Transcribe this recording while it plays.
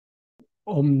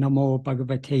Om Namo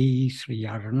Bhagavate Sri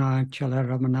Arunachala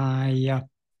Ramanaya.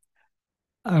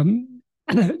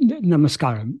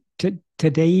 Namaskaram.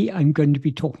 Today I'm going to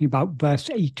be talking about verse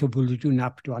 8 of Uḷḷadu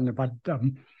Nāṛpadu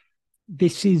Anubandham.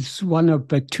 This is one of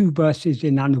the two verses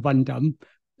in Anubandham,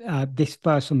 this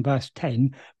verse and verse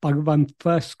 10. Bhagavan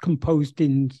first composed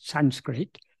in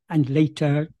Sanskrit and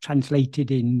later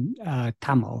translated in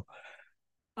Tamil.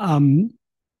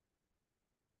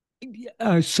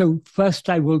 So first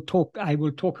I will talk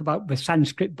about the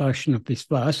Sanskrit version of this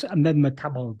verse and then the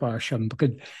Tamil version,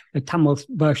 because the Tamil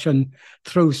version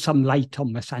throws some light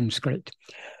on the Sanskrit.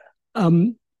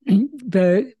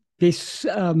 This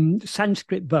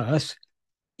Sanskrit verse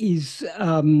is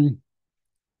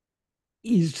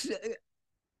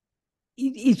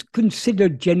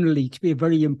considered generally to be a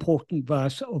very important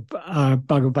verse of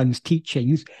Bhagavan's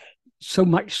teachings, so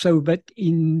much so that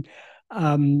in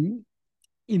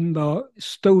the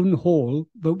stone hall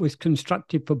that was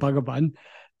constructed for Bhagavan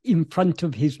in front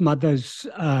of his mother's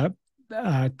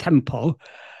temple,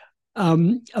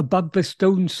 above the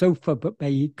stone sofa that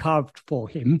they carved for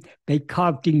him, they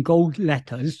carved in gold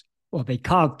letters, or they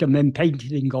carved and then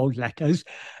painted in gold letters,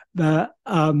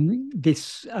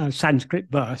 this Sanskrit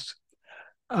verse.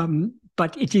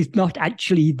 But it is not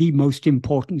actually the most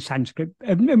important Sanskrit.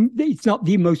 It's not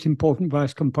the most important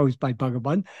verse composed by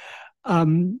Bhagavan.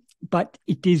 But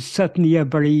it is certainly a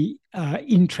very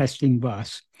interesting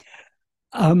verse.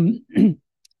 And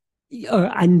in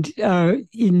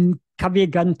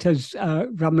Kavyagantha's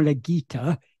Ramana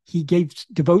Gita, he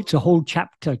devotes a whole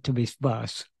chapter to this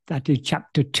verse. That is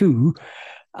chapter 2.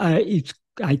 I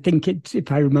think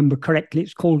if I remember correctly,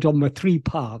 it's called On the Three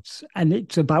Paths, and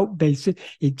it's about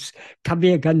it's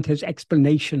Kavyagantha's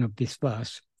explanation of this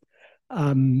verse.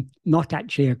 Not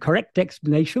actually a correct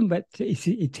explanation, but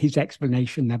it's his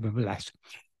explanation nevertheless.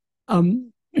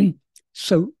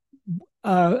 So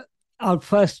I'll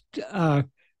first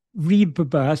read the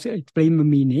verse, explain the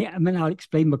meaning, and then I'll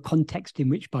explain the context in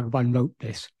which Bhagavan wrote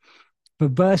this. The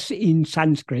verse in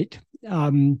Sanskrit,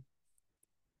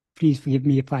 please forgive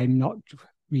me if I'm not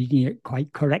reading it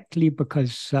quite correctly,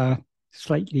 because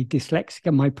slightly dyslexic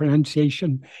and my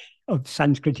pronunciation of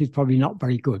Sanskrit is probably not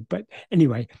very good. But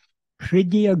anyway,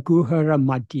 Hridaya Guhara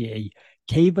Madhye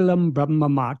Kevalam Brahma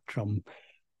Matram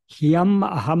Hyam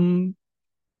Aham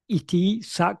Iti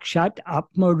Sakshat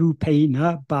Atma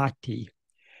Rupena Bhati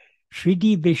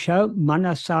Shridi Visha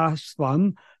Manasa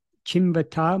Swam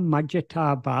Chimvata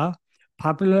Majatava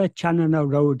Pavla Chanana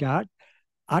Rodat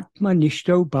Atma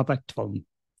Nishto Bhavatvam.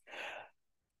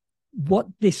 What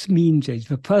this means is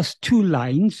the first two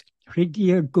lines,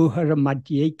 Hridaya Guhara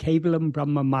Madhye Kevalam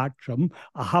Brahma Matram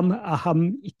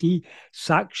Aham Iti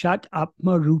Sakshat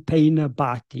Atma Rupena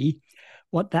Bhati.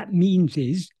 What that means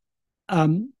is,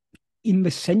 in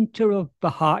the center of the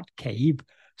heart cave,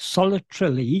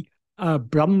 solitarily,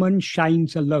 Brahman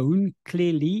shines alone,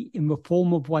 clearly in the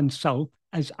form of oneself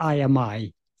as I am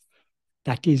I.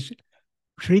 That is,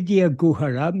 Hridaya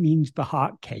Guhara means the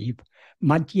heart cave.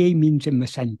 Madhye means in the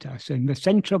center. So in the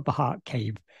center of the heart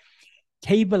cave.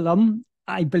 Kevalam,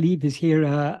 I believe, is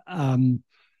here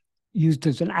used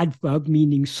as an adverb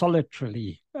meaning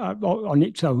solitarily, on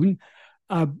its own.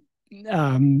 Brahman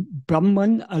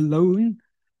alone,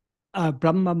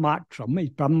 Brahma Matram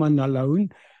is Brahman alone.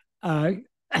 Bhati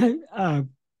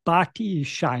is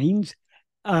shines.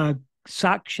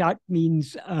 Sakshat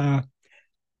means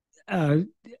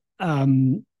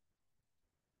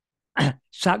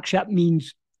Sakshat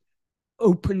means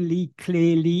openly,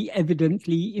 clearly,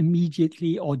 evidently,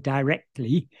 immediately, or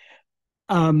directly.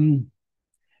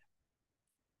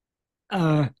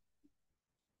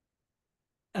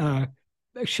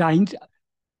 Shines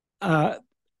Atma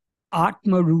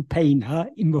Rupena,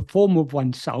 in the form of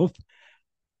oneself,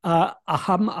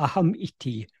 Aham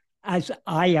Iti, as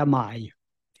I am I.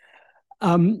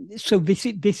 So this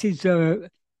is a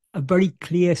very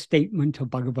clear statement of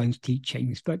Bhagavan's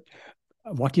teachings, that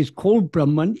what is called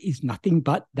Brahman is nothing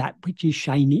but that which is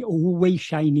shining, always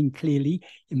shining clearly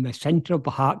in the center of the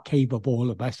heart cave of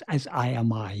all of us as I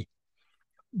am I.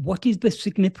 What is the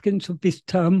significance of this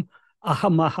term,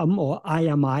 aham, or I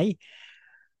am I?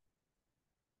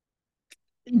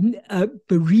 The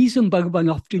reason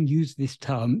Bhagavan often uses this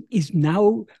term is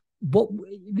the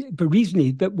reason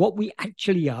is that what we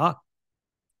actually are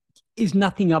is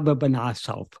nothing other than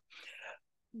ourselves.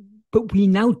 But we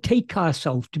now take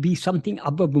ourselves to be something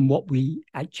other than what we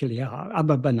actually are,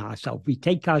 other than ourselves. We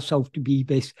take ourselves to be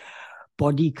this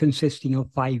body consisting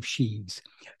of 5 sheaths.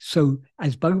 So,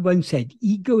 as Bhagavan said,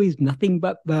 ego is nothing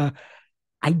but the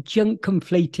adjunct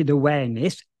conflated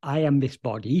awareness, I am this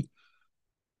body.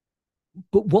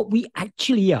 But what we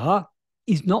actually are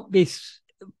is not this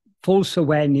false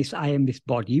awareness, I am this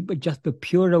body, but just the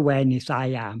pure awareness, I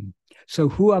am. So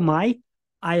who am I?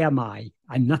 I am I.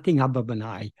 I'm nothing other than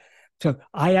I. So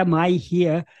I am I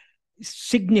here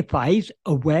signifies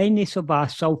awareness of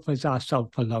ourself as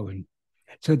ourself alone.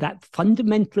 So that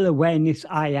fundamental awareness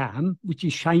I am, which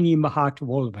is shining in the heart of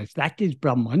all of us, that is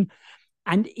Brahman.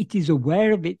 And it is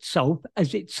aware of itself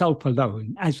as itself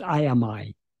alone, as I am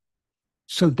I.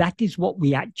 So that is what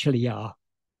we actually are.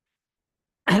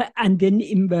 And then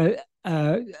in the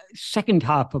second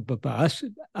half of the verse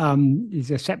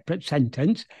is a separate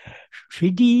sentence.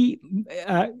 Hriddhi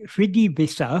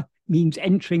Visa means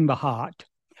entering the heart.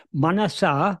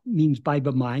 Manasa means by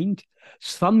the mind.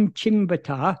 Svam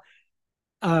Chimbata,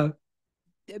 Swam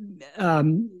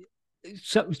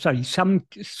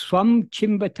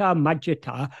Chimbata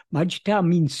Majjata. Majjata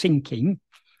means sinking.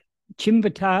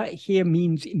 Chimbata here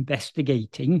means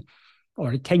investigating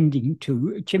or attending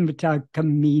to. Chimbata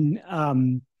can mean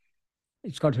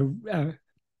it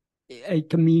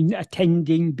can mean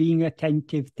attending, being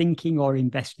attentive, thinking, or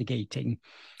investigating.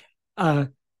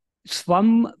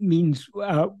 Swam means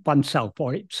oneself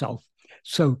or itself.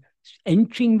 So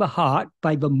entering the heart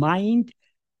by the mind,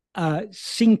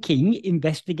 sinking,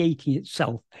 investigating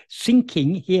itself.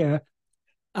 Sinking here,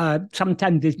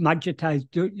 sometimes this Majjata is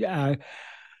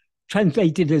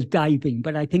translated as diving,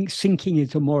 but I think sinking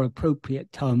is a more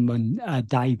appropriate term than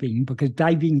diving, because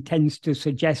diving tends to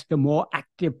suggest a more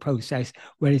active process,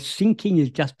 whereas sinking is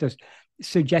just to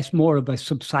suggest more of a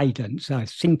subsidence,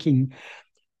 sinking.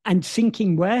 And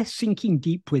sinking where? Sinking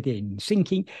deep within.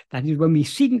 Sinking, that is when we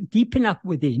sink deep enough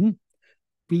within,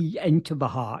 we enter the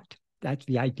heart. That's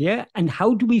the idea. And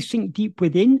how do we sink deep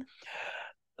within?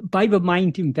 By the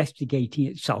mind investigating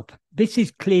itself. This is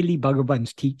clearly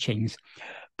Bhagavan's teachings.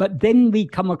 But then we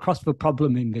come across the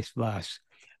problem in this verse.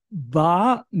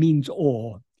 Va means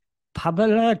awe.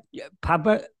 Pavana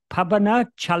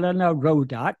chalana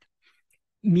rodat.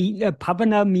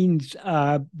 Pavana means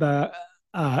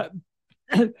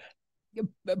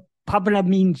Pavana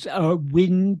means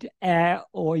wind, air,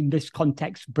 or in this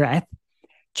context, breath.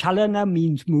 Chalana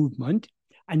means movement.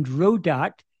 And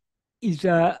rodat is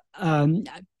an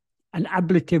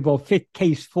ablative or fifth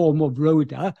case form of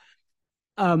roda.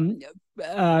 Literally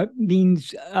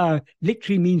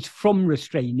means from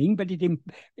restraining, but in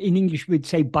English we'd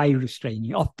say by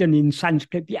restraining. Often in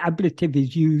Sanskrit, the ablative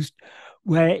is used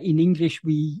where in English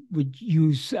we would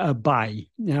use by.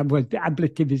 Where the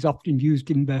ablative is often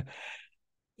used in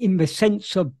the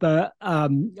sense of the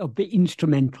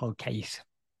instrumental case.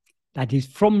 That is,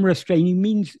 from restraining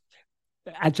means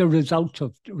as a result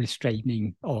of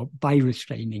restraining or by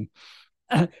restraining.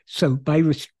 So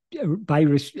the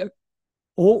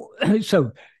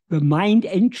mind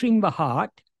entering the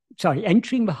heart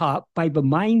by the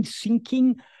mind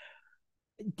sinking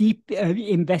deep,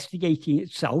 investigating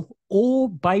itself, or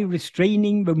by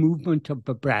restraining the movement of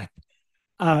the breath.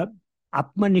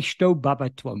 Atmanishto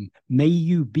bhavatvam, may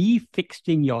you be fixed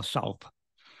in yourself.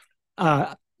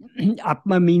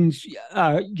 Atma means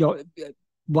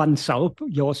oneself,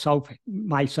 yourself,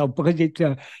 myself, because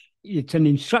it's an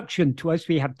instruction to us.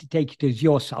 We have to take it as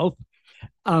yourself.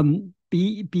 And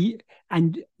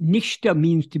nishta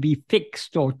means to be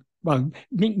fixed, or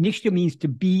nishta means to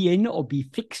be in or be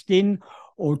fixed in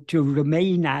or to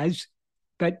remain as.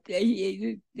 But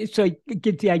so it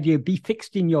gives the idea of be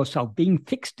fixed in yourself. Being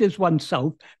fixed as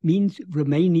oneself means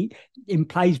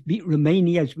implies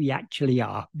remaining as we actually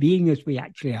are, being as we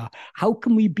actually are. How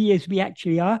can we be as we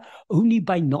actually are? Only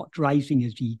by not rising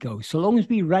as ego. So long as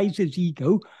we rise as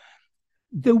ego,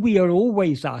 though we are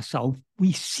always ourselves,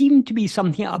 we seem to be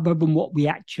something other than what we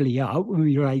actually are when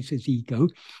we rise as ego.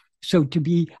 So to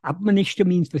be Atmanishta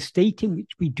means the state in which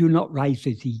we do not rise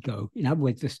as ego. In other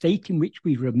words, the state in which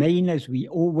we remain as we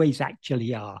always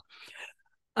actually are.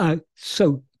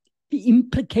 So the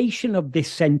implication of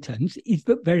this sentence is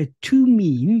that there are two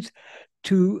means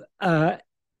to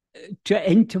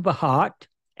enter the heart.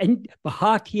 And the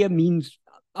heart here means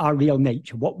our real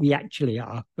nature, what we actually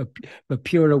are, the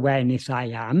pure awareness I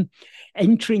am.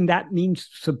 Entering that means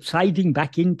subsiding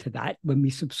back into that. When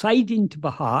we subside into the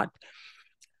heart,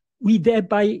 we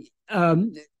thereby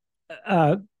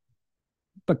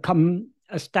become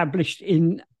established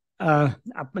in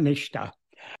Atmanishta.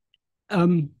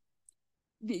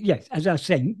 Yes, as I was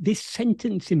saying, this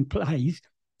sentence implies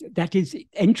that is,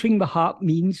 entering the heart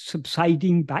means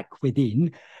subsiding back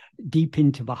within, deep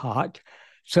into the heart.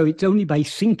 So it's only by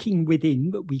sinking within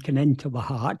that we can enter the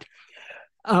heart.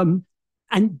 And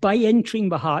by entering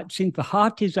the heart, since the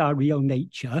heart is our real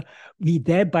nature, we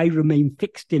thereby remain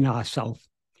fixed in ourselves.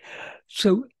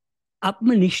 So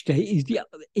Atmanishta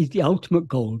is the ultimate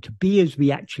goal, to be as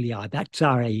we actually are. That's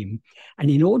our aim. And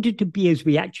in order to be as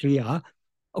we actually are,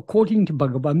 according to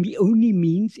Bhagavan, the only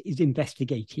means is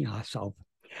investigating ourselves.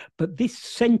 But this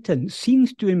sentence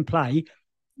seems to imply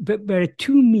that there are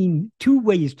two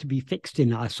ways to be fixed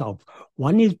in ourselves.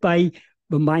 One is by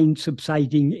the mind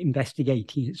subsiding,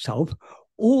 investigating itself,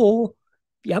 or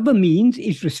the other means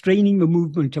is restraining the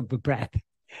movement of the breath.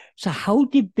 So how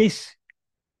did this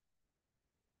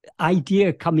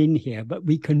idea come in here? But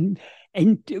we can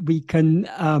restrain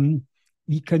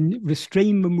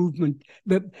the movement,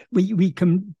 but we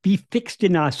can be fixed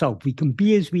in ourselves. We can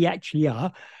be as we actually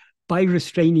are by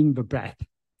restraining the breath,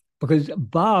 because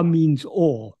va means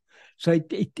or. So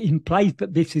it implies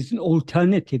that this is an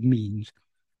alternative means.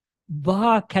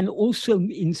 Va can also,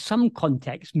 in some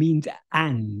contexts, means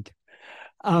and.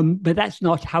 But that's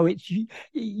not how it's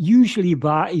usually.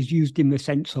 Va is used in the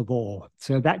sense of or.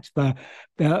 So that's the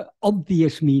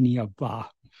obvious meaning of va.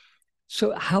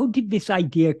 So how did this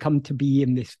idea come to be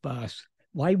in this verse?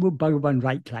 Why would Bhagavan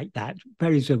write like that?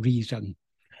 There is a reason.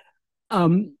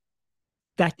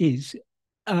 That is,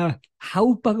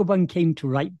 how Bhagavan came to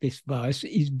write this verse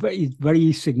is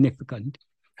very significant.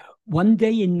 One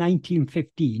day in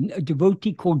 1915, a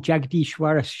devotee called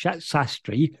Jagadishwara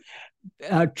Sastri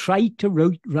tried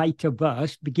to write a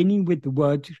verse beginning with the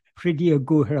words Hridaya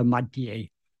Guha Madhye.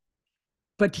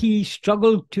 But he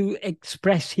struggled to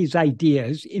express his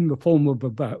ideas in the form of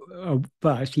a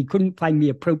verse. He couldn't find the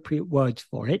appropriate words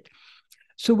for it.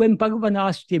 So when Bhagavan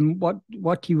asked him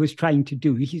what he was trying to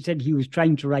do, he said he was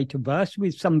trying to write a verse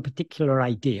with some particular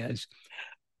ideas.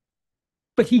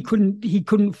 But he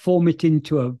couldn't form it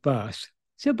into a verse.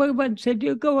 So Bhagavan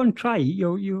said, go on, try.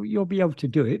 You'll be able to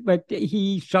do it. But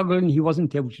he struggled and he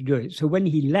wasn't able to do it. So when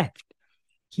he left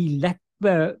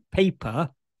the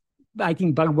paper. I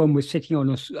think Bhagavan was sitting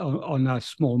on a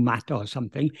small mat or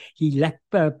something. He left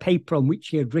the paper on which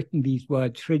he had written these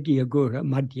words, Hridaya Guha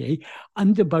Madhye,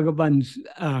 under Bhagavan's,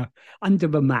 under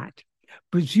the mat.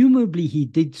 Presumably he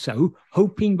did so,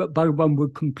 hoping that Bhagavan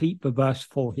would complete the verse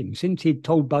for him, since he'd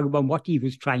told Bhagavan what he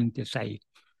was trying to say.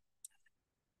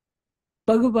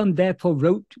 Bhagavan therefore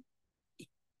wrote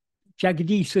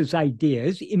Jagadish's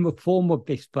ideas in the form of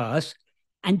this verse,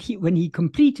 and when he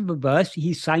completed the verse,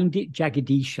 he signed it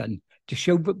Jagadishan to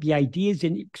show that the ideas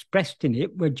expressed in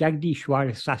it were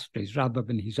Jagadishwara Sastri's rather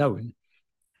than his own.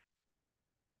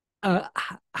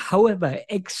 However,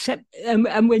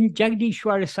 and when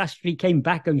Jagadishwara Sastri came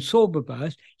back and saw the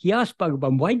verse, he asked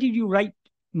Bhagavan, why did you write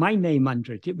my name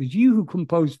under it? It was you who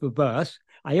composed the verse.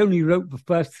 I only wrote the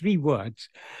first 3 words.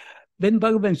 Then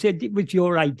Bhagavan said, it was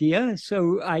your idea,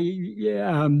 so I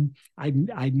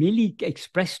merely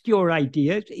expressed your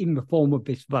ideas in the form of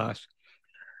this verse.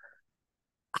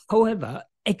 However,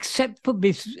 except for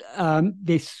this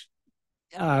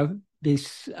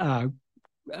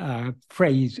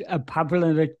phrase,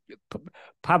 Pavana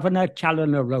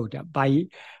Chalana Roda, by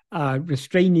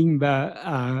restraining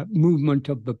the movement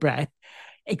of the breath,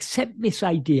 except this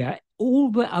idea,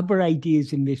 all the other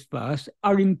ideas in this verse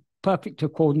are in perfect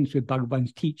accordance with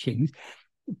Bhagavan's teachings,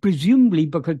 presumably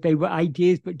because they were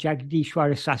ideas that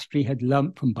Jagadishwara Sastri had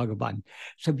learnt from Bhagavan.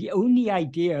 So the only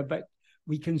idea that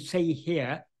we can say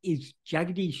here is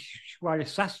Jagadishwara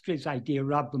Sastri's idea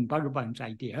rather than Bhagavan's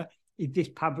idea, is this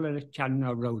Pavana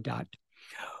Chalana Rodat.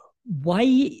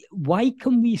 Why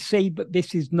can we say that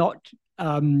this is not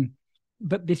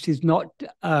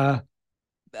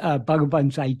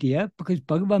Bhagavan's idea? Because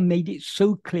Bhagavan made it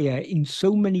so clear in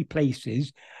so many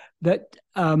places that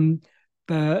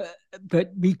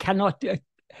we cannot,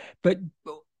 but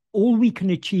all we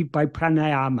can achieve by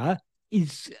pranayama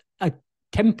is a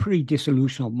temporary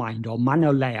dissolution of mind, or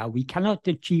manolaya. We cannot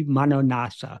achieve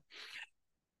manonasa.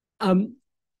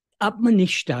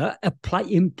 Atmanishta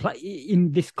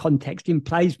in this context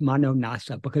implies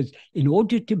manonasa, because in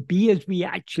order to be as we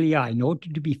actually are, in order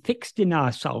to be fixed in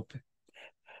ourselves,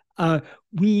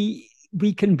 we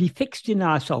can be fixed in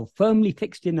ourselves, firmly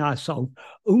fixed in ourselves,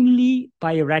 only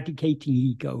by eradicating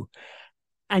ego.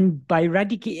 And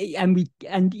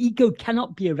ego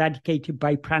cannot be eradicated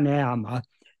by pranayama,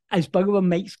 as Bhagavan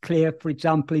makes clear, for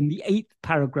example, in the 8th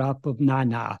paragraph of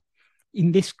Nana.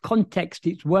 In this context,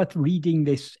 it's worth reading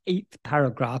this 8th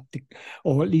paragraph,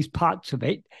 or at least parts of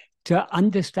it, to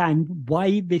understand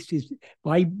why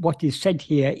what is said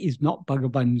here is not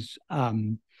Bhagavan's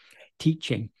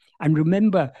teaching. And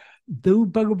remember, though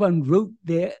Bhagavan wrote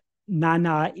the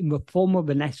Nana in the form of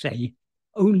an essay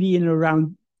only in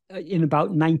about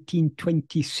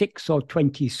 1926 or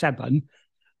 27,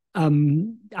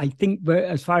 I think,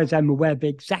 as far as I'm aware, the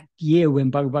exact year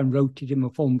when Bhagavan wrote it in the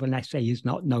form of an essay is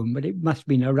not known, but it must have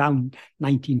been around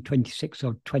 1926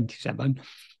 or 27.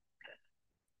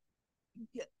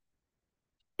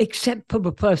 Except for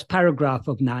the first paragraph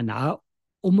of Nana,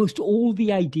 almost all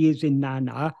the ideas in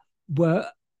Nana were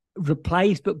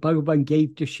replies that Bhagavan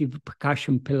gave to Shiva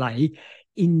Prakasham Pillai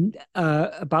in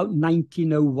about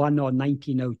 1901 or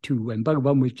 1902, when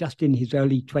Bhagavan was just in his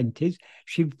early 20s.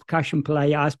 Shiva Prakasham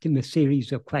Pillai asked him a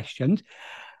series of questions.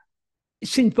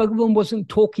 Since Bhagavan wasn't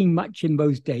talking much in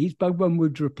those days, Bhagavan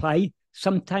would reply.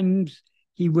 Sometimes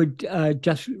he would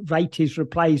just write his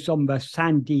replies on the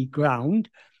sandy ground,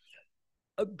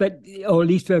 but, or at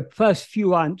least the first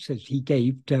few answers he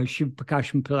gave to Shiva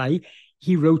Prakasham Pillai,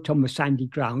 he wrote on the sandy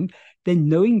ground. Then,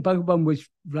 knowing Bhagavan was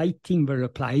writing the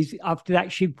replies, after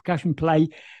that, Shiva Prakasham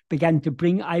Pillai began to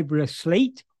bring either a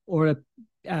slate or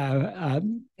a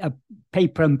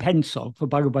paper and pencil for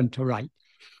Bhagavan to write.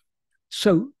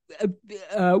 So,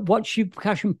 what Shiva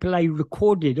Prakasham Pillai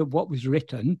recorded of what was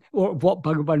written, or what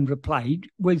Bhagavan replied,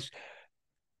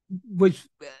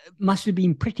 must have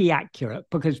been pretty accurate,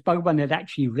 because Bhagavan had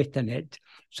actually written it.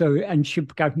 So, and Shiva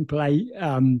Prakasham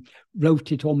Pillai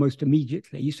wrote it almost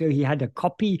immediately. So he had a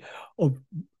copy of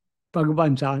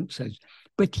Bhagavan's answers,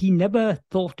 but he never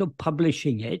thought of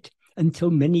publishing it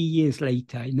until many years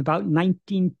later, in about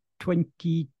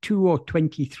 1922 or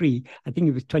 23. I think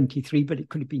it was 23, but it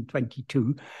could have been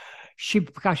 22.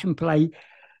 Shiva Prakasham Pillai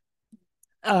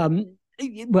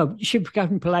Shiva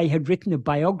Prakasham Pillai had written a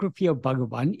biography of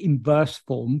Bhagavan in verse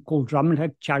form called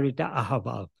Ramana Charita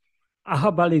Ahaval.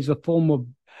 Ahaval is a form of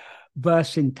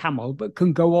verse in Tamil, but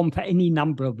can go on for any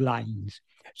number of lines.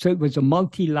 So it was a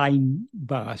multi-line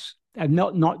verse, and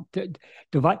it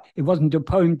wasn't a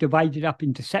poem divided up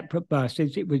into separate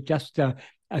verses. It was just a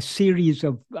series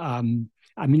of,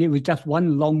 it was just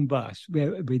one long verse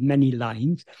with many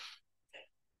lines.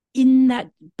 In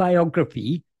that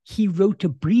biography, he wrote a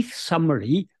brief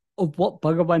summary of what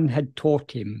Bhagavan had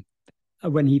taught him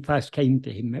when he first came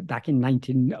to him back in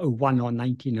 1901 or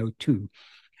 1902.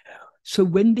 So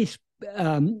when this,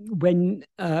 I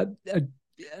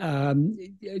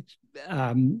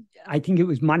think it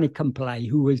was Manikam Pillai,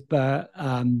 who was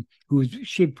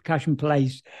Shiva Prakasham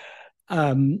Pillai's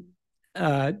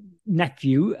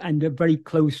nephew and a very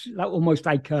close, almost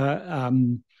like he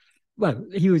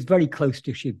was very close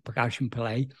to Shiva Prakasham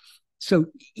Pillai. So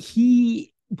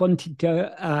he wanted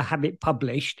to have it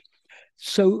published.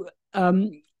 So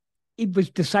it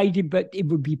was decided that it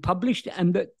would be published,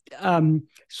 and that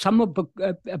some of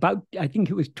about, I think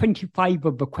it was 25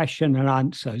 of the question and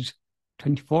answers,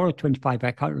 24 or 25,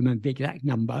 I can't remember the exact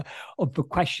number, of the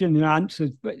question and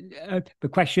answers, but the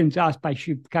questions asked by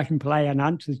Shiva Prakasham Pillai and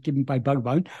answers given by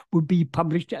Bhagavan would be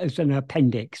published as an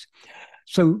appendix.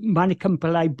 So Manikam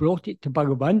Pillai brought it to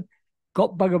Bhagavan,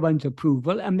 got Bhagavan's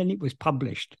approval, and then it was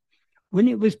published. When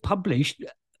it was published,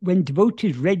 when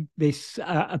devotees read this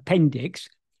appendix,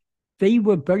 they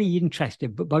were very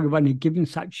interested, but Bhagavan had given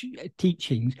such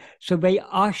teachings. So they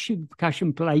asked Shiva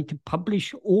Prakasham Pillai to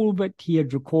publish all that he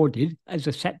had recorded as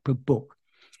a separate book.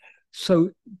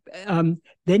 So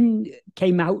then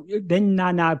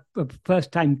Nana, the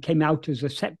first time, came out as a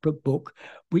separate book,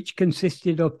 which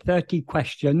consisted of 30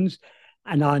 questions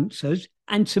and answers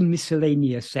and some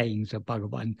miscellaneous sayings of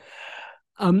Bhagavan.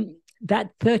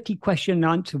 That 30 question and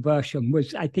answer version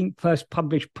was, I think, first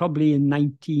published probably in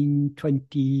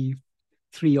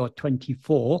 1923 or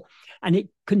 24, and it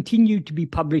continued to be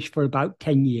published for about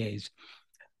 10 years.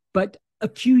 But a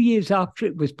few years after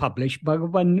it was published,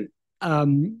 Bhagavan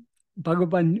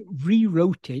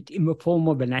rewrote it in the form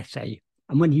of an essay.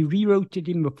 And when he rewrote it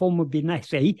in the form of an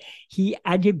essay, he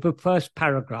added the first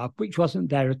paragraph, which wasn't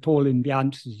there at all in the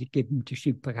answers he'd given to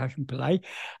Shiva Prakasham Pillai,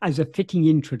 as a fitting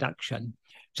introduction.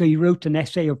 So he wrote an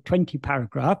essay of 20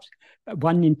 paragraphs,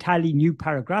 one entirely new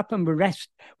paragraph, and the rest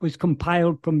was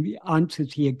compiled from the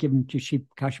answers he had given to Shiva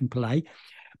Prakasham Pillai.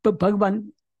 But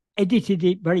Bhagavan edited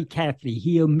it very carefully.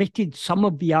 He omitted some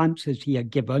of the answers he had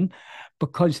given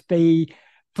because they,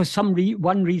 for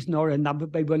one reason or another,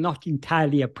 they were not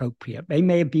entirely appropriate. They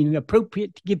may have been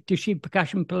appropriate to give to Shiva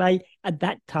Prakasham Pillai at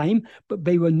that time, but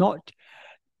they were not.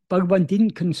 Bhagavan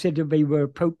didn't consider they were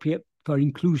appropriate for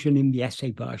inclusion in the essay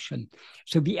version.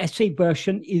 So the essay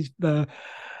version is the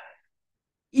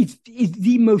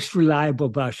most reliable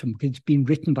version because it's been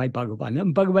written by Bhagavan.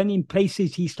 And Bhagavan, in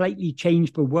places, he slightly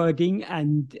changed the wording,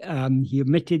 and he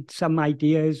omitted some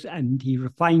ideas and he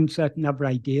refined certain other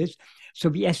ideas. So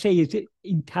the essay is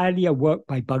entirely a work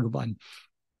by Bhagavan.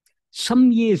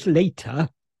 Some years later,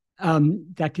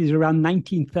 that is around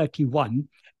 1931,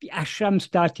 the ashram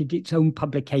started its own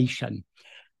publication.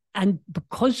 and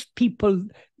because people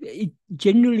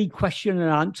generally question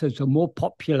and answers are more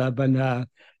popular than a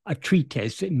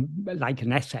treatise, like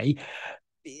an essay,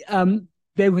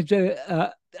 there was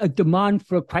a demand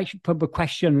for a question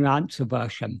and answer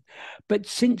version. But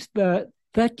since the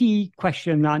 30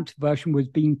 question and answer version was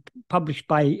being published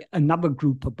by another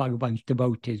group of Bhagavan's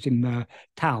devotees in the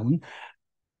town,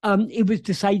 it was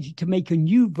decided to make a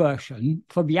new version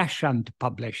for the ashram to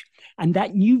publish. And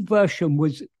that new version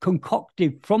was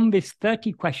concocted from this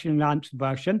 30 question and answer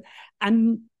version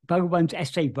and Bhagavan's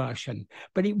essay version.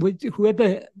 But it was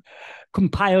whoever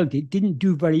compiled it didn't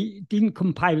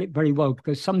compile it very well,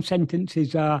 because some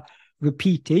sentences are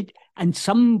repeated and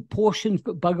some portions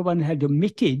that Bhagavan had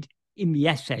omitted in the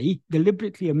essay,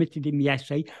 deliberately omitted in the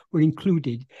essay, were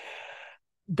included.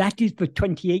 That is the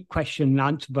 28 question and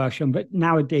answer version, but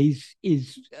nowadays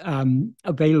is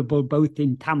available both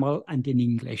in Tamil and in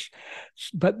English.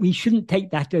 But we shouldn't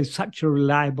take that as such a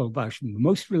reliable version. The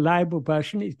most reliable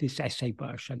version is this essay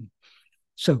version.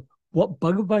 So what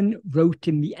Bhagavan wrote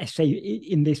in the essay,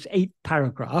 in this 8th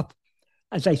paragraph,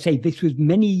 as I say, this was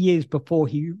many years before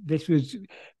this was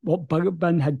what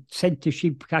Bhagavan had said to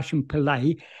Shiv Prakasham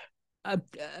Pillai,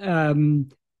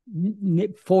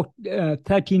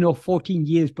 13 or 14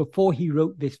 years before he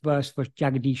wrote this verse for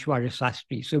Jagadishwara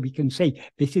Sastri. So we can say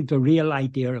this is the real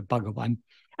idea of Bhagavan.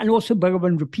 And also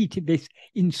Bhagavan repeated this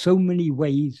in so many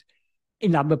ways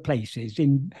in other places,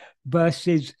 in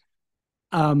verses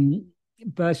 11,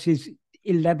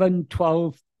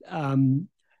 12,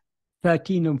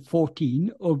 13 and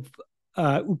 14 of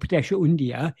Upadesha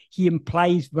Undiya. He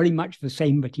implies very much the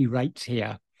same that he writes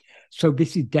here. So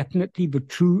this is definitely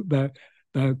the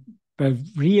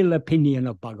real opinion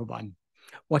of Bhagavan.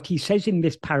 What he says in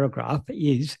this paragraph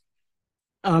is,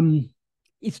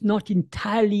 it's not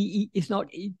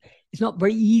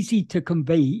very easy to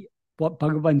convey what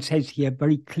Bhagavan says here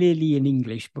very clearly in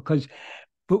English, because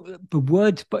some of the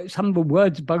words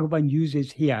Bhagavan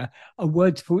uses here are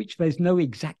words for which there's no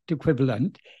exact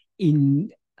equivalent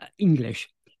in English.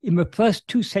 In the first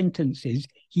 2 sentences,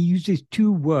 he uses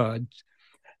two verbs,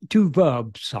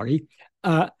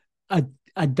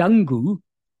 Adangu.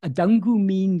 Adangu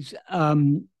means,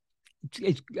 Adangu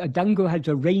has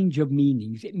a range of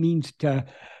meanings. It means to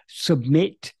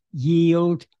submit,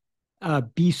 yield,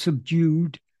 be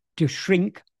subdued, to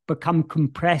shrink, become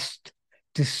compressed,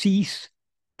 to cease,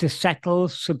 to settle,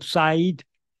 subside,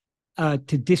 to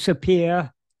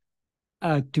disappear,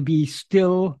 to be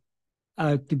still,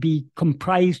 to be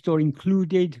comprised or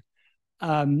included.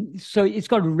 So it's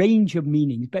got a range of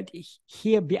meanings, but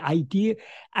here the idea,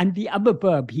 and the other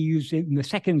verb he used in the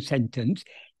second sentence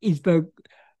is the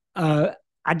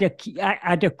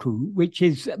adaku, which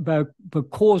is the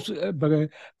cause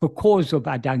of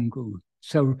adangu.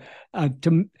 So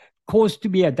to cause to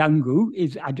be adangu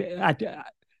is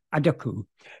adaku.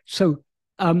 So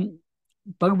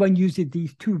Bhagavan uses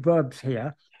these two verbs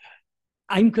here.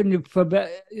 I'm going to,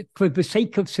 for the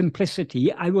sake of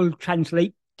simplicity, I will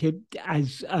translate it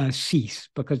as cease,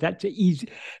 because that's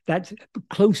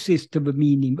closest to the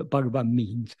meaning that Bhagavan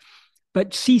means.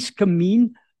 But cease can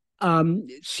mean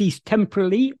cease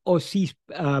temporarily or cease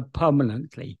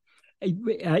permanently.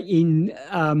 In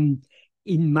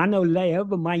Manolaya,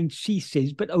 the mind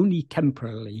ceases, but only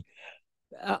temporarily.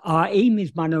 Our aim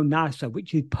is Manonasa,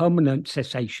 which is permanent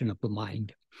cessation of the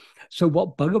mind. So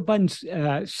what Bhagavan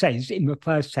says in the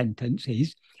first sentence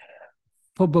is,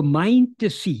 for the mind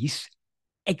to cease,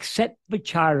 except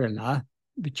vicharana.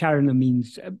 Vicharana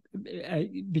means,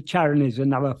 vicharana is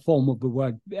another form of the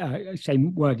word,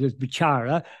 same word as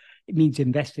vichara. It means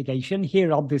investigation.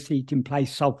 Here, obviously, it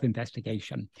implies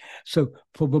self-investigation. So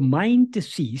for the mind to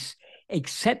cease,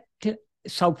 except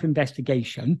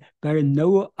self-investigation, there are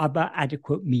no other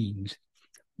adequate means.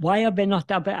 Why are there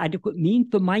not other adequate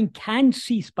means? The mind can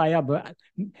cease by other,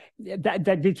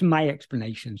 that is my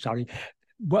explanation, sorry.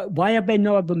 Why are there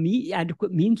no other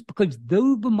adequate means? Because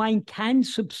though the mind can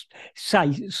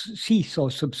cease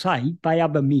or subside by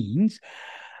other means,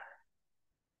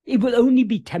 it will only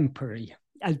be temporary,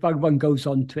 as Bhagavan goes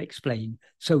on to explain.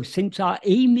 So since our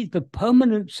aim is the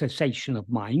permanent cessation of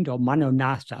mind, or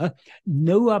manonasa,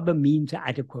 no other means are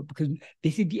adequate, because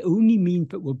this is the only means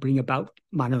that will bring about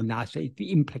manonasa, it's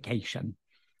the implication.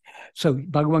 So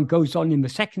Bhagavan goes on in the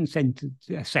second sentence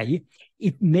to say,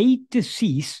 if made to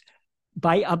cease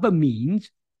by other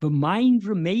means, the mind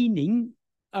remaining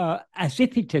as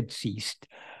if it had ceased,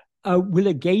 will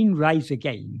again rise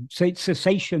again. So its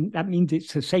cessation, that means its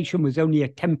cessation was only a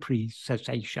temporary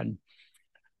cessation.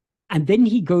 And then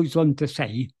he goes on to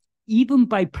say, even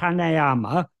by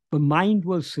pranayama, the mind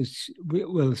will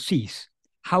cease.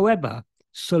 However,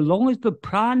 so long as the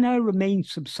prana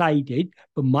remains subsided,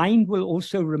 the mind will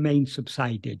also remain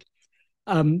subsided.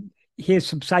 Here,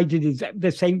 subsided is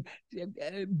the same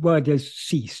word as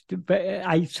ceased, but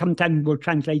I sometimes will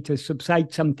translate as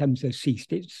subside, sometimes as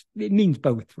ceased. It means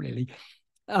both, really.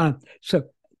 So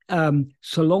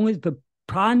long as the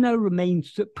prana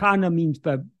remains, prana means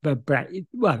the breath.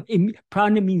 Well,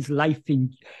 prana means life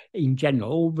in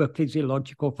general, all the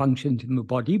physiological functions in the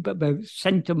body, but the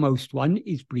centermost one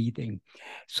is breathing.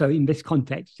 So in this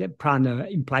context, prana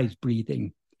implies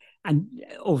breathing, and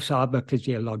also other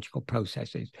physiological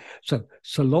processes. So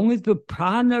long as the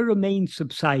prana remains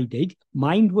subsided,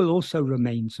 mind will also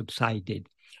remain subsided.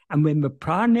 And when the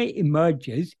prana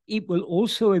emerges, it will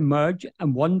also emerge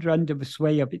and wander under the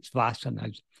sway of its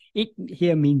vasanas. It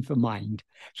here means the mind.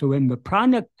 So when the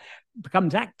prana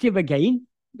becomes active again,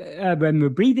 when the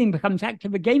breathing becomes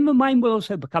active again, the mind will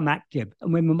also become active.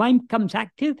 And when the mind becomes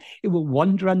active, it will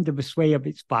wander under the sway of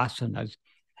its vasanas.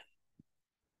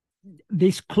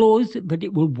 This clause, that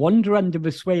it will wander under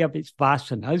the sway of its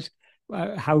vasanas,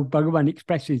 how Bhagavan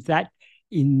expresses that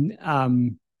in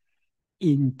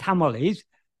Tamil is,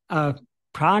 pranam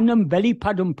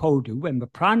velipadam podu, when the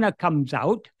prana comes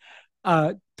out,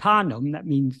 tanam, that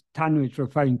means tanam is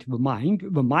referring to the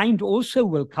mind also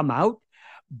will come out,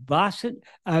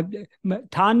 tanam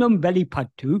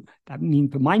velipattu, that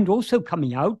means the mind also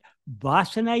coming out,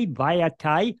 vasanai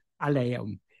vayatai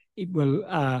alayam. It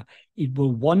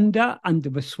will wander under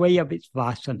the sway of its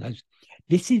vasanas.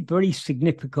 This is very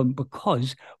significant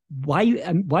because why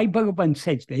Bhagavan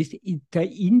says this is to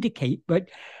indicate that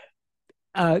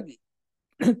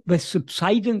the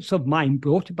subsidence of mind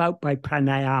brought about by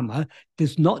pranayama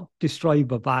does not destroy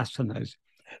the vasanas.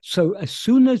 So as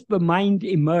soon as the mind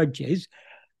emerges,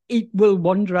 it will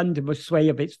wander under the sway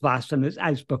of its vasanas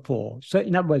as before. So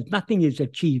in other words, nothing is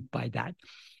achieved by that.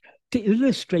 To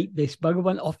illustrate this,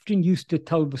 Bhagavan often used to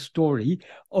tell the story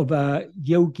of a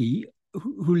yogi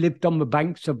who lived on the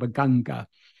banks of the Ganga.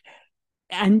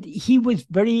 And he was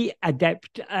very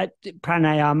adept at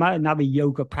pranayama and other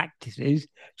yoga practices,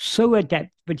 so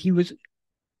adept that he was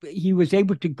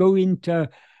able to go into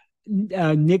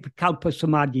nirvikalpa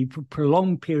samadhi for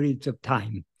prolonged periods of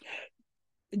time.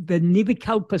 The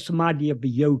nirvikalpa samadhi of the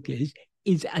yogis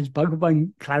is, as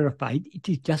Bhagavan clarified, it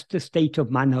is just a state of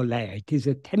manolaya. It is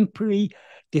a temporary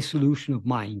dissolution of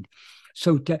mind.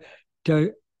 So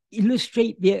to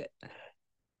illustrate the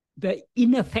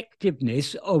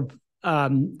ineffectiveness of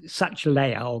such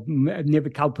laya, of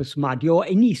nirvikalpa samadhi, or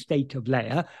any state of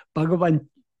laya, Bhagavan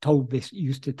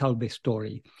used to tell this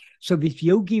story. So this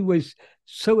yogi was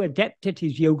so adept at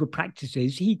his yoga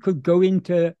practices, he could go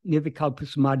into nirvikalpa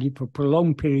samadhi for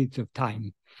prolonged periods of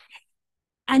time.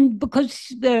 And because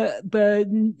he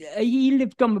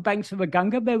lived on the banks of the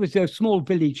Ganga, there was a small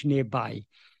village nearby.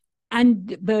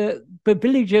 And the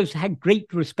villagers had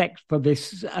great respect for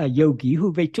this yogi,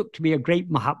 who they took to be a great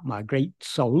Mahatma, a great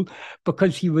soul,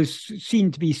 because he was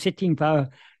seen to be sitting for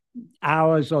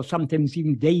hours or sometimes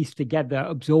even days together,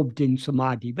 absorbed in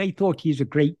samadhi. They thought he's a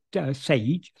great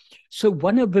sage. So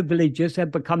one of the villagers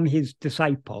had become his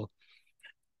disciple.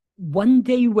 One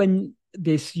day when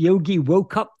this yogi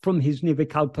woke up from his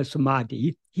nirvikalpa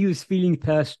samadhi, he was feeling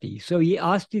thirsty. So he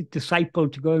asked his disciple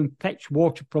to go and fetch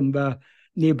water from the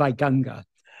nearby Ganga.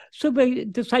 So the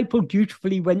disciple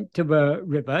dutifully went to the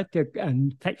river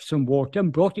and fetched some water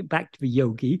and brought it back to the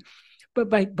yogi. But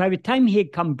by the time he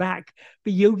had come back,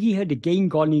 the yogi had again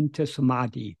gone into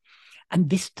samadhi. And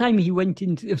this time he went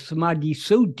into samadhi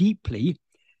so deeply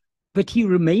that he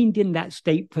remained in that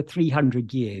state for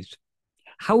 300 years.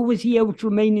 How was he able to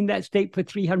remain in that state for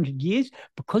 300 years?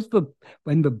 Because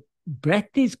when the breath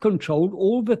is controlled,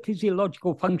 all the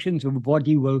physiological functions of the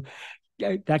body will,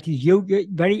 that is, yoga,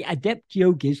 very adept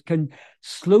yogis can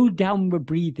slow down the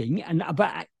breathing and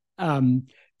other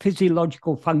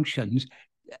physiological functions.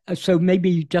 So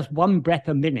maybe just one breath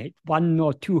a minute, 1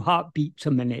 or 2 heartbeats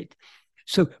a minute.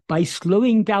 So by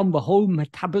slowing down the whole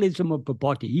metabolism of the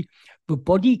body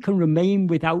can remain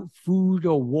without food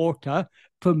or water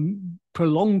for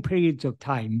prolonged periods of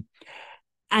time.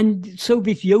 And so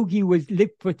this yogi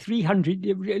lived for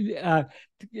 300,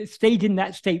 stayed in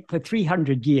that state for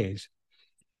 300 years.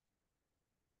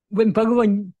 When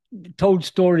Bhagavan told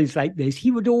stories like this,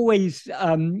 he would always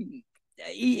add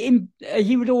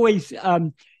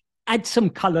some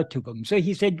color to them. So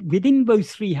he said, within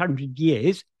those 300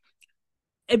 years,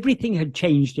 everything had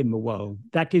changed in the world.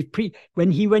 That is,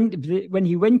 when he went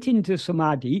into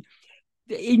samadhi,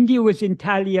 India was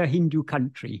entirely a Hindu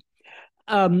country.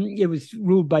 It was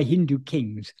ruled by Hindu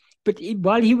kings. But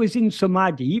while he was in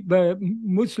samadhi, the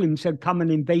Muslims had come and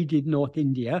invaded North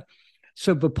India.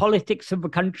 So the politics of the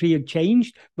country had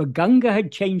changed. The Ganga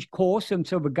had changed course, and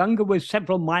so the Ganga was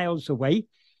several miles away.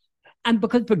 And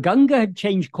because the Ganga had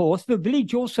changed course, the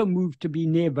village also moved to be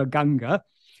near the Ganga.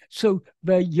 So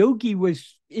the yogi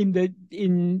was in the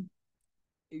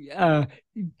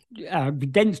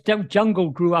dense jungle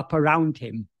grew up around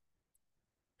him.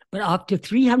 But after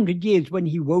 300 years, when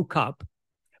he woke up,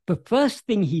 the first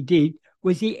thing he did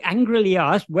was he angrily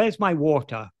asked, "Where's my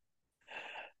water?"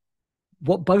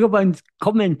 What Bhagavan's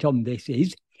comment on this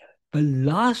is, the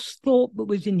last thought that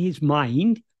was in his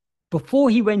mind before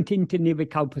he went into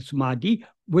Nirvikalpa Samadhi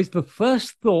was the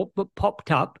first thought that popped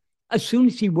up as soon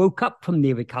as he woke up from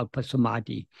Nirvikalpa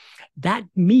Samadhi. That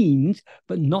means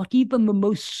that not even the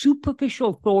most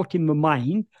superficial thought in the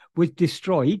mind was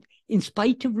destroyed in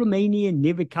spite of remaining in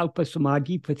Nirvikalpa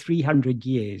Samadhi for 300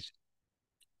 years.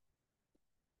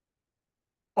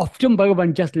 Often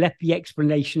Bhagavan just left the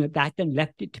explanation at that and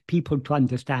left it to people to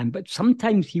understand. But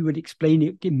sometimes he would explain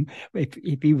it.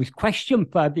 If he was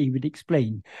questioned further, he would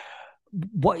explain.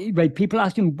 When people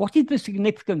asked him, "What is the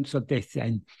significance of this?"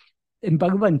 And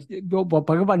what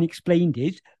Bhagavan explained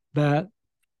is that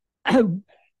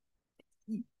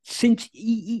since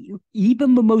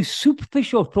even the most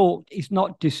superficial thought is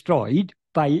not destroyed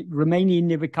by remaining in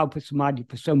Nirvikalpa Samadhi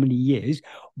for so many years,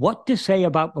 what to say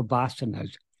about the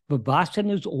vasanas? The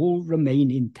vasanas all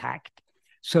remain intact.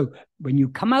 So when you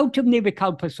come out of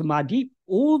Nirvikalpa Samadhi,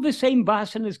 all the same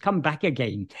vasanas come back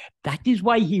again. That is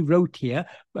why he wrote here,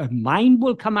 mind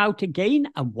will come out again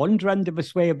and wander under the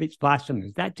sway of its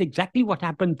vasanas. That's exactly what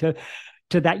happened to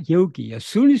that yogi. As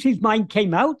soon as his mind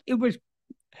came out,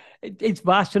 its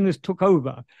vasanas took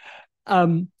over.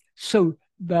 So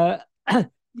the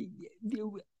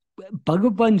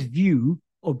Bhagavan's view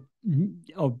of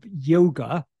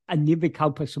yoga and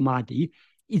Nirvikalpa Samadhi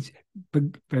is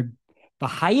the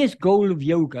highest goal of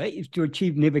yoga is to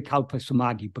achieve Nirvikalpa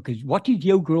Samadhi, because what is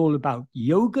yoga all about?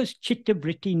 Yoga's Chitta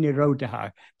Vritti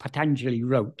Nirodha, Patanjali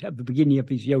wrote at the beginning of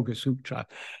his Yoga Sutra.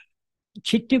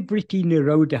 Chitta Vritti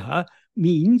Nirodha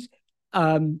means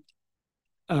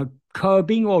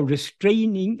curbing or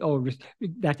restraining,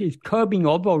 that is curbing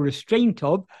of or restraint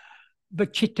of the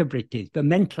chitta vrittis, the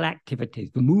mental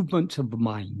activities, the movements of the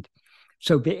mind.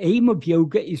 So the aim of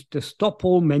yoga is to stop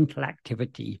all mental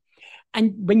activity.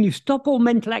 And when you stop all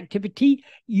mental activity,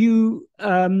 you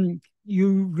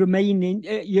remain in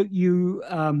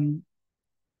the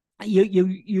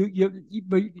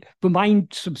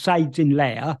mind subsides in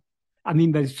laya. I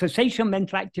mean, the cessation of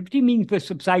mental activity means the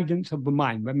subsidence of the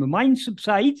mind. When the mind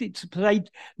subsides, it subsides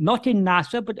not in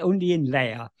nasa, but only in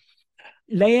laya.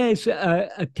 Laya is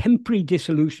a temporary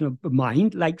dissolution of the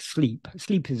mind, like sleep.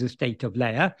 Sleep is a state of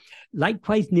laya.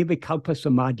 Likewise, Nirvikalpa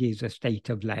Samadhi is a state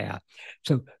of laya.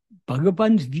 So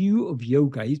Bhagavan's view of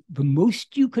yoga is the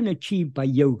most you can achieve by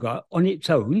yoga on its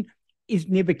own is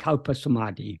Nirvikalpa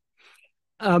Samadhi.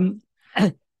 And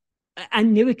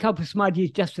Nirvikalpa Samadhi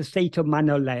is just a state of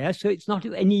manolaya, so it's not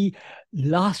of any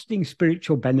lasting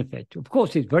spiritual benefit. Of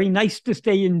course, it's very nice to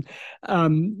stay in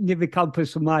Nirvikalpa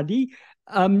Samadhi,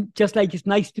 just like it's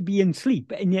nice to be in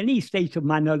sleep. In any state of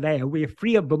manolaya, we're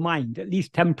free of the mind, at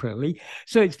least temporarily,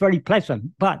 so it's very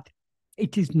pleasant. But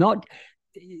it is not,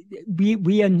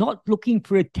 we are not looking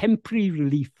for a temporary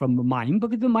relief from the mind,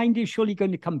 because the mind is surely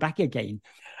going to come back again.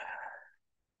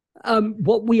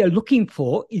 What we are looking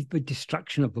for is the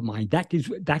destruction of the mind. That is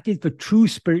the true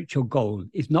spiritual goal.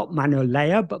 It's not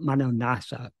manolaya, but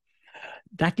manonasa.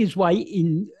 That is why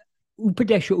in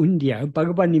Upadesha Undiyar,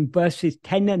 Bhagavan in verses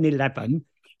 10 and 11,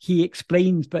 he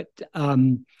explains that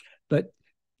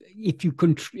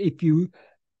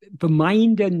the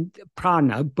mind and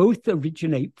prana both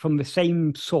originate from the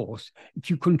same source.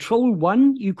 If you control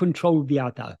one, you control the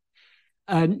other.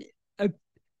 And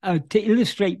to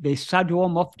illustrate this, Sadhu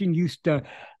Om often used to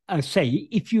say,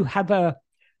 if you have a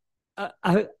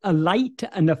light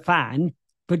and a fan,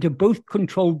 but are both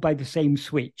controlled by the same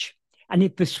switch, and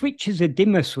if the switch is a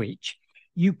dimmer switch,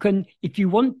 you can, if you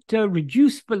want to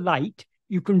reduce the light,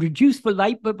 you can reduce the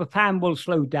light, but the fan will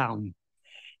slow down.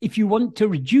 If you want to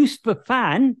reduce the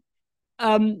fan,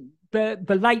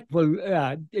 the light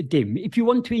will dim. If you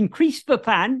want to increase the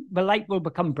fan, the light will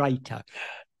become brighter.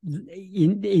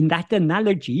 In that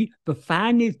analogy, the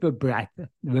fan is the breath,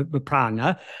 the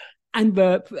prana, and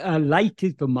the light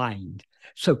is the mind.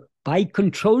 So by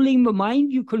controlling the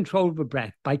mind, you control the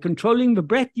breath. By controlling the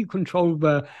breath, you control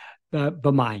the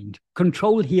mind.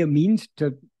 Control here means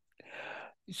to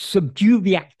subdue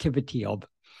the activity of.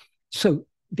 So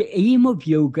the aim of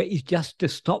yoga is just to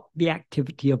stop the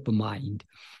activity of the mind.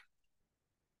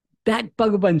 That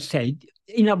Bhagavan said,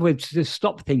 in other words, to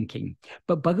stop thinking.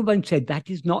 But Bhagavan said that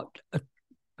is not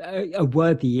a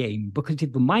worthy aim, because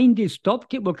if the mind is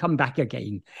stopped, it will come back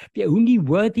again. The only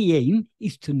worthy aim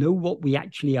is to know what we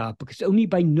actually are, because only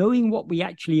by knowing what we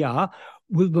actually are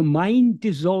will the mind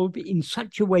dissolve in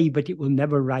such a way that it will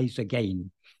never rise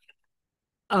again.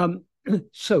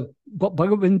 So what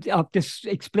Bhagavan, after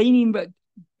explaining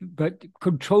that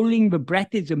controlling the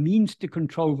breath is a means to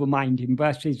control the mind in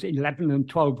verses 11 and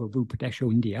 12 of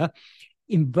Upadeshandya,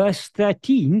 in verse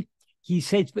 13, he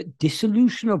says that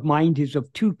dissolution of mind is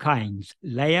of two kinds,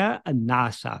 laya and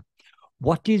nasa.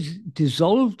 What is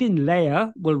dissolved in laya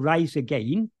will rise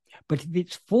again, but if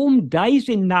its form dies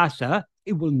in nasa,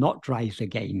 it will not rise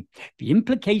again. The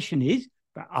implication is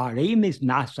that our aim is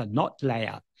nasa, not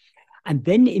laya. And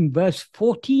then in verse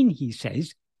 14, he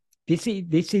says, this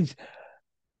is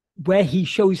where he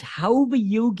shows how the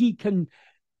yogi can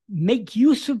make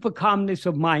use of the calmness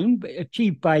of mind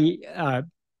achieved by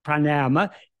pranayama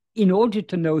in order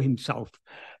to know himself.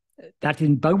 That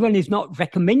in Bhagavan is not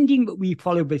recommending that we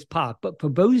follow this path, but for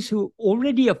those who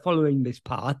already are following this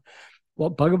path,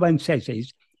 what Bhagavan says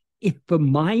is, if the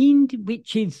mind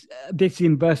which is, this is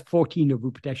in verse 14 of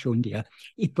Upadeshandya,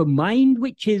 if the mind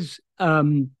which is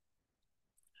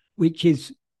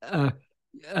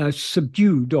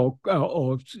subdued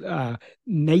or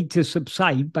made to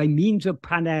subside by means of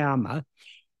pranayama,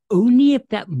 only if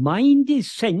that mind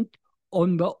is sent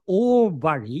on the or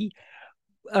vari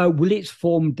will its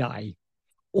form die.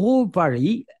 Or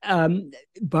vari,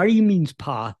 vari means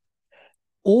path.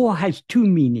 Or has two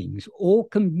meanings. Or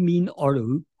can mean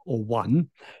oru, or one.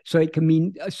 So it can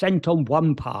mean sent on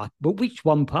one path. But which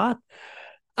one path?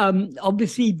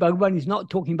 Obviously, Bhagavan is not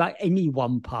talking about any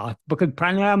one path, because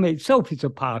pranayama itself is a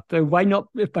path. So why not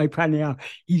by pranayama?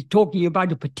 He's talking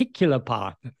about a particular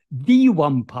path. The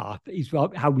one path is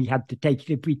how we have to take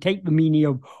it, if we take the meaning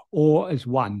of or as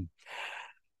one.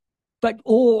 But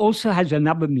or also has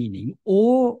another meaning.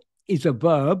 Or is a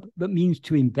verb that means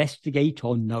to investigate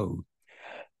or know.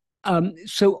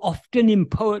 So often in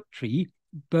poetry,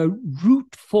 the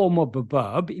root form of a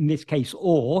verb, in this case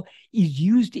or, is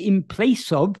used in place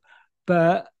of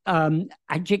the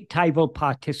adjectival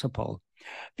participle.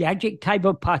 The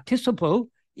adjectival participle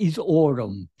is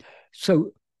aurum.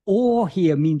 So or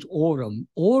here means aurum.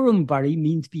 Aurum vari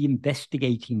means the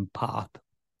investigating path.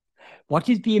 What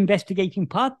is the investigating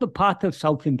path? The path of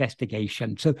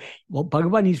self-investigation. So what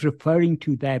Bhagavan is referring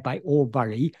to there by or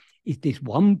vari is this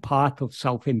one path of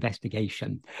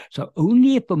self-investigation. So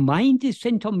only if the mind is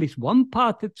sent on this one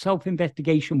path of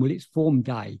self-investigation will its form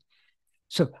die.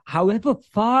 So however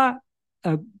far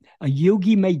a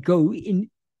yogi may go in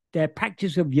their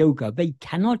practice of yoga, they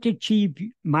cannot achieve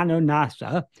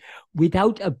manonasa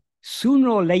without sooner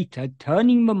or later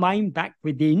turning the mind back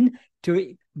within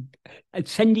to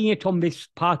sending it on this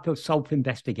path of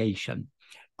self-investigation,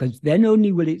 because then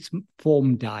only will its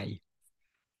form die.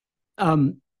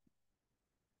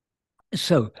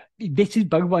 So this is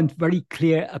Bhagavan's very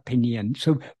clear opinion.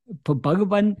 So for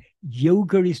Bhagavan,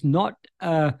 yoga is not,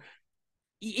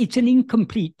 it's an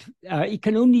incomplete, it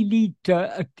can only lead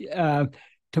to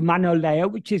manolaya,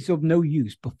 which is of no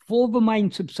use. Before the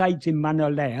mind subsides in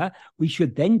manolaya, we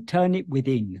should then turn it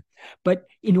within. But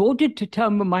in order to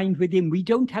turn the mind within, we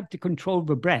don't have to control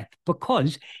the breath,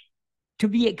 because to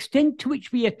the extent to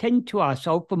which we attend to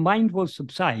ourselves, the mind will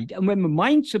subside. And when the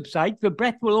mind subsides, the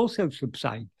breath will also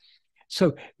subside.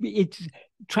 So it's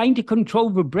trying to control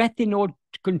the breath in order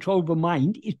to control the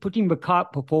mind is putting the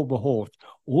cart before the horse.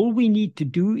 All we need to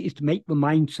do is to make the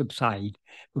mind subside.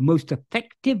 The most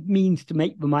effective means to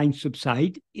make the mind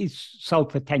subside is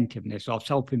self-attentiveness or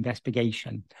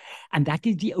self-investigation. And that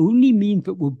is the only means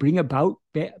that will bring about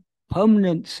the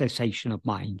permanent cessation of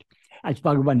mind, as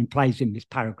Bhagavan implies in this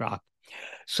paragraph.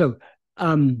 So,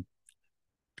 coming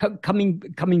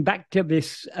back to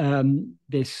this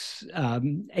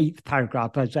eighth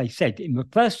paragraph, as I said, in the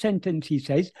first sentence, he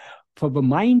says, for the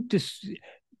mind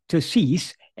to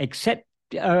cease, except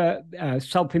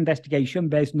self-investigation,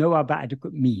 there's no other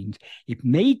adequate means. If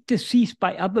made to cease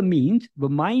by other means, the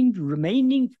mind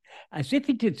remaining as if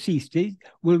it had ceased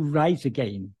will rise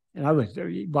again. In other words,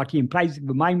 what he implies,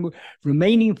 the mind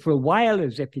remaining for a while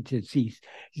as if it had ceased,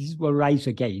 will rise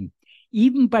again.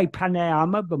 Even by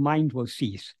pranayama, the mind will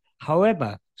cease.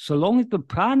 However, so long as the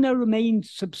prana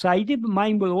remains subsided, the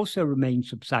mind will also remain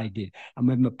subsided. And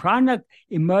when the prana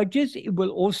emerges, it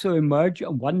will also emerge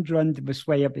and wander under the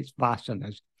sway of its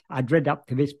vasanas. I'd read up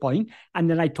to this point, and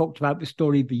then I talked about the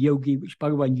story of the yogi, which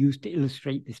Bhagavan used to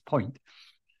illustrate this point.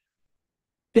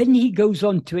 Then he goes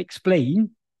on to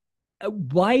explain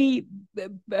why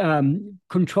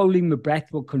controlling the breath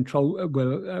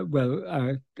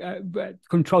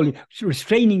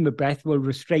restraining the breath will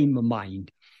restrain the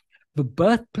mind. The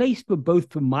birthplace for both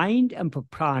the mind and for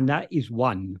prana is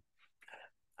one.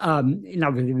 In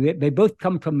other words, they both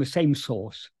come from the same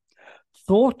source.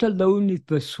 Thought alone is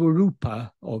the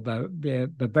swarupa, or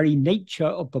the very nature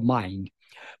of the mind.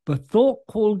 The thought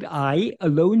called I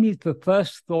alone is the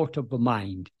first thought of the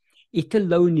mind. It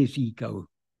alone is ego.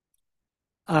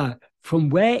 From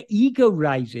where ego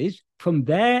rises, from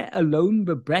there alone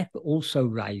the breath also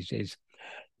rises.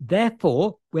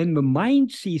 Therefore, when the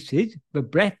mind ceases, the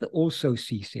breath also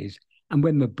ceases. And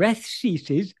when the breath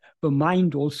ceases, the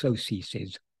mind also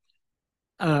ceases.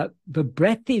 The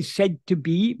breath is said to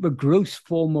be the gross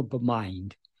form of the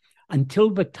mind. Until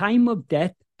the time of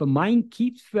death, the mind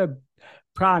keeps the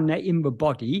prana in the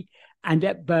body, and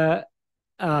at the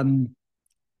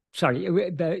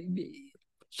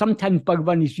sometimes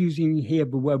Bhagavan is using here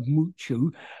the word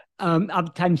muchu.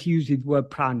 Other times he uses the word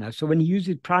prana. So when he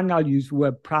uses prana, I'll use the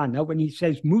word prana. When he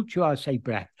says muchu, I'll say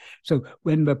breath. So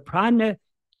when the prana,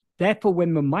 therefore,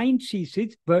 when the mind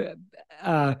ceases,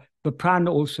 the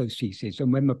prana also ceases.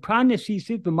 And when the prana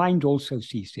ceases, the mind also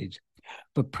ceases.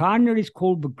 The prana is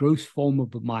called the gross form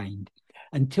of the mind.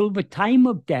 Until the time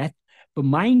of death, the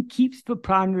mind keeps the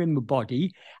prana in the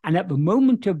body, and at the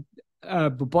moment of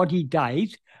the body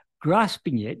dies,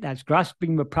 grasping it, that's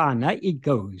grasping the prana, it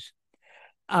goes.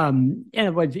 In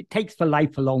other words, it takes the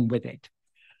life along with it.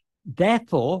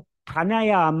 Therefore,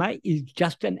 pranayama is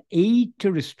just an aid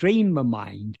to restrain the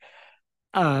mind.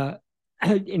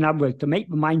 In other words, to make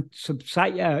the mind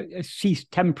subside, cease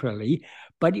temporarily,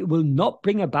 but it will not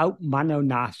bring about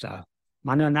manonasa.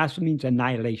 Manonasa means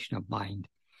annihilation of mind.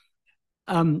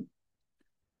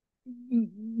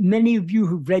 Many of you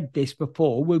who've read this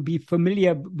before will be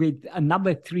familiar with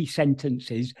another 3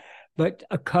 sentences that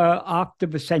occur after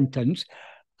the sentence,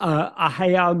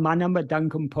 ahayal manam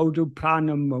adankam podu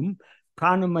pranamum,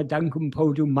 pranam adankam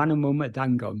podu manamum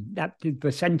adangam. That is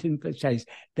the sentence that says,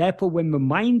 therefore, when the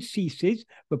mind ceases,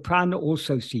 the prana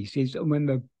also ceases, and when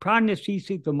the prana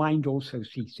ceases, the mind also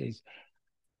ceases.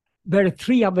 There are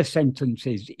 3 other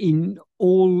sentences in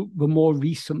all the more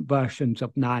recent versions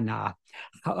of Nāṇa.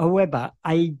 However,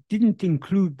 I didn't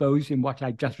include those in what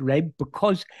I just read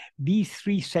because these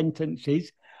 3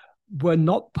 sentences were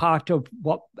not part of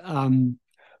what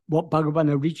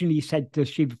Bhagavan originally said to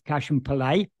Shiva Kashan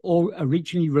Pillai or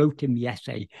originally wrote in the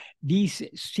essay. These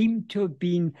seem to have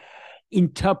been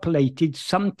interpolated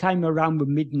sometime around the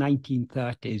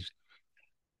mid-1930s.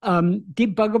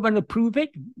 Did Bhagavan approve it?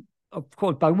 Of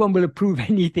course, Bhagavan will approve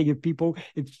anything if people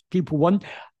want.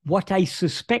 What I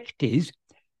suspect is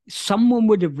someone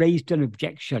would have raised an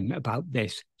objection about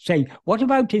this, saying, what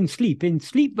about in sleep? In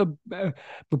sleep, the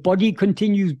body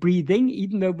continues breathing,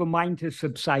 even though the mind has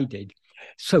subsided.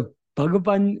 So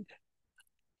Bhagavan,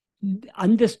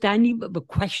 understanding that the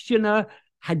questioner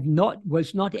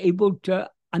was not able to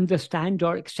understand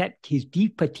or accept his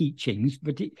deeper teachings,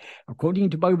 but according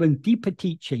to Bhagavan's deeper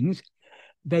teachings,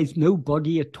 there's no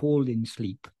body at all in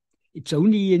sleep. It's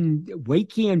only in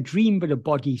waking and dream that a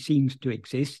body seems to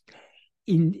exist.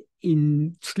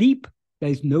 In sleep,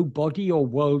 there's no body or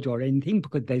world or anything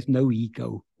because there's no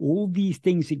ego. All these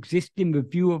things exist in the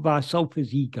view of ourself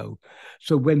as ego.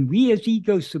 So when we as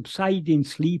ego subside in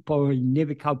sleep or in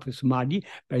Nirvikalpa Samadhi,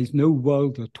 there is no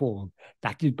world at all.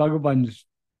 That is Bhagavan's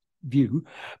view.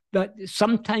 But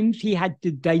sometimes he had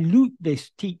to dilute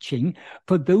this teaching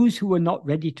for those who were not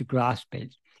ready to grasp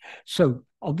it. So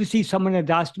obviously someone had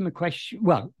asked him a question.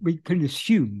 Well, we can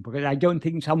assume, because I don't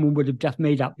think someone would have just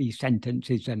made up these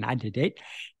sentences and added it.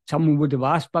 Someone would have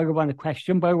asked Bhagavan a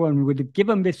question, Bhagavan would have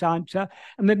given this answer,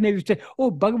 and then they would say,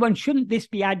 oh, Bhagavan, shouldn't this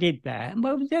be added there? And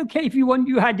Bhagavan would say, okay, if you want,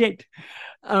 you add it.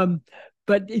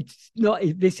 But it's not,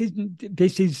 this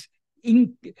is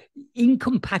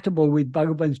incompatible with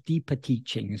Bhagavan's deeper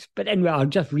teachings. But anyway, I'll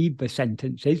just read the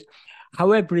sentences.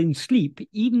 However, in sleep,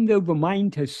 even though the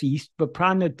mind has ceased, the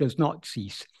prana does not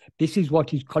cease. This is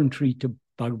what is contrary to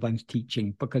Bhagavan's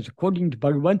teaching, because according to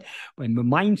Bhagavan, when the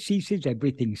mind ceases,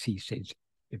 everything ceases.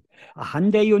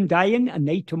 Ahande undayan,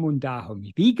 anatam undaham.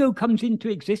 If ego comes into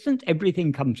existence,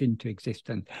 everything comes into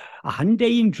existence. Ahande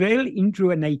indrail,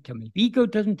 indru anatam. If ego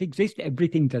doesn't exist,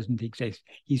 everything doesn't exist.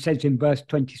 He says in verse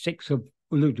 26 of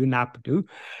Uḷḷadu Nāṛpadu.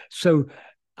 So,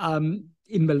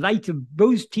 in the light of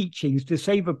those teachings, to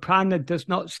say the prana does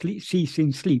not cease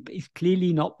in sleep is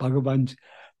clearly not Bhagavan's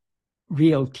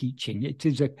real teaching. It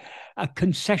is a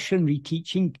concessionary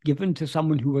teaching given to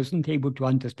someone who wasn't able to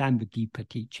understand the deeper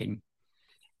teaching.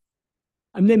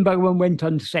 And then Bhagavan went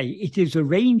on to say, it is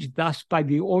arranged thus by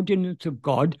the ordinance of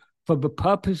God for the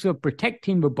purpose of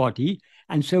protecting the body,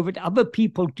 and so that other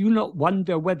people do not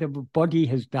wonder whether the body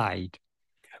has died.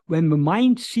 When the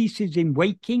mind ceases in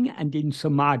waking and in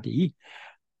samadhi,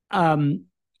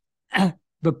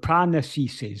 the prana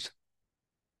ceases.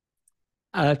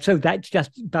 So that's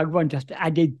just, Bhagavan just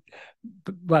added,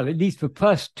 well, at least the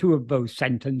first two of those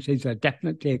sentences are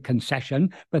definitely a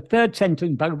concession. The third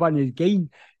sentence, Bhagavan is again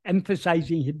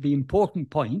emphasizing the important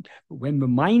point: when the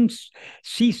mind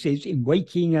ceases in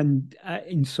waking and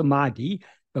in samadhi,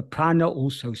 the prana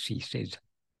also ceases.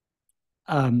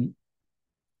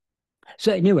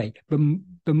 So anyway,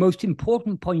 the most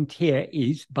important point here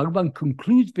is Bhagavan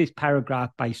concludes this paragraph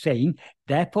by saying,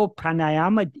 therefore,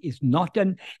 pranayama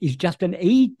is just an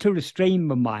aid to restrain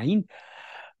the mind,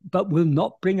 but will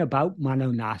not bring about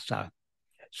manonasa.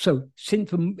 So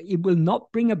since it will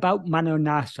not bring about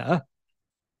manonasa,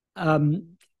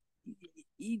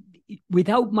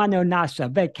 without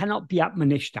manonasa, there cannot be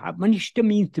atmanishta. Atmanishta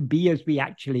means to be as we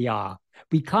actually are.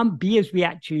 We can't be as we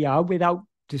actually are without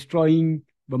destroying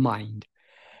the mind,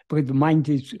 because the mind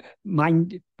is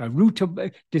the root of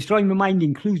destroying the mind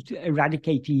includes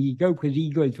eradicating ego, because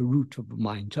ego is the root of the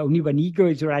mind. So only when ego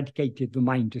is eradicated, the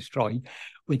mind destroyed.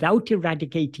 Without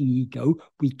eradicating ego,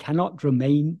 we cannot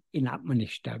remain in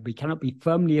atmanishta. We cannot be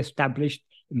firmly established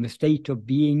in the state of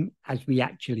being as we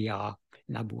actually are.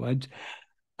 In other words,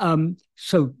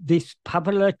 so this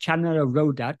Pavala Chanara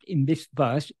Rodat in this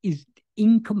verse is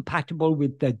incompatible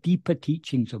with the deeper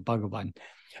teachings of Bhagavan.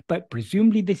 But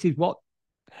presumably this is what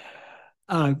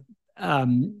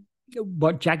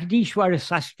Jagadishwara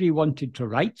Sastri wanted to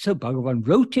write. So Bhagavan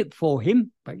wrote it for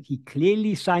him, but he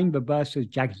clearly signed the verse as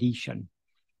Jagadishan.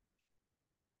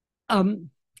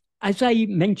 As I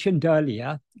mentioned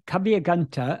earlier,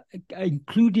 Kavyaganta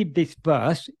included this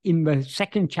verse in the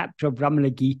second chapter of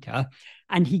Ramana Gita,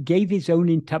 and he gave his own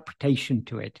interpretation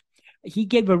to it. He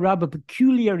gave a rather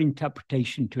peculiar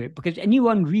interpretation to it, because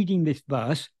anyone reading this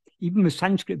verse, even the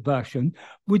Sanskrit version,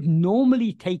 would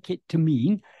normally take it to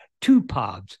mean two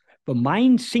paths: the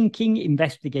mind sinking,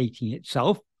 investigating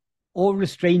itself, or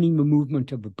restraining the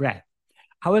movement of the breath.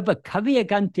 However,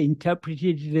 Kavyaganta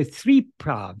interpreted it as three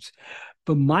paths: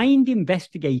 the mind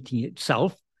investigating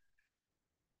itself,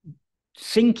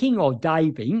 sinking or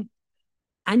diving,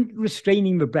 and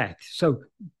restraining the breath. So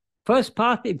first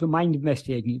path is the mind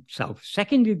investigating itself.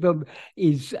 Second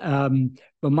is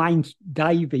the mind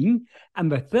diving.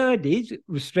 And the third is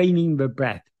restraining the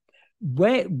breath.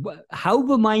 How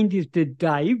the mind is to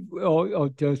dive or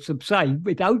to subside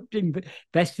without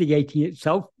investigating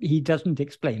itself, he doesn't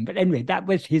explain. But anyway, that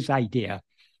was his idea.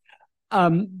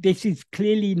 This is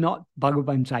clearly not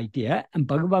Bhagavan's idea, and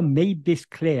Bhagavan made this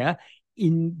clear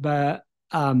in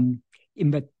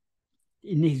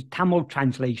his Tamil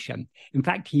translation. In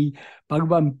fact,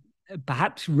 Bhagavan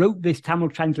perhaps wrote this Tamil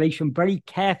translation very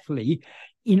carefully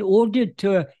in order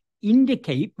to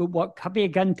indicate that what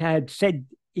Kavyaganta had said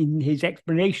in his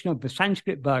explanation of the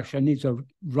Sanskrit version is a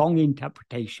wrong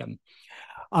interpretation.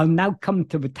 I'll now come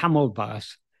to the Tamil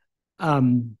verse,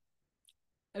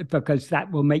 because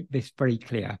that will make this very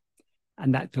clear.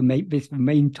 And that will make this the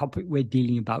main topic we're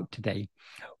dealing about today.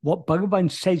 What Bhagavan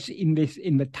says in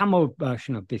the Tamil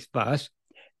version of this verse,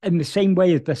 in the same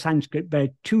way as the Sanskrit, there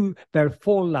are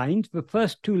 4 lines. The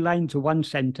first 2 lines are one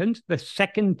sentence. The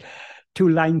second 2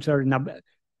 lines are another.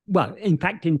 Well, in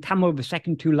fact, in Tamil, the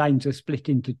second 2 lines are split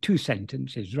into 2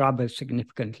 sentences, rather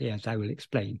significantly, as I will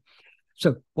explain.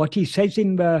 So what he says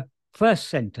in the first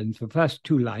sentence, the first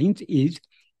 2 lines, is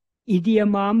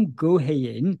Idiamam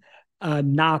goheyin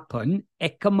napan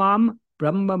ekamam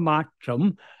brahma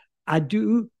matram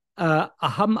adu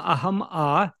aham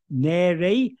a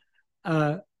nere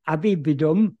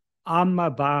avividum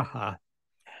amabaha.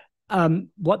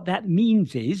 What that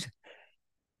means is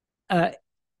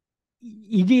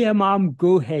Idiamam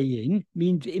goheyin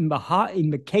means in the heart, in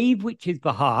the cave which is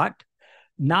the heart.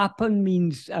 Napan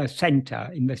means center.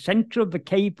 In the center of the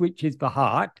cave which is the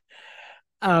heart.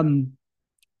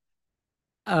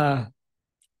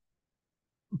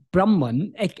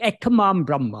 Brahman, Ekamam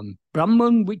Brahman,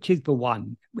 Brahman, which is the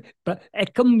one. But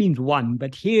Ekam means one,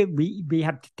 but here we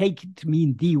have to take it to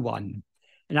mean the one.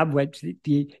 In other words,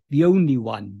 the only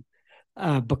one.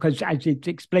 Because as it's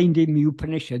explained in the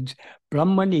Upanishads,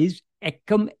 Brahman is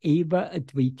Ekam Eva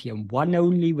Advityam, one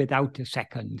only without a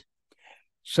second.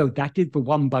 So that is the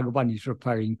one Bhagavan is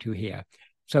referring to here.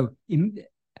 So in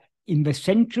the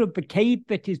center of the cave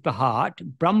that is the heart,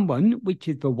 Brahman, which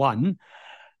is the one,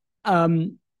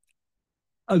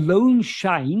 alone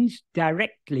shines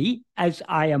directly as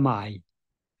I am I.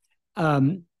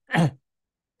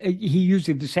 He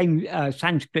uses the same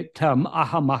Sanskrit term,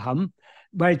 aham aham,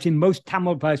 whereas in most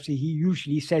Tamil verses he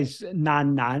usually says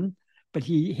nan nan, but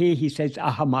here he says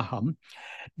aham aham.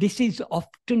 This is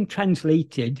often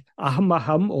translated, aham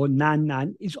aham or nan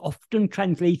nan is often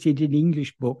translated in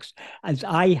English books as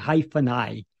I.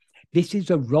 This is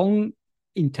a wrong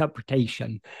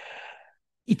interpretation.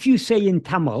 If you say in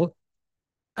Tamil,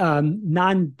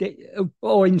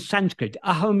 or in Sanskrit,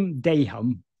 aham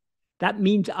deham, that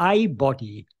means I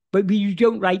body. But you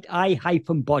don't write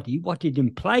I-body. What it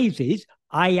implies is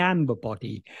I am the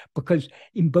body. Because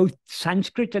in both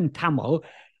Sanskrit and Tamil,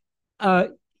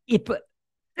 if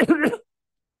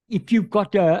you've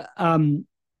got a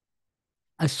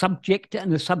subject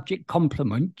and a subject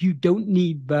complement, you don't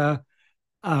need the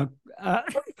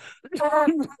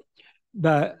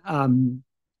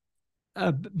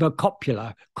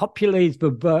copula. Copula is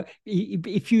the verb.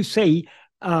 If you say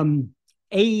A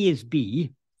is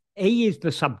B, A is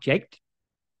the subject,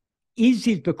 is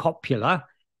the copula,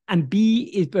 and B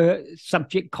is the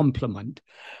subject complement.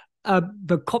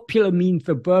 The copula means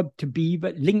the verb to be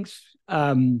that links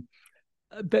the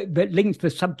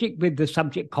subject with the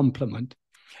subject complement.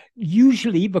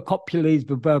 Usually the copula is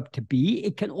the verb to be.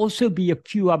 It can also be a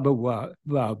few other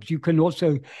verbs. You can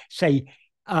also say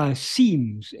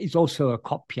seems is also a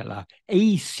copula.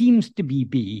 A seems to be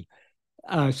B,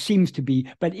 seems to be.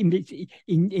 But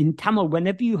in Tamil,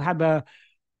 whenever you have a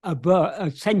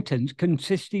sentence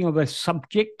consisting of a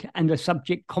subject and a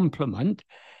subject complement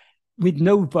with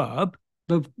no verb,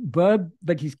 the verb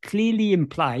that is clearly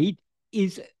implied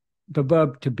is the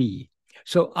verb to be.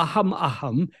 So aham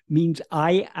aham means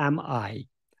I am I.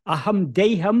 Aham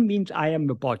deham means I am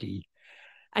the body.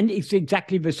 And it's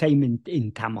exactly the same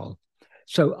in Tamil.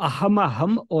 So aham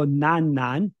aham or nan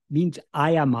nan means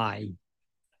I am I.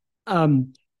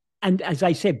 And as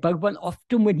I said, Bhagavan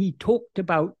often when he talked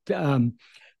about the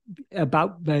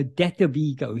death of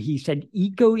ego, he said,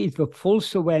 ego is the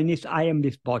false awareness, I am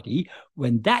this body.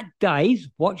 When that dies,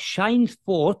 what shines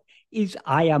forth is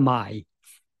I am I.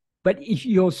 But if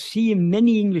you'll see in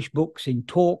many English books, in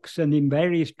talks and in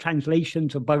various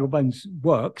translations of Bhagavan's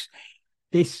works,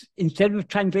 this, instead of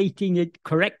translating it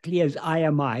correctly as I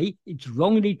am I, it's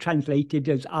wrongly translated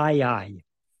as I.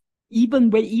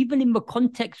 Even in the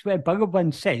context where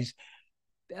Bhagavan says,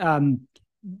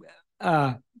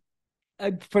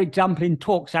 for example, in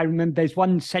talks, I remember there's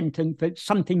one sentence that's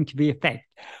something to the effect,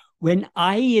 when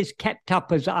I is kept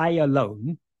up as I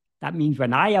alone, that means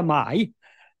when I am I,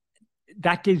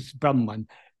 that is Brahman.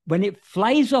 When it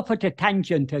flies off at a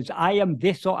tangent as I am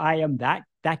this or I am that,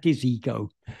 that is ego.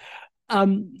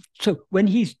 So when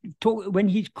he's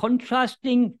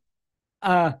contrasting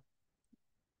I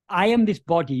am this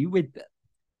body with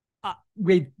I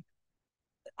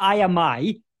am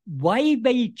I, why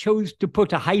they chose to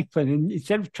put a hyphen and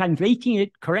instead of translating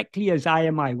it correctly as I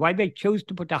am I, why they chose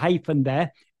to put a hyphen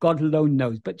there, God alone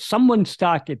knows. But someone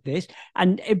started this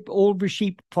and all the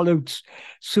sheep followed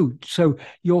suit. So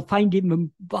you'll find in the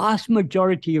vast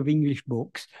majority of English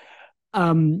books,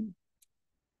 nan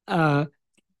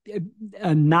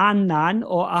nan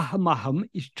or aham aham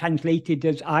is translated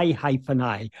as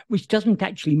I, which doesn't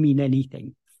actually mean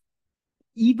anything.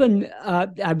 Even,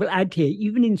 I will add here,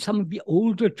 even in some of the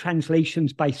older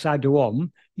translations by Sadhu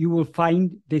Om, you will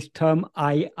find this term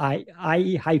I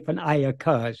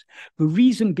occurs. The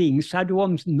reason being Sadhu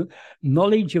Om's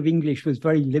knowledge of English was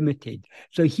very limited.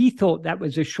 So he thought that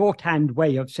was a shorthand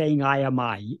way of saying I am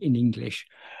I in English.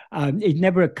 It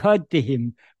never occurred to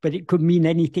him, but it could mean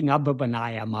anything other than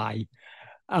I am I.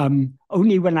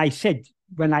 Only when I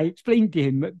explained to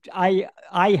him, I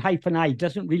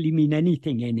doesn't really mean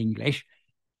anything in English.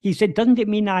 He said, doesn't it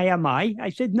mean I am I? I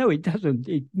said, no, it doesn't.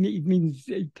 It means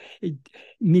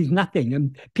nothing.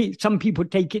 And some people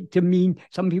take it to mean,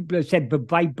 some people have said the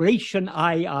vibration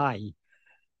I,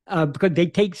 because they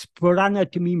take spurana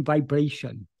to mean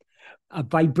vibration. A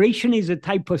vibration is a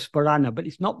type of spurana, but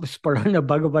it's not the spurana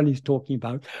Bhagavan is talking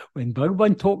about. When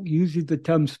Bhagavan uses the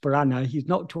term spurana, he's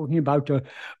not talking about a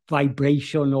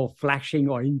vibration or flashing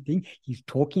or anything. He's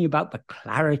talking about the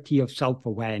clarity of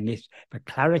self-awareness, the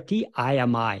clarity I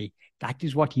am I. That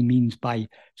is what he means by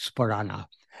spurana.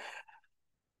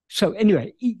 So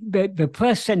anyway, the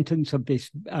first sentence of this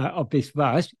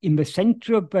verse, in the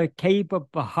center of the cave of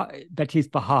that is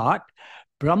the heart,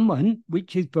 Brahman,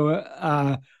 which is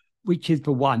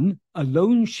the one,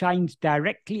 alone shines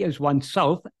directly as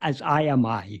oneself as I am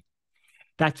I.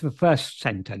 That's the first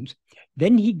sentence.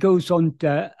 Then he goes on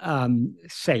to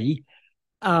say,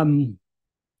 Tanne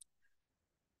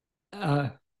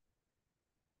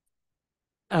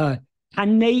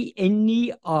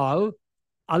enni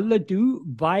Uڵḷadu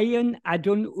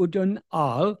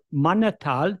Nāṛpadu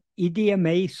Anubandham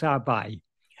Idiyame Sarbai.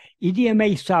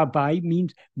 Idiyame Sarbai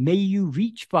means may you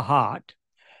reach the heart.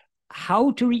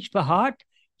 how to reach the heart,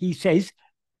 he says,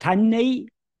 Tanne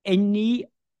Eni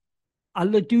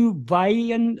Aladu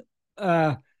Vayan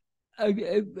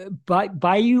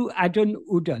Bayu Adon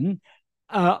Udan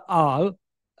Al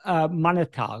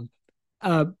Manatal.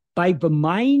 By the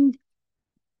mind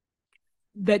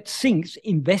that sinks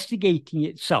investigating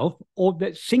itself, or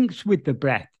that sinks with the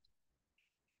breath.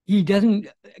 He doesn't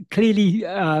clearly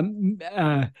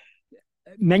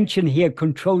mention here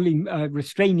controlling,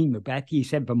 restraining the breath. He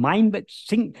said the mind that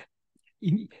sinks,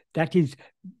 that is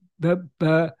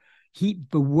the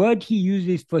word he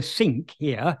uses for sink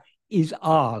here is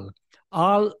al.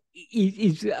 Al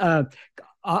is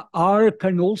ar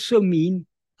can also mean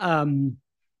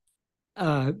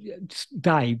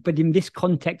dive, but in this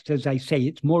context, as I say,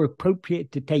 it's more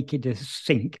appropriate to take it as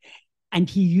sink. And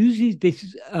he uses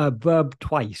this verb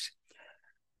twice.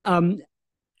 And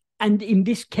in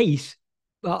this case,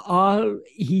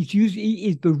 he's using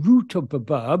is the root of the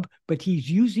verb, but he's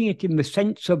using it in the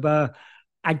sense of a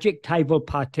adjectival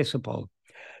participle.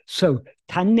 So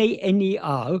tanne eni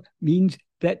al means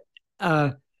that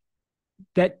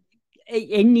that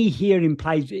any here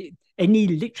implies, any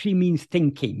literally means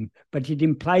thinking, but it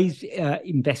implies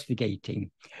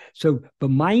investigating. So the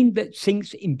mind that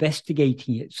sinks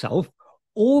investigating itself,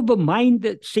 or the mind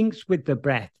that sinks with the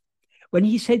breath. When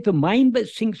he said the mind that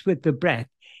sinks with the breath,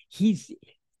 he's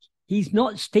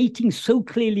not stating so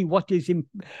clearly what is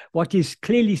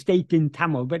clearly stated in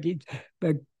Tamil, but it's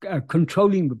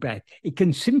controlling the breath. It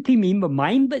can simply mean the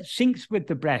mind that sinks with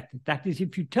the breath. That is,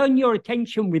 if you turn your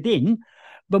attention within,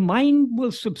 the mind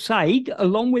will subside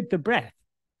along with the breath.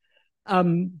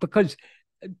 Because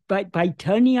by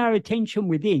turning our attention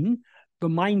within, the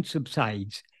mind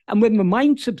subsides. And when the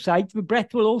mind subsides, the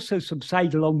breath will also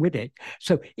subside along with it.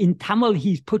 So in Tamil,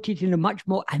 he's put it in a much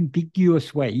more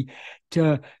ambiguous way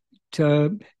to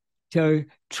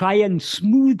try and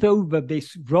smooth over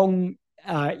this wrong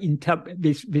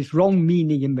this wrong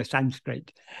meaning in the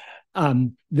Sanskrit.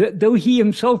 Though he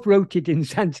himself wrote it in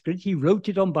Sanskrit, he wrote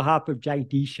it on behalf of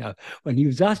Jagdisha. When he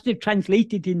was asked to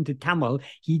translate it into Tamil,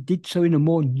 he did so in a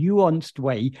more nuanced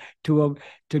way to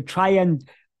try and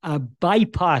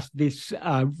bypass this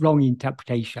wrong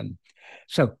interpretation.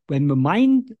 So when the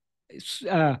mind, this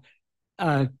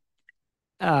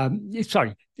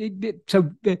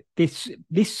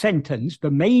sentence,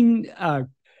 the main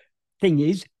thing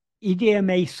is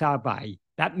ideme sabai.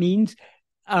 That means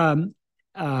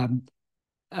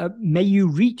may you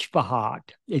reach the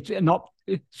heart. It's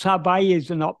sabai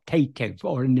is an optative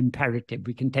or an imperative.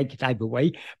 We can take it either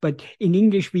way, but in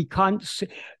English we can't.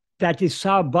 That is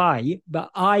sabai,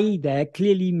 but I there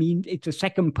clearly means it's a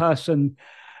second person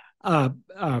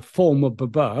form of the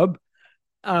verb.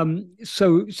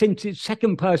 So since it's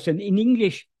second person, in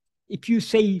English, if you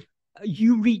say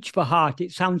you reach the heart,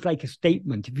 it sounds like a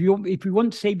statement. If we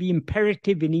want to say the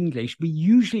imperative in English, we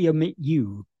usually omit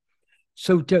you.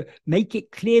 So to make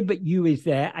it clear that you is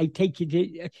there, I take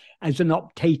it as an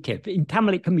optative. In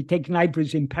Tamil, it can be taken either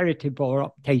as imperative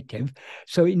or optative.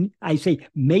 So I say,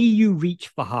 may you reach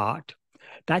the heart.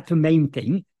 That's the main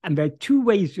thing. And there are two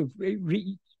ways of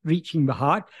reaching the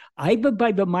heart, either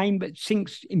by the mind that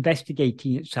sinks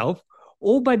investigating itself,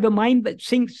 or by the mind that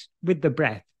sinks with the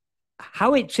breath.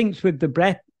 How it sinks with the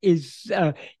breath is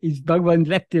Bhagavan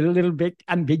left it a little bit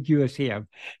ambiguous here,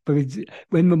 because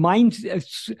when the mind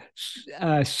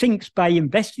sinks by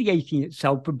investigating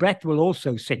itself, the breath will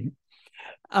also sink.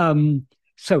 So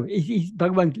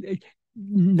Bhagavan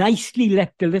nicely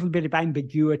left a little bit of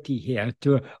ambiguity here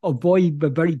to avoid the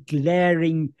very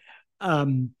glaring,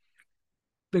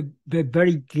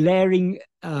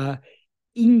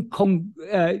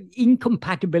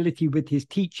 incompatibility with his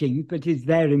teaching that is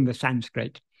there in the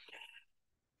Sanskrit.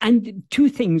 And two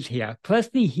things here.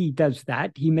 Firstly, he does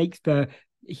that. He makes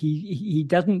he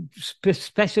doesn't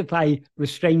specify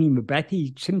restraining the breath.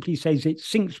 He simply says it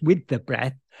sinks with the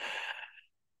breath.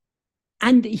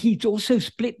 And he's also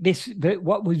split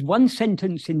what was one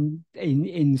sentence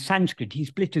in Sanskrit, he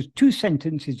split as two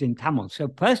sentences in Tamil.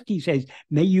 So first he says,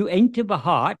 may you enter the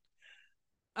heart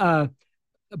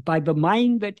by the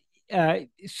mind that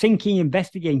sinking,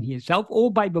 investigating yourself,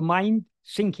 or by the mind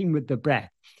sinking with the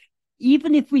breath.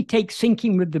 Even if we take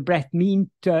sinking with the breath means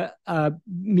to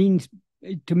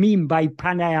mean by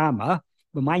pranayama,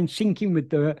 the mind sinking with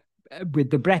the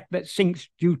breath that sinks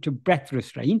due to breath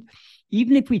restraint,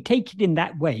 even if we take it in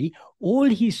that way, all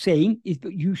he's saying is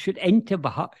that you should enter the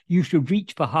heart, you should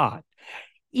reach the heart.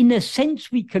 In a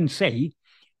sense, we can say,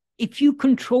 if you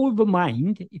control the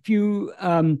mind, if you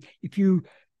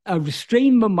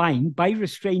restrain the mind by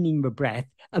restraining the breath,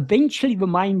 eventually the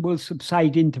mind will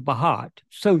subside into the heart.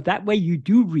 So that way you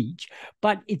do reach,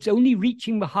 but it's only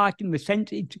reaching the heart in the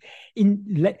sense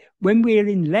when we're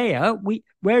in Laya,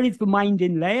 where is the mind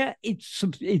in Laya? It's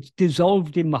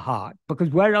dissolved in the heart, because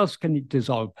where else can it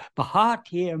dissolve? The heart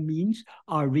here means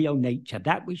our real nature,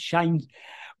 that which shines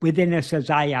within us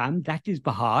as I am, that is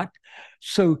the heart.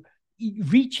 So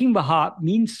reaching the heart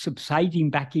means subsiding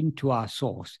back into our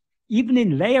source. Even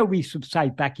in Laya, we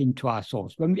subside back into our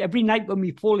source. Every night when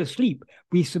we fall asleep,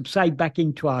 we subside back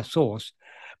into our source.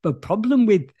 The problem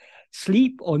with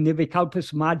sleep or Nirvikalpa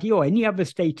Samadhi or any other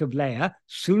state of Laya,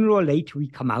 sooner or later we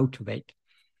come out of it.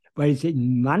 Whereas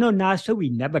in Manonasa, we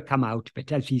never come out of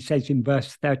it, as he says in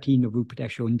verse 13 of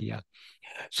Upadeshondya.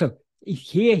 So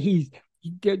here he's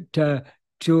to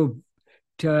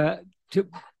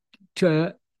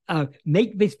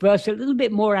make this verse a little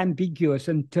bit more ambiguous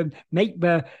and to make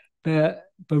the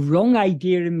wrong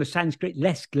idea in the Sanskrit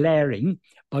less glaring.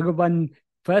 Bhagavan,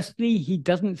 firstly, he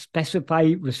doesn't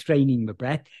specify restraining the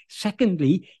breath.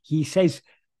 Secondly, he says,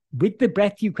 with the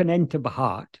breath you can enter the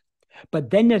heart. But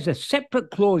then as a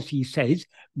separate clause, he says,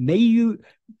 may you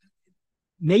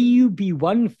be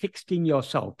one fixed in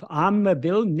yourself.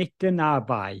 Amabil nitya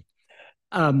nāvai.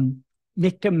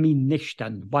 Nitya means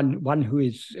nishtan, one who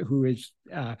is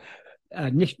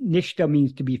nishta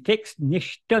means to be fixed.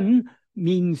 Nishtan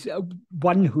means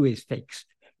one who is fixed.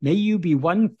 May you be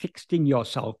one fixed in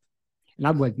yourself. In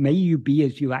other words, may you be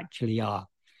as you actually are.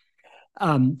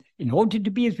 In order to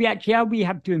be as we actually are, we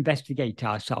have to investigate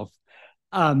ourselves.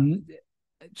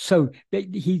 So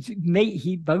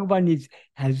Bhagavan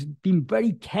has been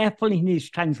very careful in his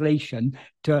translation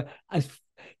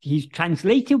he's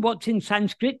translated what's in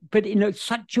Sanskrit, but in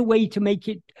such a way to make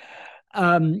it,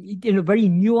 in a very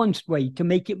nuanced way, to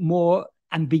make it more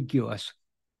ambiguous.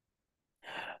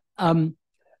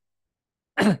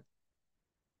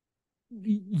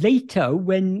 Later,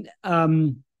 when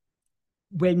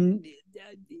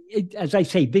as I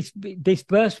say, this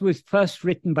verse was first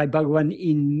written by Bhagavan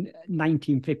in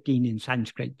 1915 in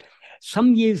Sanskrit.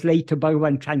 Some years later,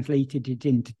 Bhagavan translated it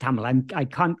into Tamil. I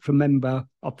can't remember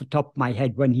off the top of my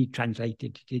head when he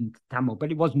translated it into Tamil,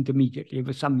 but it wasn't immediately. It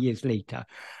was some years later.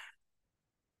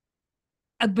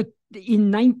 But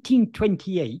in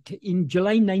 1928, in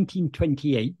July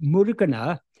 1928,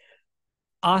 Muruganar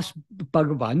asked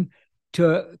Bhagavan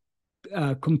to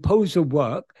compose a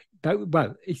work.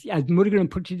 Well, as Muruganar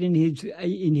put it in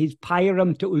his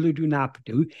Payaram to Uڵḷadu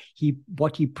Nāṛpadu,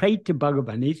 what he prayed to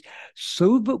Bhagavan is,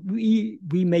 so that we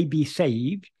may be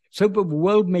saved, so that the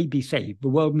world may be saved. The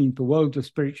world means the world of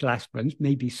spiritual aspirants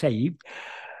may be saved.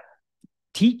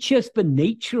 Teach us the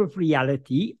nature of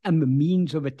reality and the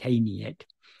means of attaining it.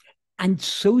 And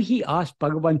so he asked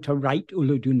Bhagavan to write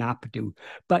Uڵḷadu Nāṛpadu.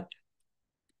 But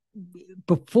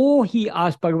before he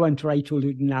asked Bhagavan to write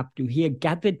Uڵḷadu Nāṛpadu, he had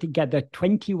gathered together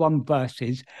 21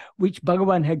 verses, which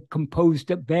Bhagavan had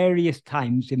composed at various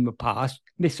times in the past,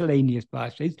 miscellaneous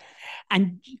verses.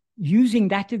 And using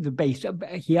that as the base,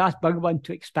 he asked Bhagavan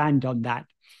to expand on that.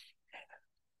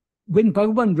 When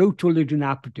Bhagavan wrote Uڵḷadu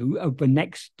Nāṛpadu over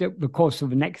the course of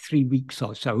the next 3 weeks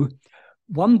or so,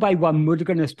 one by one,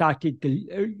 Muruganar started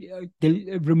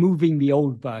removing the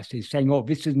old verses, saying, oh,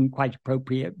 this isn't quite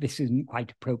appropriate, this isn't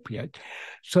quite appropriate.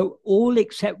 So all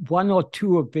except one or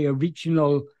two of the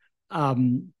original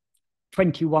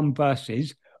 21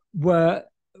 verses were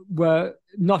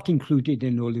not included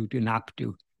in Uڵḷadu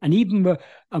Nāṛpadu. And even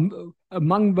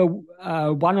among the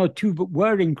one or two that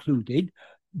were included,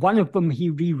 one of them he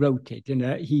rewrote it, and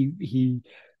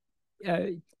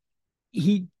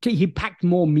he packed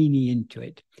more meaning into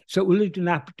it. So Uڵḷadu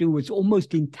Nāṛpadu was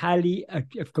almost entirely a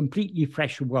completely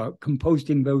fresh work, composed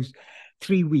in those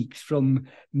 3 weeks from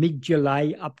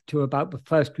mid-July up to about the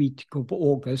first week of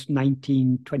August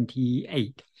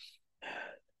 1928.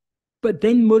 But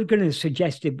then Muruganar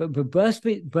suggested that the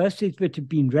verses that had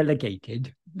been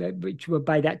relegated, which were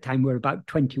by that time were about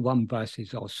 21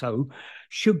 verses or so,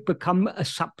 should become a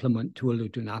supplement to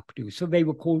Uڵḷadu Nāṛpadu. So they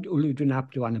were called Uḷḷadu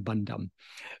Nāṛpadu Anubandham.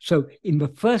 So in the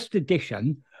first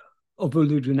edition of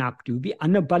Uڵḷadu Nāṛpadu, the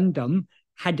Anubandham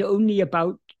had only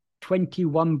about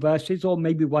 21 verses, or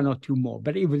maybe one or two more,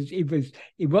 but it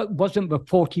wasn't the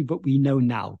 40 that we know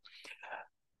now.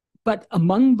 But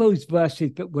among those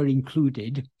verses that were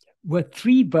included were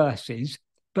 3 verses,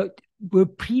 but were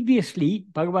previously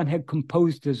Bhagavan had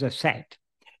composed as a set.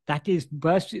 That is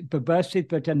the verses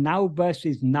that are now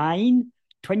verses 9,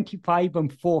 25,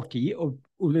 and 40 of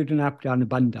Uڵḷadu Nāṛpadu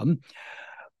Anubandham.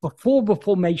 Before the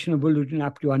formation of Uڵḷadu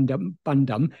Nāṛpadu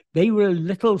Anubandham, they were a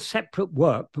little separate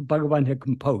work that Bhagavan had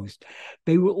composed.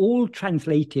 They were all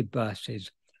translated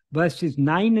verses. verses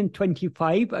 9 and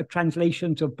 25 are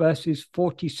translations of verses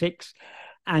 46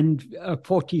 and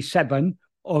 47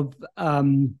 of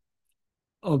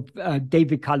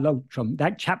David Kalotram.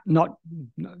 That not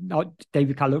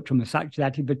David Kalotram as such,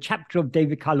 that is the chapter of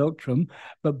David Kalotram,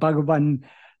 but Bhagavan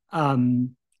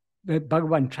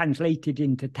translated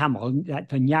into Tamil, that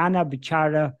Jnana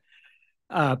Vichara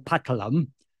Patalam.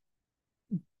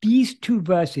 These two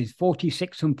verses,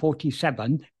 46 and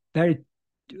 47,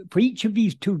 for each of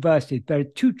these two verses, there are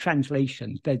two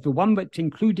translations. There's the one that's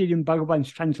included in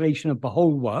Bhagavan's translation of the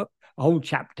whole work, a whole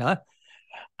chapter,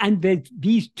 and there's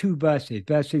these two verses,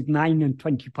 verses 9 and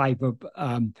 25 of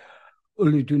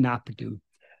Uḷḷadu Nāṛpadu.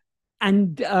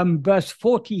 And verse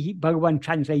 40, Bhagavan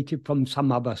translated from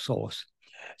some other source.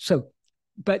 So,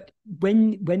 but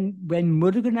when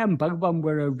Murugan and Bhagavan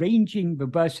were arranging the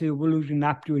verses of Uḷḷadu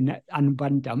Nāṛpadu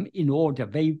Anubandham in order,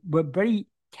 they were very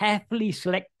carefully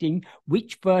selecting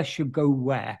which verse should go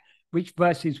where, which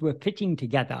verses were fitting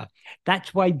together.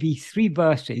 That's why these three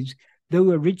verses,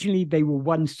 though originally they were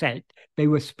one set, they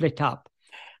were split up.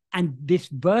 And this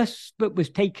verse that was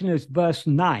taken as verse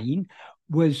 9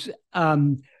 was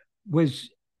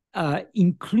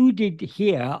included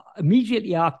here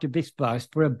immediately after this verse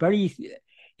for a very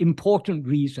important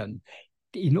reason,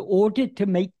 in order to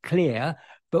make clear,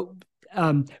 but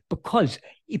because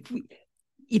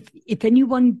if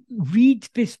anyone reads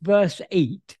this verse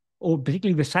 8, or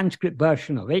particularly the Sanskrit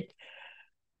version of it,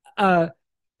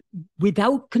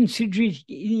 without considering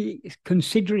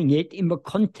it in the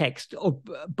context of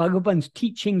Bhagavan's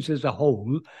teachings as a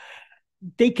whole,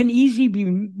 they can easily be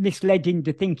misled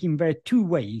into thinking there are two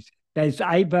ways. There's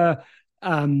either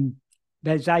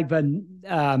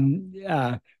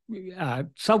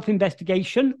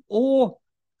self-investigation or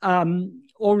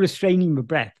restraining the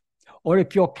breath. Or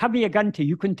if you're Kavyaganta,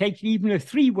 you can take it even of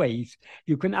three ways.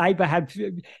 You can either have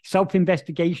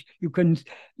self-investigation, you can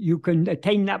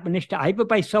attain that Natmanishta either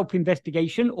by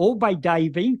self-investigation or by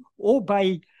diving or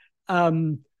by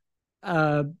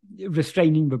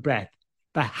restraining the breath.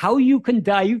 But how you can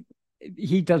dive,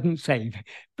 he doesn't say.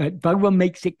 But Bhagavan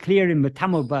makes it clear in the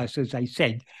Tamil verse, as I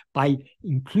said, by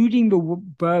including the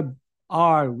verb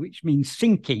ar, which means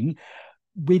sinking,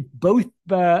 with both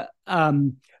the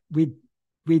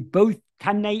with both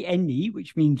Kanne Eni,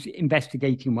 which means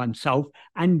investigating oneself,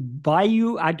 and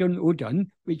Vayu Adun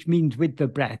Udan, which means with the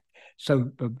breath.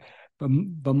 So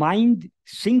the mind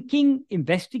sinking,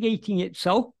 investigating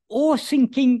itself, or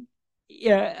sinking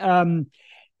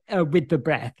with the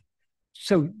breath.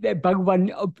 So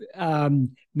Bhagavan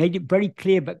made it very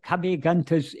clear that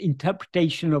Kavyaganta's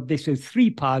interpretation of this as three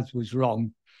paths was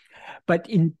wrong. But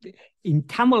in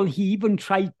Tamil, he even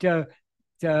tried to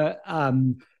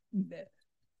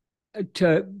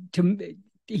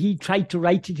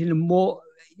write it in a more,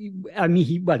 I mean,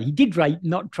 he did write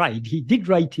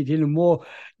it in a more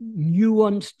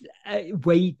nuanced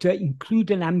way to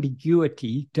include an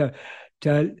ambiguity to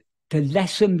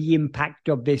lessen the impact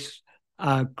of this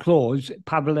clause,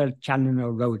 Pavla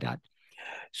Chanana Rodat.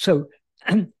 So,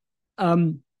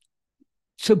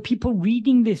 so people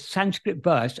reading this Sanskrit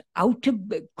verse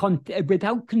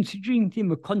without considering it in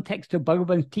the context of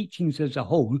Bhagavan's teachings as a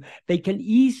whole, they can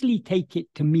easily take it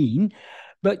to mean,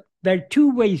 but there are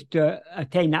two ways to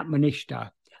attain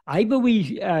Atmanishta. Either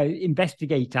we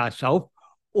investigate ourselves,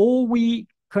 or we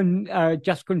can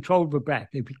just control the breath.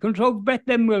 If we control the breath,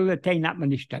 then we'll attain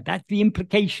Atmanishta. That's the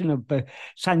implication of the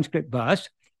Sanskrit verse.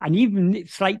 And even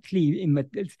slightly in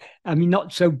the, I mean,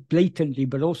 not so blatantly,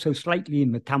 but also slightly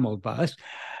in the Tamil verse.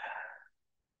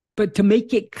 But to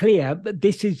make it clear that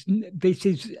this is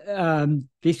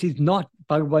not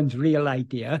Bhagavan's real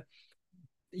idea,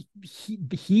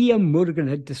 he and Murugan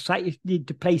had decided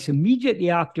to place immediately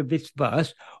after this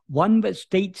verse one that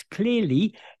states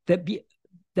clearly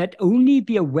that only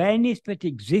the awareness that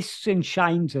exists and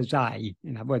shines as I,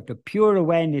 in other words, the pure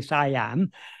awareness I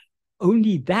am,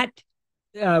 only that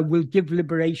will give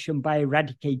liberation by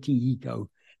eradicating ego.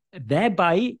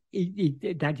 Thereby,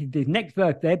 that is the next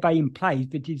verse, thereby implies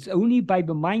that it's only by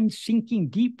the mind sinking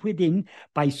deep within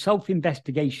by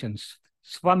self-investigations,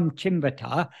 swam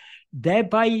chimvata,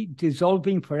 thereby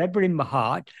dissolving forever in the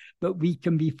heart, that we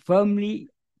can be firmly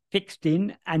fixed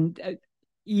in and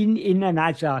in and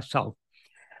as ourself.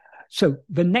 So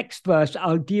the next verse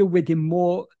I'll deal with in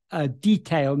more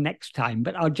detail next time,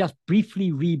 but I'll just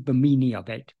briefly read the meaning of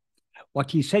it.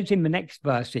 What he says in the next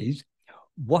verse is,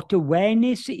 what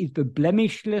awareness is the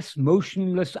blemishless,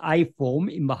 motionless I form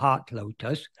in the heart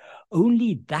lotus,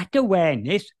 only that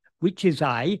awareness, which is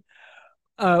I,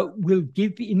 will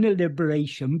give inner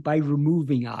liberation by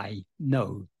removing I.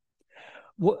 No.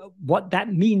 what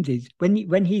that means is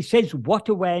when he says what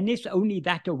awareness, only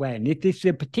that awareness, this is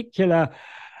a particular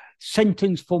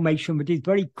sentence formation that is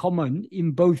very common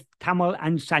in both Tamil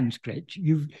and Sanskrit.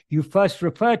 You first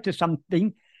refer to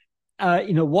something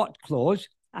in a what clause,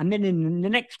 and then in the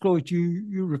next clause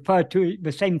you refer to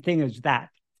the same thing as that.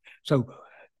 So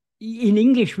in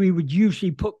English we would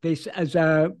usually put this as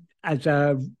a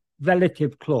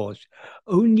relative clause.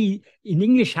 Only in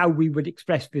English, how we would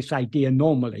express this idea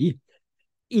normally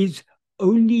is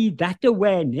only that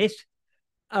awareness,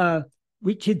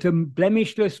 which is the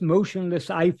blemishless,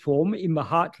 motionless I form in the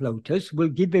heart lotus, will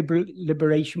give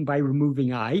liberation by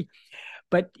removing I.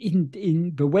 But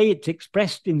in the way it's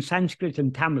expressed in Sanskrit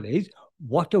and Tamil is,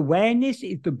 what awareness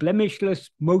is the blemishless,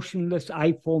 motionless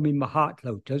I form in the heart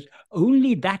lotus,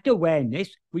 only that awareness,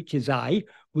 which is I,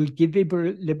 will give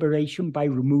liberation by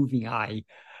removing I.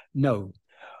 No.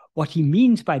 What he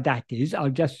means by that is, I'll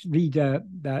just read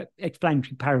the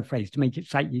explanatory paraphrase to make it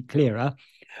slightly clearer.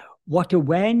 What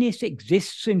awareness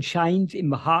exists and shines in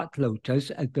the heart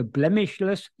lotus as the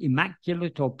blemishless,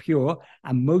 immaculate or pure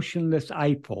and motionless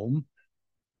I form.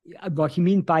 What he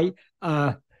means by,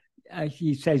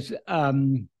 he says,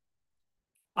 aham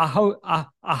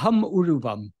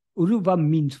uruvam. Uruvam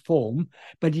means form,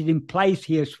 but it implies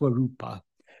here swarupa.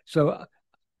 So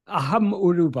aham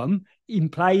uruvam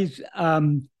implies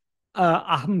aham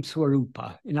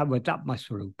swarupa. In other words, atma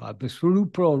swarupa, the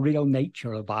swarupa or real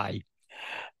nature of I.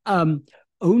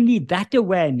 Only that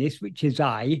awareness, which is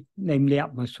I, namely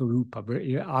atma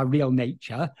swarupa, our real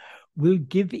nature, will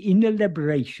give inner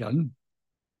liberation.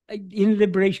 Inner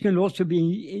liberation can also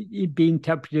be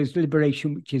interpreted as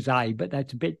liberation, which is I, but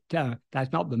that's a bit,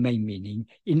 that's not the main meaning.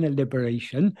 Inner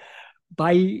liberation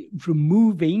by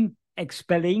removing,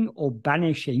 expelling, or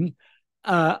banishing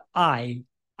I.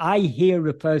 I here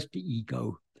refers to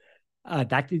ego.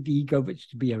 That is the ego that's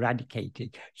to be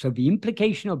eradicated. So the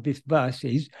implication of this verse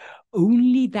is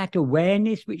only that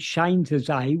awareness which shines as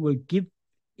I will give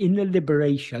inner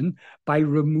liberation by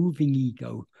removing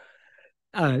ego.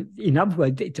 In other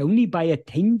words, it's only by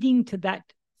attending to that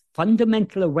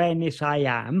fundamental awareness I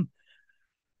am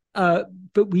that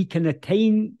we can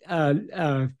attain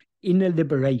inner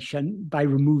liberation by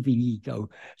removing ego.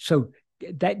 So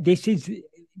that this is,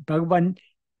 Bhagavan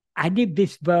added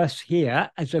this verse here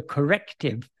as a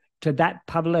corrective to that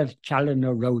Pavla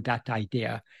Chalana Rodat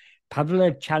idea.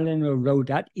 Pavla Chalana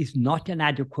Rodat is not an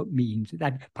adequate means.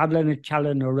 That Pavla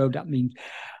Chalana Rodat means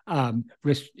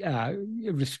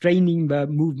restraining the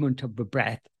movement of the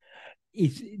breath.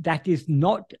 That is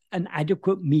not an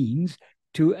adequate means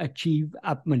to achieve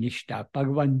Atmanishta.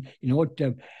 Bhagavan, in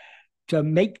order to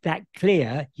make that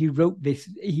clear, he wrote this,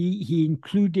 he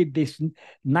included this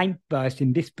 9th verse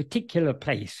in this particular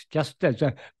place, just as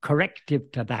a corrective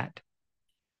to that.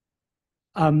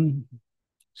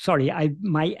 Sorry,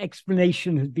 my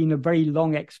explanation has been a very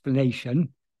long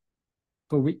explanation,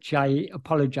 for which I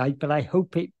apologize, but I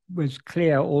hope it was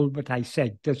clear all that I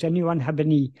said. Does anyone have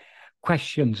any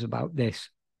questions about this?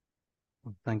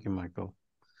 Thank you, Michael.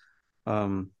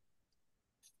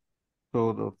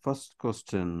 So the first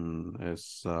question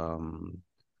is from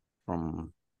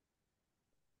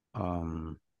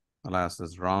alas,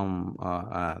 as Ram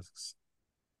asks,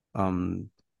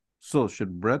 so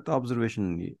should breath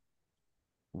observation,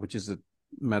 which is a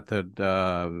method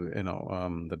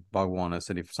that Bhagavan has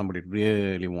said, if somebody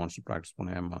really wants to practice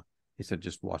pranayama, he said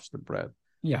just watch the breath.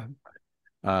 Yeah.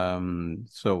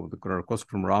 So the question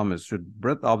from Ram is, should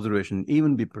breath observation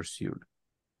even be pursued?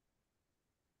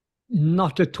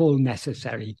 Not at all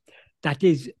necessary. That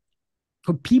is,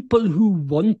 for people who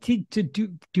wanted to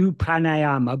do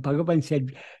pranayama, Bhagavan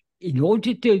said, in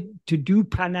order to do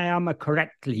pranayama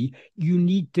correctly, you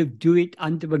need to do it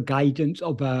under the guidance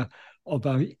of an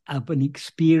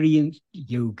experienced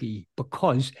yogi,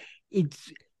 because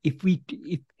it's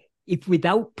if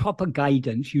without proper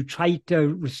guidance you try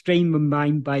to restrain the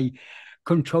mind by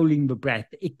controlling the breath,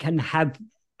 it can have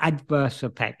adverse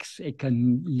effects. It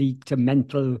can lead to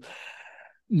mental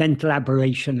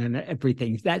aberration and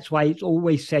everything. That's why it's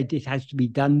always said it has to be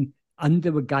done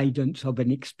under the guidance of an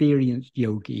experienced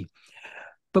yogi.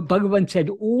 But Bhagavan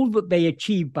said all that they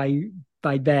achieve by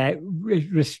their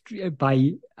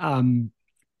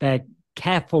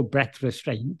careful breath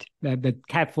restraint, the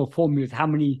careful formulas, how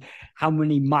many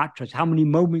matras, how many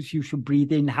moments you should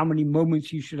breathe in, how many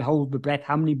moments you should hold the breath,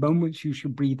 how many moments you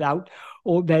should breathe out.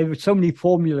 Or there are so many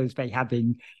formulas they have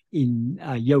in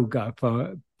yoga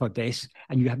for this,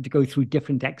 and you have to go through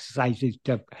different exercises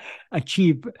to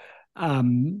achieve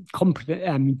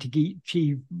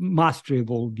achieve mastery of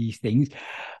all these things.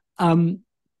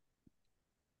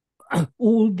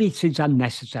 all this is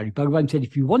unnecessary. Bhagavan said,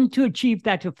 if you want to achieve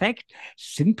that effect,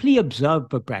 simply observe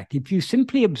the breath. If you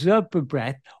simply observe the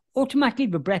breath, automatically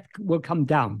the breath will come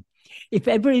down. If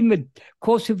ever in the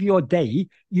course of your day,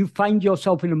 you find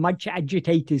yourself in a much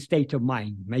agitated state of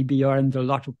mind, maybe you're under a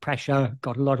lot of pressure,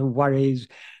 got a lot of worries,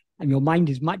 and your mind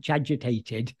is much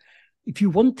agitated, if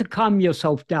you want to calm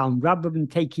yourself down, rather than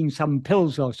taking some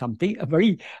pills or something, a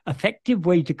very effective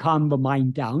way to calm the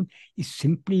mind down is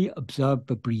simply observe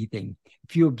the breathing.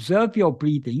 If you observe your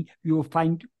breathing, you will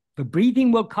find the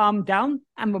breathing will calm down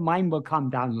and the mind will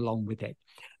calm down along with it.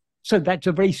 So that's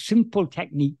a very simple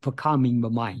technique for calming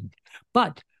the mind.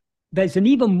 But there's an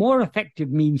even more effective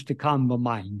means to calm the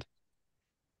mind.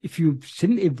 If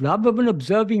rather than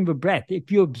observing the breath,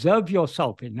 if you observe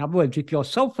yourself, in other words, if you're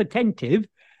self-attentive,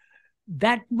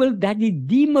 that is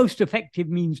the most effective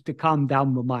means to calm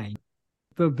down the mind.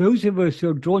 For those of us who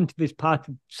are drawn to this path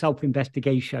of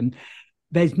self-investigation,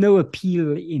 there's no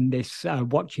appeal in this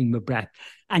watching the breath.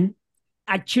 And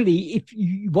actually,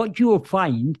 what you will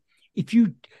find,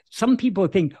 some people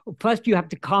think, first you have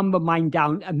to calm the mind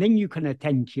down and then you can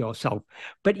attend to yourself.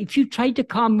 But if you try to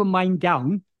calm the mind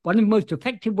down, one of the most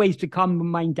effective ways to calm the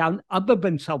mind down, other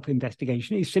than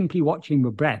self-investigation, is simply watching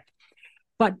the breath.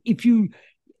 But if you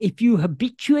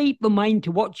habituate the mind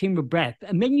to watching the breath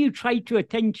and then you try to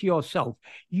attend to yourself,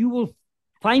 you will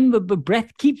find that the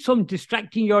breath keeps on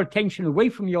distracting your attention away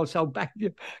from yourself back.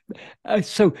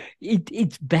 So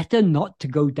it's better not to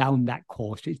go down that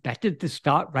course. It's better to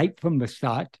start right from the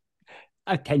start,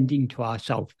 attending to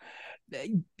ourselves.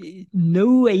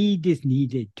 No aid is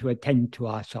needed to attend to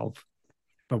ourselves.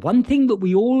 But one thing that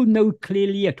we all know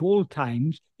clearly at all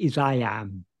times is I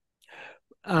am.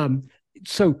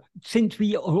 So since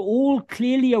we are all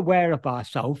clearly aware of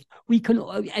ourselves, we can,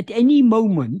 at any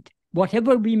moment,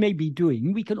 whatever we may be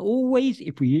doing, we can always,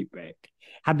 if we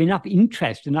have enough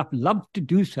interest, enough love to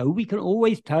do so, we can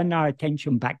always turn our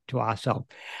attention back to ourselves.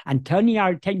 And turning our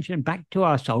attention back to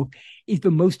ourselves is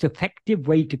the most effective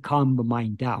way to calm the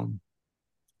mind down.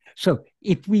 So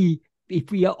if we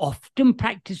are often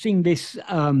practicing this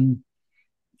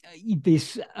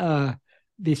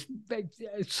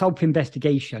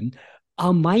self-investigation,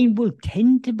 our mind will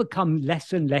tend to become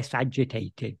less and less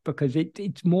agitated because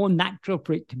it's more natural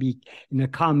for it to be in a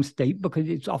calm state because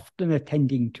it's often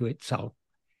attending to itself.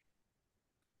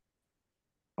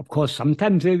 Of course,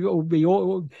 sometimes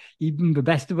even the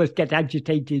best of us get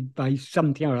agitated by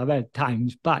something or other at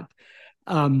times, but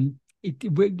the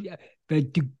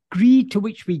degree to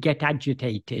which we get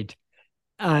agitated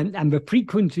and the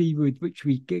frequency with which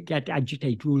we get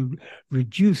agitated will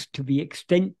reduce to the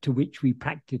extent to which we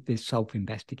practice this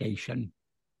self-investigation.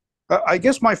 I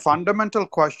guess my fundamental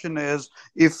question is,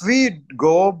 if we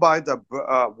go by the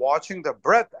watching the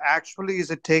breath, actually, is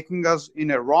it taking us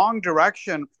in a wrong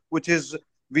direction, which is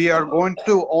we are going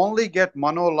to only get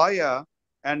manolaya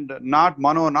and not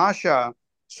manonasha?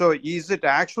 So is it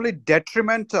actually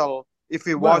detrimental if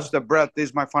we watch the breath,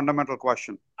 is my fundamental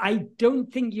question. I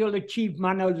don't think you'll achieve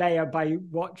manolaya by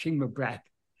watching the breath.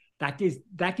 That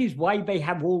is why they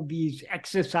have all these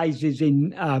exercises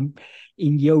in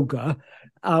yoga,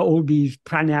 all these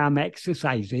pranayama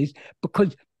exercises,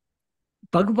 because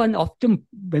Bhagavan often,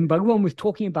 when Bhagavan was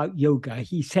talking about yoga,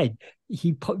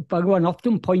 Bhagavan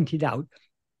often pointed out,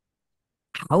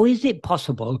 how is it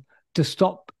possible to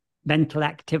stop mental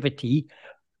activity,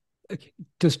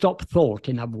 to stop thought,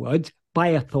 in other words, by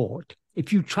a thought?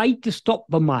 If you try to stop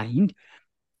the mind,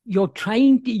 you're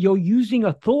using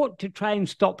a thought to try and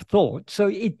stop thought. So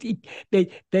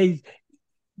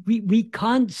we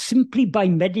can't simply by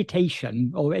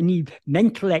meditation or any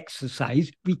mental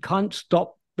exercise, we can't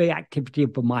stop the activity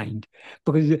of the mind,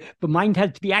 because the mind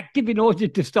has to be active in order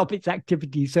to stop its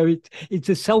activity. So it's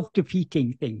a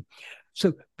self-defeating thing.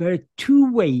 So there are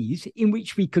two ways in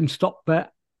which we can stop the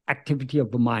activity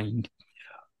of the mind.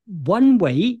 One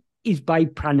way is by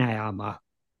pranayama.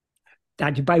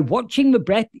 That by watching the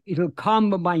breath, it'll calm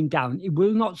the mind down. It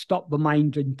will not stop the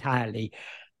mind entirely.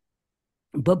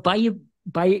 But by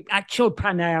actual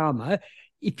pranayama,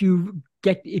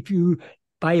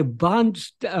 by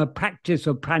advanced practice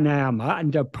of pranayama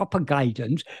under proper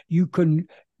guidance, you can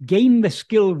gain the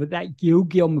skill that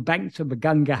yogi on the banks of the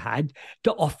Ganga had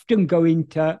to often go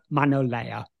into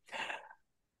manolaya.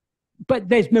 But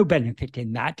there's no benefit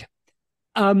in that.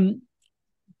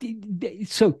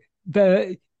 So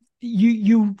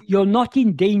you're not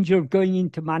in danger of going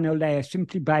into manolaya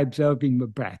simply by observing the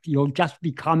breath. You'll just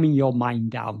be calming your mind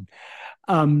down.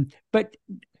 But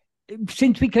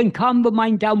since we can calm the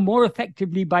mind down more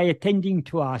effectively by attending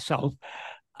to ourselves,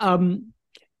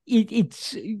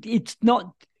 it's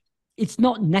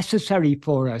not necessary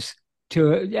for us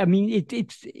to. I mean,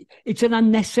 it's an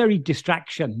unnecessary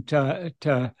distraction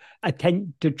to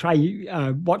attempt to try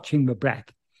watching the breath.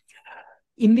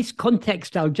 In this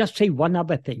context, I'll just say one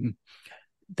other thing.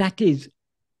 That is,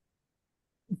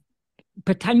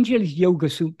 Patanjali's Yoga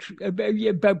Sutra,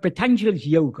 Patanjali's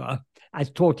yoga, as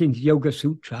taught in the Yoga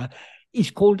Sutra,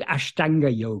 is called Ashtanga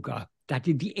Yoga. That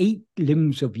is the 8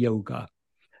 limbs of yoga.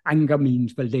 Anga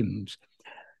means the limbs.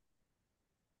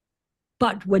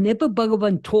 But whenever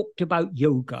Bhagavan talked about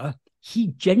yoga, he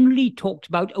generally talked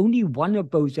about only one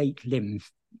of those 8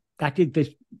 limbs. That is this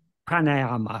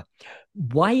pranayama.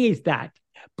 Why is that?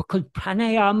 Because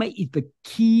pranayama is the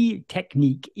key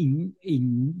technique in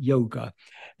yoga.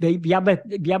 The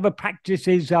other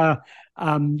practices are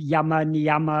yama,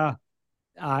 niyama.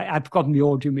 I've forgotten the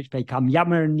order in which they come.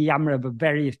 Yama and niyama are the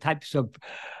various types of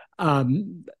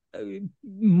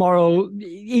moral,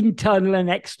 internal and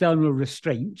external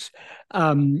restraints,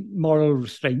 moral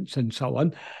restraints and so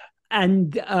on.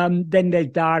 And then there's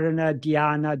dharana,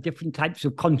 dhyana, different types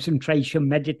of concentration,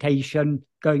 meditation,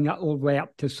 going all the way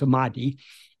up to samadhi.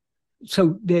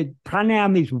 So the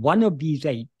pranayama is one of these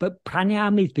 8, but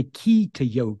pranayama is the key to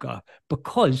yoga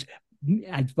because,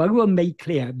 as Bhagavan made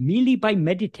clear, merely by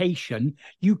meditation,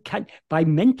 by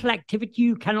mental activity,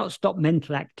 you cannot stop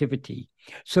mental activity.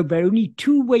 So there are only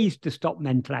 2 ways to stop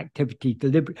mental activity.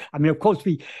 I mean, of course,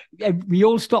 we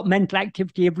all stop mental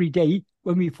activity every day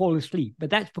when we fall asleep,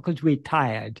 but that's because we're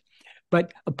tired.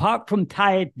 But apart from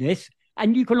tiredness,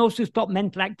 and you can also stop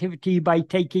mental activity by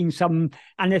taking some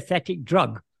anesthetic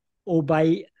drug or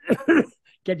by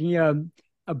getting a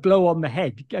blow on the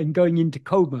head and going into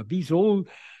coma. These are all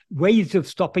ways of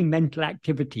stopping mental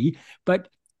activity, but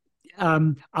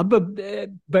for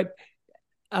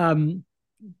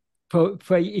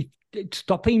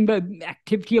stopping the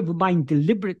activity of the mind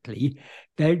deliberately,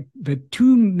 the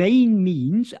 2 main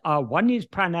means are, one is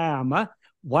pranayama,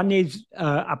 one is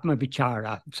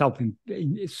atma-vichara,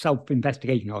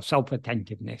 self-investigation or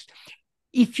self-attentiveness.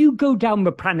 If you go down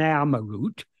the pranayama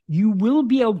route, you will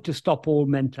be able to stop all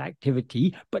mental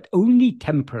activity, but only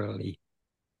temporarily.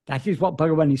 That is what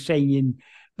Bhagavan is saying in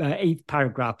the 8th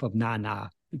paragraph of Nana.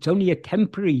 It's only a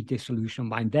temporary dissolution of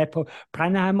mind. Therefore,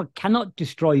 pranayama cannot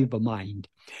destroy the mind.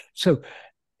 So,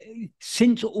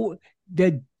 since all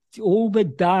the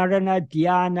dharana,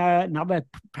 dhyana, and other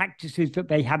practices that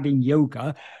they have in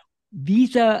yoga,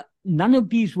 none of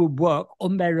these will work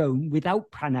on their own without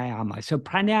pranayama. So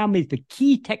pranayama is the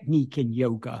key technique in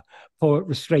yoga for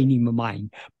restraining the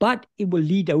mind, but it will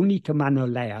lead only to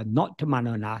manolaya, not to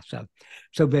manonasa.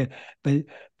 So the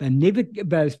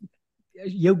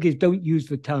yogis don't use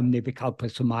the term nirvikalpa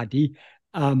samadhi,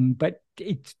 but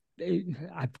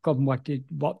I've forgotten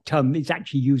what term is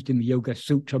actually used in the Yoga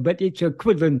Sutra, but it's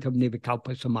equivalent of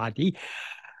nirvikalpa samadhi.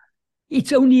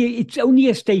 It's only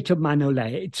a state of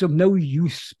manolaya. It's of no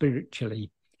use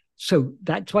spiritually. So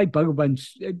that's why Bhagavan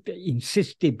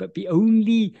insisted that the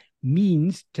only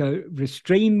means to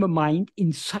restrain the mind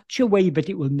in such a way that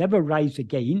it will never rise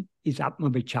again is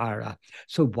atma-vichara.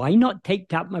 So why not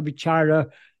take atma-vichara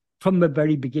from the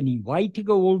very beginning? Why to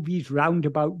go all these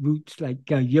roundabout routes like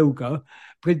yoga?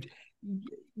 Because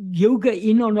yoga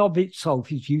in and of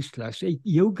itself is useless.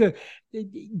 The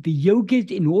yogis,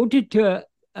 in order to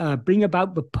bring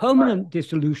about the permanent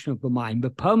dissolution of the mind, the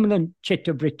permanent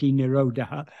chitta-vritti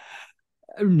nirodha,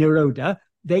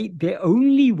 their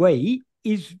only way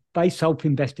is by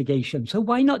self-investigation. So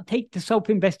why not take the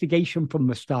self-investigation from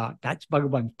the start? That's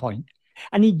Bhagavan's point.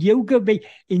 And in yoga, they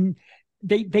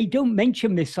don't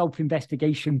mention this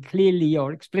self-investigation clearly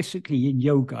or explicitly in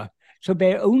yoga. So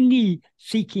they're only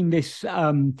seeking this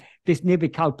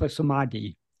nirvikalpa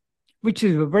samadhi, which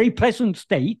is a very pleasant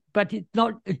state, but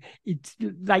it's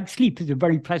like sleep is a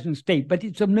very pleasant state, but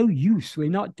it's of no use. We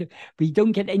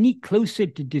don't get any closer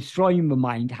to destroying the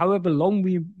mind, however long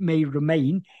we may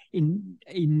remain in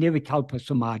nirvikalpa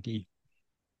samadhi.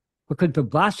 Because the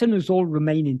vasanas all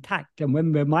remain intact. And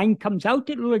when the mind comes out,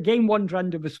 it will again wander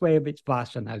under the sway of its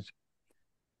vasanas.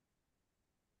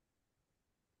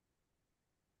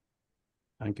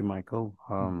 Thank you, Michael.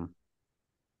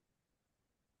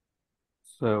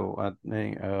 So I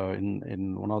think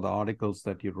in one of the articles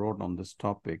that you wrote on this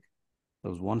topic, there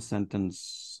was one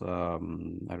sentence I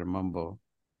remember.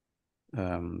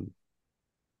 I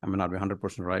may not be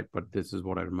 100% right, but this is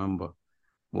what I remember.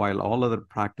 While all other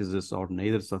practices are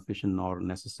neither sufficient nor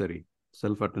necessary,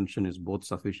 self-attention is both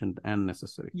sufficient and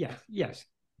necessary. Yes.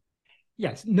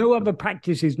 No other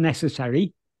practice is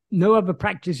necessary. No other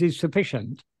practice is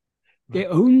sufficient. The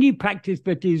only practice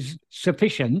that is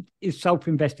sufficient is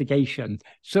self-investigation.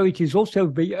 So it is also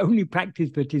the only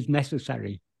practice that is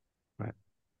necessary. Right.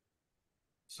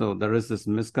 So there is this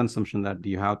misconception that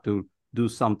you have to do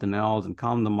something else and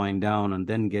calm the mind down and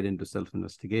then get into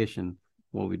self-investigation.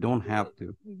 Well, we don't have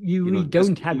to. We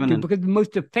don't have to, because the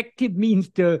most effective means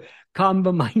to calm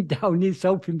the mind down is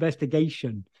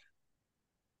self-investigation.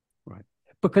 Right.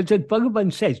 Because as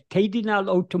Bhagavan says, Tedinal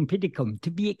otum pidicum, to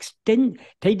the extent,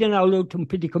 Tedinal otum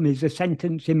pidicum is a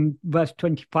sentence in verse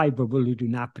 25 of Uḷḷadu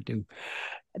Nāṛpadu.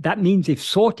 That means if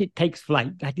sought, it takes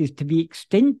flight. That is, to the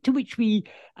extent to which we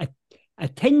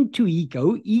attend to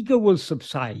ego, ego will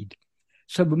subside.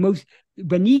 So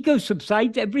when ego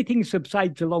subsides, everything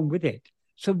subsides along with it.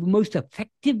 So the most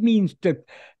effective means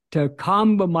to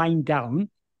calm the mind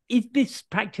down is this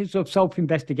practice of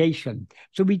self-investigation.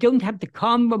 So we don't have to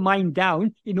calm the mind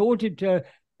down in order to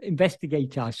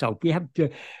investigate ourselves. We have to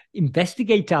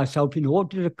investigate ourselves in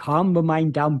order to calm the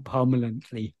mind down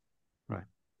permanently. Right.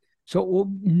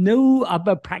 So no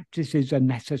other practices are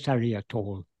necessary at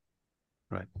all.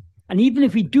 Right. And even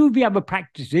if we do the other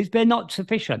practices, they're not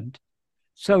sufficient.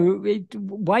 So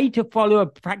why to follow a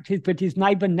practice that is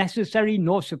neither necessary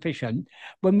nor sufficient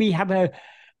when we have a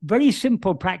very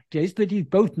simple practice that is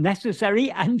both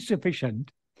necessary and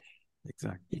sufficient?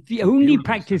 Exactly. It's the only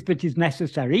practice that is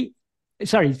necessary.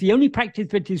 Sorry, it's the only practice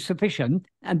that is sufficient,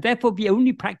 and therefore the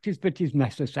only practice that is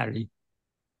necessary.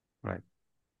 Right.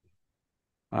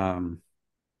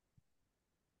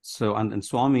 So, and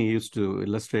Swami used to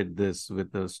illustrate this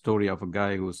with the story of a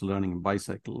guy who was learning a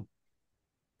bicycle.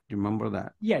 Do you remember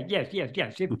that? Yeah, yes.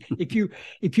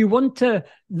 If you want to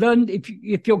learn,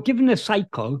 if you're given a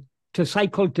cycle to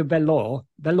Vellore,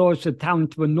 Vellore is a town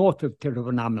to the north of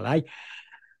Tiruvannamalai,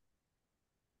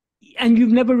 and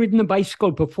you've never ridden a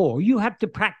bicycle before, you have to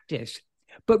practice.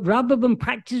 But rather than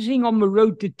practicing on the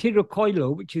road to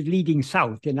Tirukkoilo, which is leading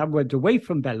south, in other words, away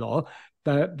from Vellore,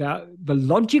 the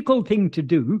logical thing to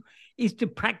do is to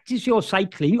practice your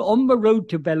cycling on the road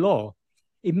to Vellore.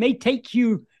 It may take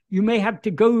you may have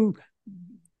to go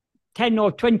 10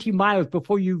 or 20 miles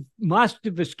before you've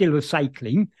mastered the skill of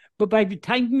cycling, but by the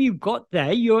time you got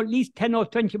there, you're at least 10 or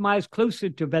 20 miles closer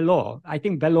to Vellore. I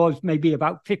think Vellore is maybe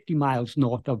about 50 miles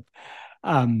north of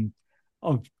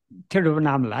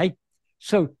Tiruvannamalai.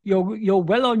 So you're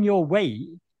well on your way.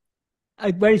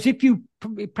 Whereas if you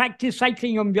practice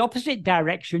cycling on the opposite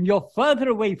direction, you're further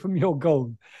away from your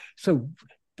goal. So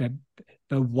the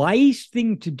wise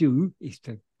thing to do is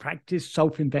to practice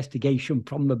self-investigation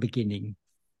from the beginning.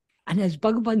 And as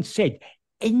Bhagavan said,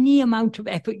 any amount of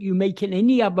effort you make in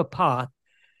any other path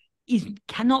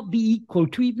cannot be equal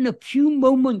to even a few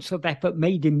moments of effort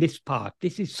made in this path.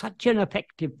 This is such an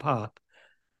effective path.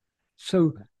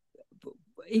 So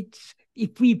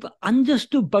if we've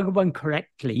understood Bhagavan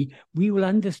correctly, we will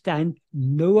understand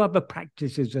no other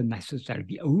practices are necessary.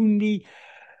 The only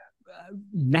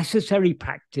necessary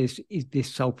practice is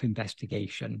this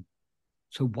self-investigation.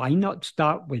 So why not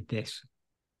start with this?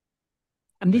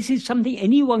 And this is something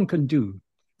anyone can do.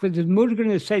 Because as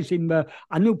Murugan says in the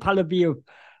Anupalavi of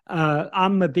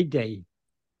Amavide,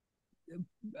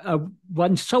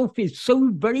 oneself is so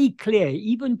very clear,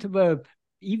 even to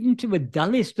the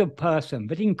dullest of person.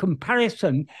 But in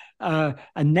comparison, a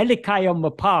nelikai on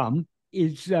the palm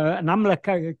is an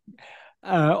amalakai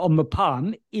on the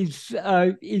palm is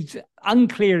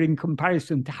unclear in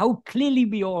comparison to how clearly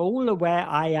we are all aware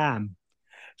I am.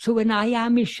 So when I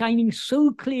am is shining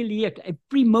so clearly at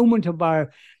every moment of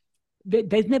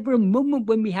there's never a moment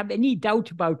when we have any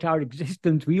doubt about our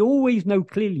existence. We always know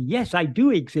clearly, yes, I do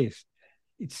exist.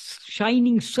 It's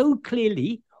shining so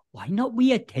clearly. Why not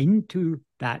we attend to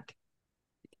that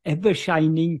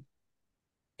ever-shining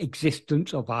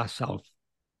existence of ourself?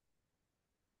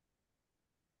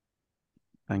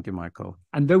 Thank you, Michael.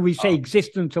 And though we say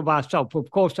existence of ourself, of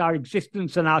course, our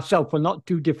existence and ourself are not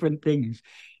two different things.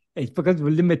 It's because of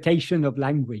a limitation of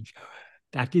language.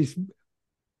 That is,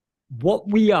 what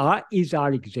we are is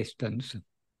our existence.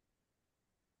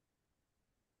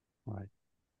 Right.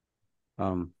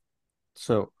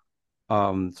 So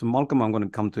Malcolm, I'm going to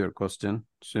come to your question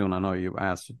soon. I know you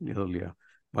asked earlier,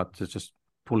 but it's just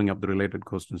pulling up the related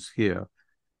questions here.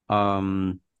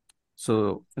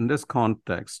 So in this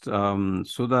context,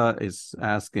 Sudha is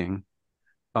asking,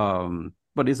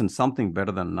 but isn't something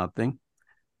better than nothing?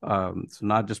 So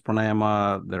not just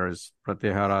pranayama, there is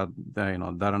pratyahara,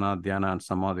 dharana, dhyana, and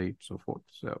samadhi, so forth.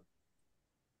 So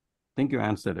I think you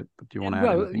answered it, but you want to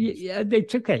add anything? Yeah,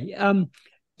 it's okay.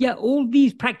 Yeah, all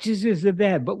these practices are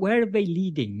there, but where are they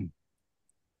leading?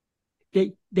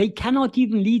 They cannot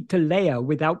even lead to laya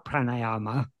without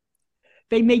pranayama.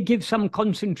 They may give some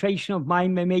concentration of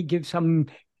mind, they may give some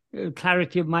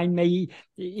clarity of mind,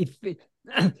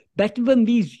 better than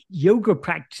these yoga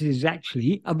practices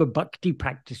actually are the bhakti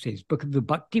practices, because the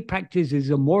bhakti practices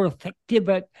are more effective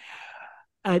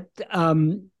at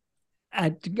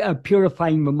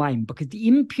purifying the mind, because the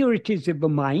impurities of the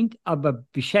mind are the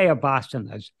Vishaya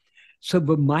vasanas. So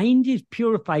the mind is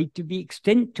purified to the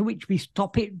extent to which we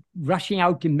stop it rushing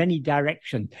out in many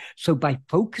directions. So by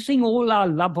focusing all our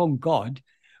love on God,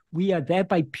 we are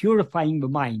thereby purifying the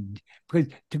mind, because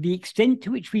to the extent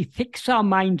to which we fix our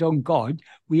mind on God,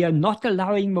 we are not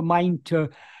allowing the mind to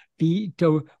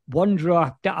wander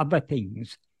after other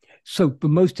things. So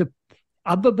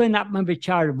other than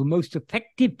Atma-vichara, the most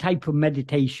effective type of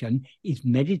meditation is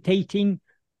meditating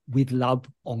with love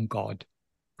on God,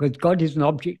 because God is an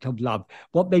object of love.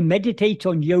 What they meditate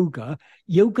on yoga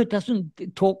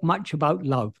doesn't talk much about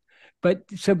love, but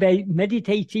so they're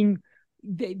meditating.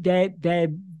 Their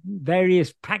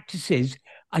various practices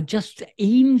are just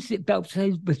aims.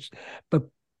 The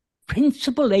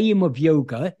principal aim of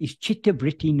yoga is chitta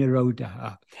vritti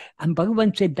nirodha, and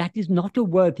Bhagavan said that is not a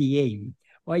worthy aim.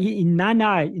 Well, in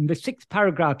the 6th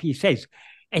paragraph, he says,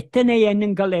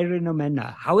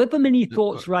 however many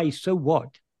thoughts rise, so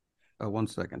what? 1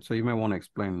 second. So you may want to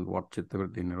explain what chitta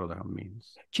vritti nirodha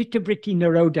means. Chitta vritti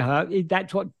nirodha,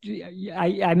 that's what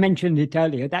I mentioned it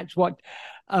earlier. That's what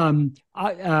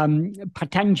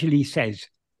Patanjali says.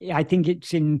 I think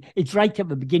it's right at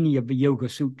the beginning of the Yoga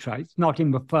Sutra. It's not in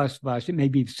the first verse. It may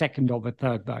be the second or the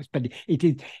third verse, but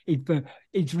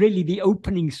it's really the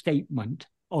opening statement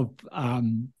of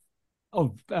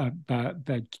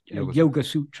the Yoga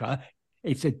Sutra.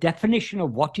 It's a definition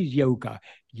of what is yoga.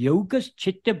 Yoga's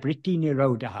chitta vritti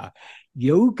nirodha.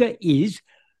 Yoga is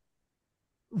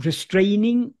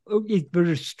the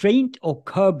restraint or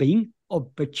curbing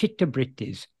of the chitta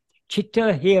vrittis.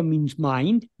 Chitta here means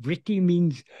mind. Vritti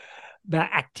means the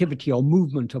activity or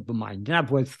movement of the mind. In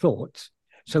other words, thoughts.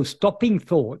 So stopping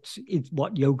thoughts is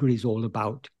what yoga is all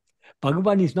about.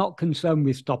 Bhagavan is not concerned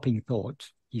with stopping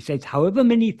thoughts. He says, however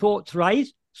many thoughts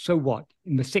rise, so what?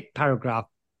 In the 6th paragraph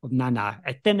of Nana.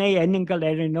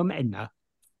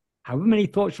 However many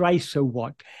thoughts rise, so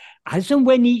what? As and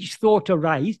when each thought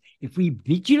arises, if we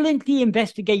vigilantly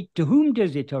investigate to whom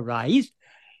does it arise,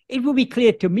 it will be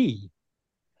clear to me.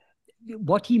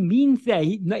 What he means there,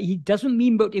 he doesn't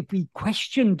mean but if we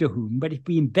question to whom, but if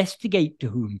we investigate to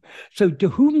whom. So to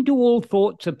whom do all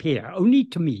thoughts appear? Only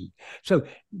to me. So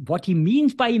what he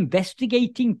means by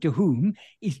investigating to whom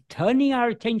is turning our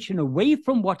attention away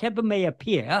from whatever may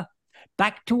appear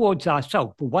back towards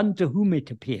ourselves, the one to whom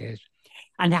it appears.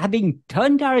 And having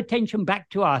turned our attention back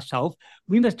to ourselves,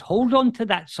 we must hold on to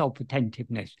that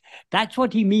self-attentiveness. That's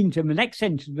what he means in the next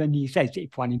sentence when he says,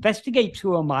 if one investigates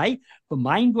who am I, the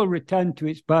mind will return to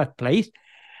its birthplace,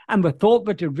 and the thought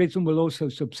that had risen will also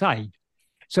subside.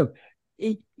 So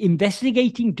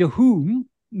investigating to whom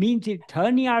means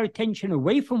turning our attention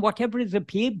away from whatever has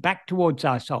appeared back towards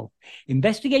ourselves.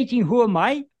 Investigating who am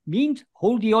I means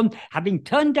holding on, having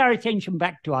turned our attention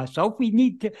back to ourselves, we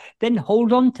need to then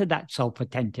hold on to that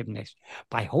self-attentiveness.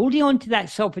 By holding on to that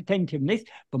self-attentiveness,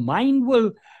 the mind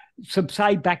will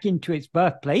subside back into its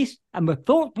birthplace, and the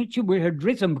thought which had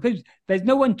risen, because there's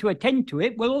no one to attend to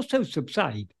it, will also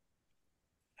subside.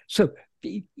 So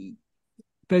the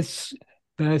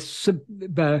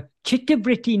chitta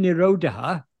vritti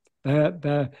nirodha,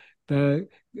 the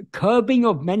curbing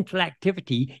of mental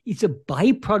activity, is a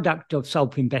byproduct of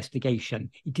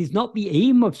self-investigation. It is not the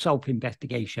aim of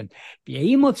self-investigation. The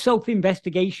aim of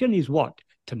self-investigation is what?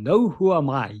 To know who am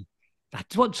I.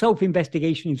 That's what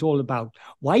self-investigation is all about.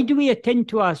 Why do we attend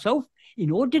to ourselves?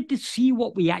 In order to see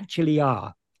what we actually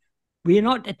are. We are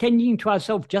not attending to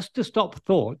ourselves just to stop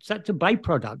thoughts. That's a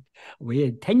byproduct. We're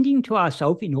attending to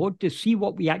ourselves in order to see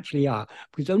what we actually are.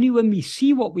 Because only when we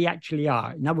see what we actually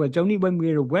are, in other words, only when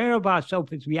we're aware of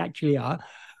ourselves as we actually are,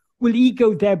 will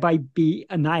ego thereby be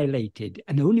annihilated.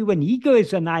 And only when ego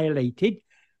is annihilated,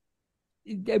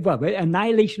 well,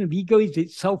 annihilation of ego is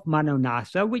itself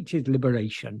manonasa, which is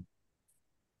liberation.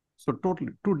 So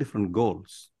totally two different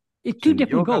goals. It's two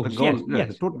different goals.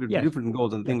 Yes. Totally different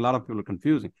goals. And I think a lot of people are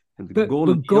confusing. The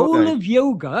goal of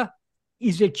yoga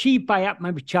is achieved by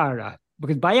Atma-vichara,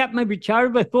 because by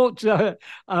Atma-vichara, the thoughts are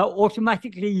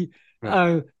automatically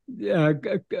curbed,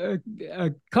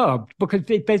 because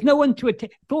if there's no one to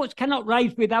attend, thoughts cannot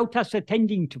rise without us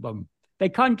attending to them. They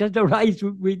can't just arise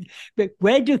with. But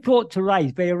where do thoughts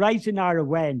arise? They arise in our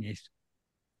awareness.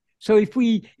 So if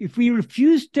we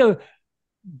refuse to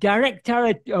direct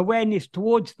our awareness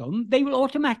towards them, they will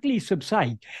automatically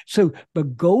subside. So the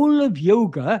goal of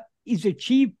yoga is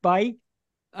achieved by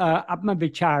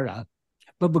Atma-vichara,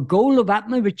 but the goal of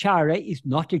Atma-vichara is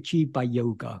not achieved by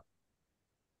yoga.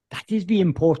 That is the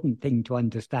important thing to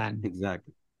understand.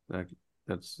 Exactly.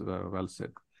 That's well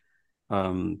said.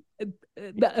 I'll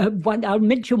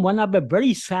mention one other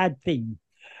very sad thing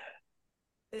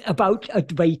about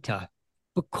Advaita,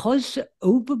 because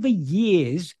over the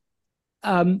years,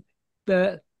 that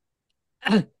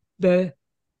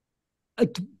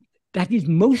is,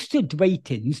 most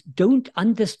Advaitins don't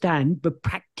understand the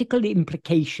practical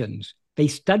implications. They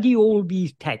study all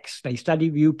these texts. They study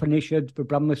the Upanishads, the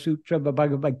Brahma Sutra, the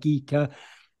Bhagavad Gita,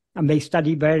 and they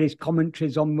study various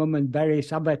commentaries on them and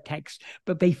various other texts,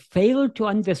 but they fail to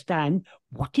understand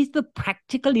what is the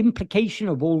practical implication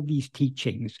of all these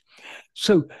teachings.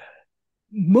 So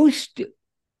most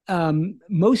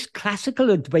classical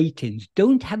Advaitins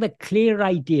don't have a clear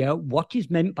idea what is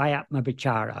meant by Atma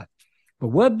Vichara. The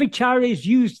word Vichara is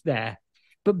used there,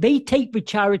 but they take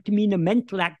Vichara to mean a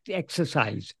mental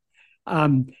exercise,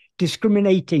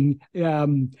 discriminating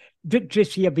Drisya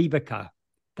Viveka.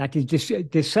 That is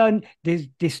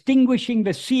distinguishing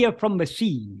the seer from the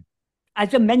seen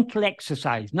as a mental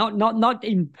exercise, not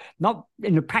in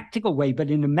a practical way,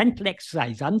 but in a mental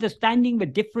exercise, understanding the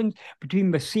difference between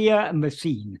the seer and the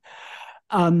seen,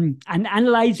 and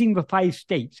analyzing the 5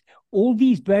 states. All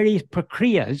these various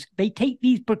prakriyas, they take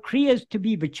these prakriyas to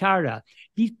be vichara.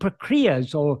 These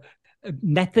prakriyas or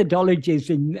methodologies,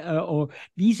 or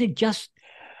these are just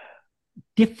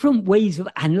different ways of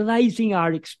analyzing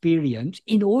our experience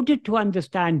in order to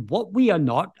understand what we are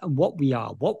not and what we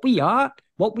are. What we are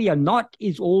not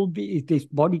is this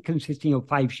body consisting of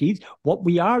 5 sheaths. What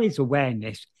we are is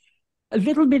awareness. A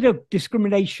little bit of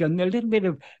discrimination, a little bit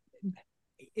of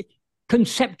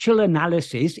conceptual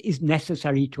analysis is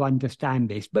necessary to understand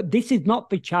this. But this is not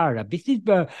vichara. This is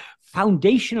the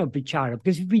foundation of vichara,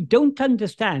 because if we don't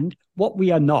understand what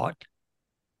we are not,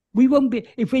 we won't be,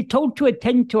 if we're told to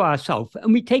attend to ourselves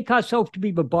and we take ourselves to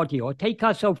be the body or take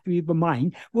ourselves to be the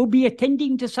mind, we'll be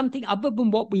attending to something other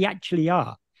than what we actually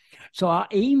are. So our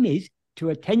aim is to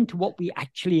attend to what we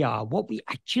actually are. What we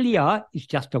actually are is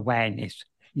just awareness.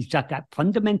 It's just that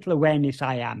fundamental awareness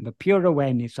I am, the pure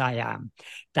awareness I am.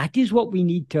 That is what we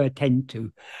need to attend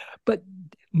to. But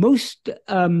most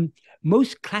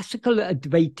classical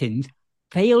Advaitins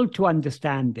fail to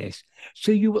understand this.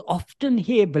 So you will often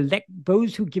hear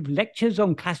those who give lectures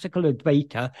on classical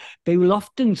Advaita, they will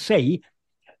often say,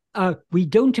 we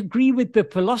don't agree with the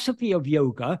philosophy of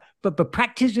yoga, but the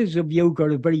practices of yoga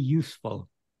are very useful.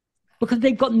 Because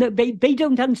they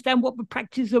don't understand what the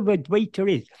practice of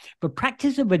Advaita is. The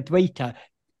practice of Advaita,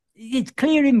 it's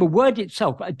clear in the word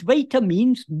itself. Advaita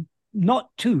means not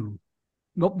two,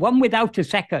 not one without a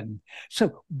second.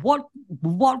 So what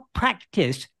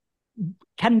practice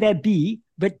can there be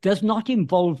that does not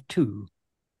involve two?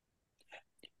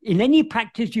 In any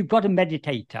practice, you've got a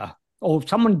meditator or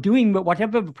someone doing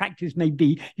whatever the practice may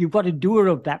be, you've got a doer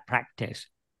of that practice.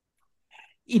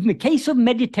 In the case of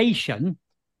meditation,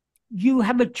 you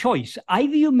have a choice.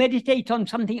 Either you meditate on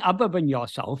something other than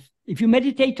yourself. If you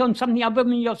meditate on something other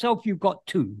than yourself, you've got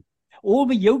two. All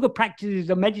the yoga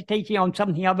practices are meditating on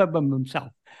something other than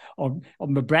themselves, or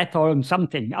on the breath, or on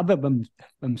something other than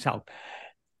themselves.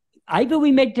 Either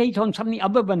we meditate on something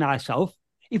other than ourselves.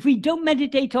 If we don't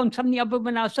meditate on something other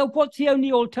than ourselves, what's the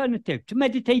only alternative? To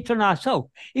meditate on ourselves.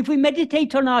 If we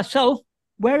meditate on ourselves,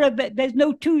 there's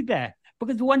no two there,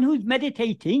 because the one who's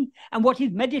meditating and what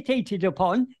is meditated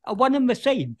upon are one and the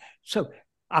same. So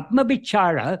Atma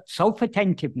Vichara,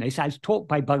 self-attentiveness, as taught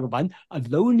by Bhagavan,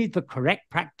 alone is the correct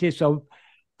practice of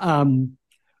Advaita.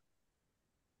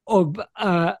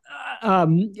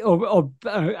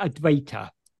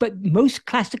 But most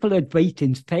classical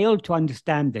Advaitins fail to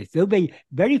understand this. Though they're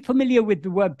very familiar with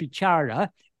the word Vichara,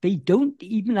 they don't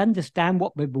even understand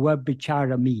what the word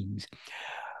Vichara means.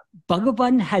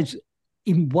 Bhagavan has,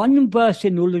 in one verse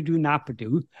in Uḷḷadu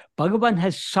Nāṛpadu, Bhagavan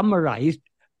has summarized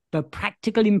the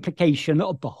practical implication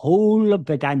of the whole of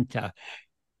Vedanta,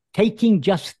 taking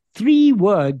just 3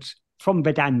 words from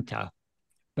Vedanta.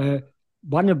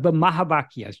 One of the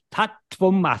Mahavakyas, Tat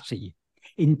Tvam Asi.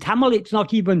 In Tamil, it's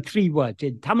not even 3 words.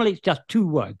 In Tamil, it's just 2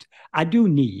 words, Adu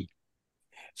Ni.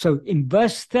 So in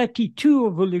verse 32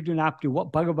 of Uḷḷadu Nāṛpadu,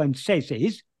 what Bhagavan says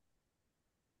is,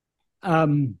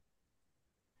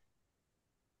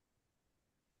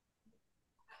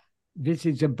 this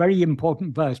is a very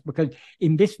important verse, because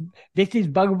in this is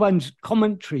Bhagavan's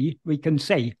commentary, we can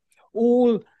say.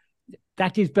 In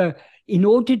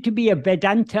order to be a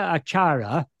Vedanta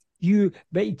Acharya,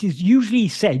 it is usually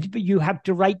said that you have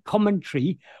to write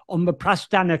commentary on the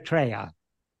Prasthanatraya.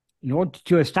 In order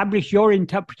to establish your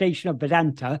interpretation of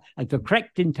Vedanta as the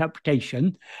correct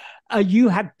interpretation, You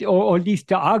have to, or at least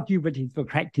to argue that it's the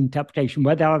correct interpretation.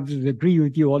 Whether I agree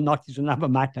with you or not is another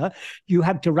matter. You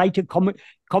have to write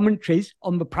commentaries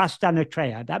on the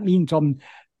Prasthanatreya. That means on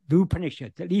the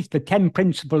Upanishads, at least the 10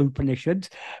 principal Upanishads,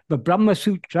 the Brahma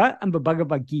Sutra and the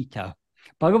Bhagavad Gita.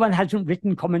 Bhagavan hasn't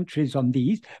written commentaries on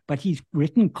these, but he's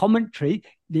written commentary.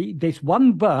 This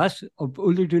one verse of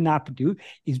Uḷḷadu Nāṛpadu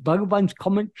is Bhagavan's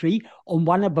commentary on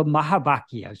one of the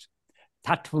Mahavakyas,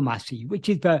 Tattvamasi, which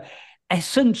is the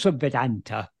essence of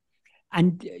Vedanta.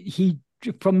 And he,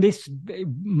 from this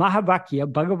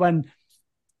Mahavakya, Bhagavan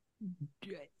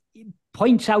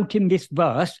points out in this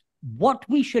verse what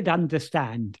we should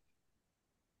understand.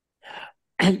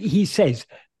 He says,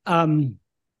 Aduni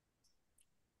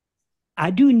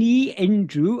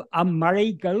Endru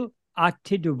Amarigal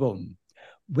Atiduvum.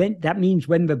 When that means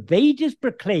when the Vedas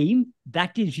proclaim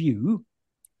that is you,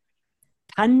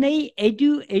 Tanne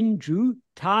Edu Endru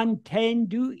Tan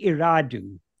Tendu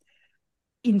Iradu.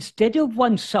 Instead of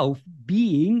oneself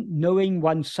being knowing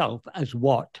oneself as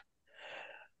what?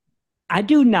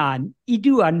 Adunan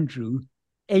Idu Andru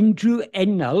Endru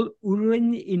Enal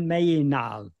Urin in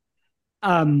Mayinal.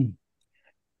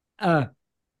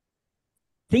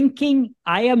 Thinking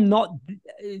I am not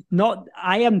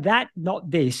I am that, not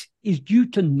this, is due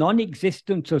to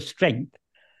non-existence of strength.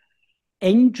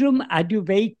 Endrum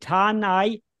aduve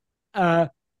tanai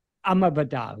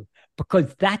amavadal,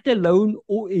 because that alone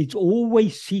is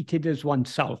always seated as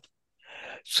oneself.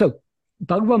 So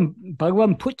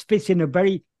Bhagavan puts this in a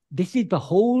very, this is the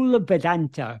whole of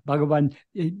Vedanta. Bhagavan,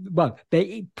 well,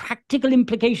 the practical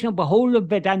implication of the whole of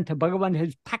Vedanta, Bhagavan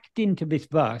has packed into this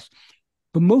verse.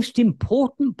 The most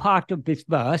important part of this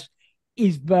verse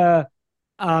is the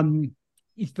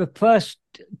first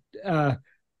first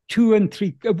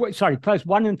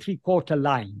 1 3/4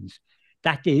 lines.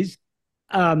 That is,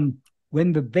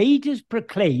 when the Vedas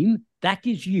proclaim that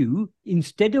is you,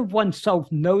 instead of oneself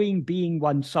knowing being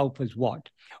oneself as what?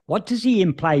 What does he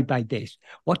imply by this?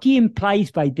 What he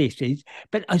implies by this is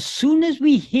that as soon as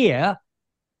we hear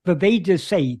the Vedas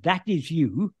say that is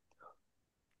you,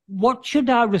 what should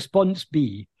our response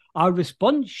be? Our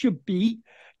response should be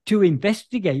to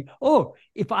investigate, oh,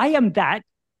 if I am that,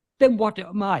 then what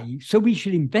am I? So we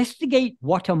should investigate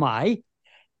what am I.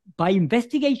 By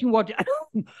investigating what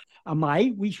am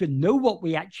I, we should know what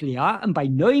we actually are. And by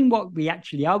knowing what we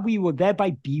actually are, we will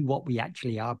thereby be what we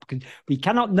actually are, because we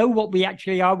cannot know what we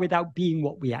actually are without being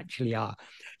what we actually are.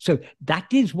 So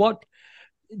that is what,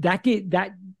 that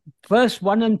first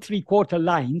 1 3/4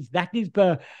 lines, that is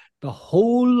the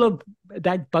whole of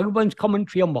that Bhagavan's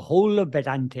commentary on the whole of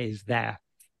Vedanta is there.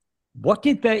 What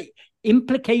is the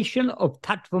implication of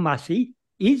Tattvamasi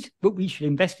is that we should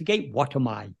investigate what am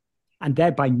I, and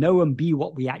thereby know and be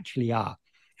what we actually are.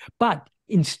 But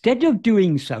instead of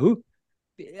doing so,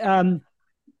 the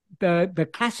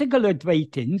classical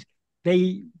Advaitins,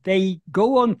 they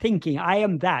go on thinking, I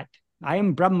am that. I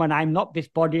am Brahman. I'm not this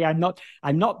body. I'm not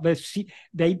the.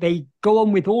 They go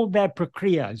on with all their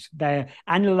prakriyas. They're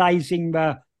analyzing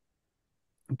the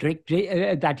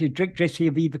that is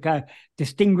Drisya Viveka,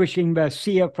 distinguishing the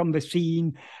seer from the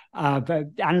seen,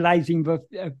 analyzing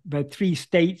the 3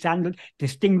 states, and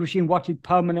distinguishing what is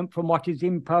permanent from what is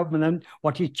impermanent,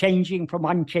 what is changing from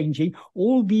unchanging.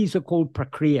 All these are called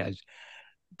prakriyas.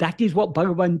 That is what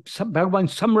Bhagavan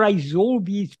summarizes all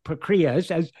these prakriyas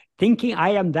as thinking I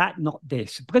am that, not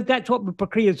this. Because that's what the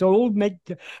prakriyas are all meant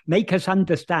to make us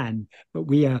understand. But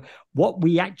what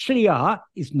we actually are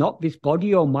is not this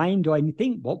body or mind or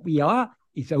anything. What we are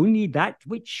is only that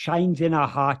which shines in our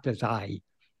heart as I.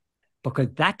 Because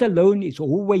that alone is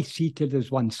always seated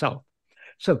as oneself.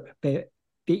 So the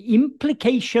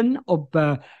implication of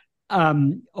the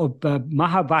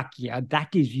Mahavakya,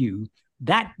 that is you,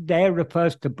 that there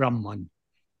refers to Brahman.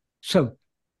 So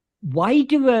why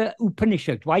do the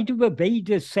Upanishads, why do the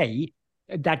Vedas say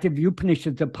that the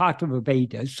Upanishads are part of the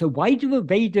Vedas? So why do the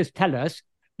Vedas tell us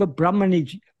that Brahman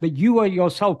is, that you are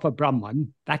yourself a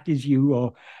Brahman, that is you,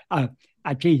 or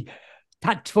actually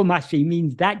Tattvamasi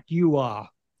means that you are.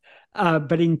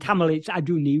 But in Tamil it's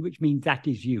Aduni, which means that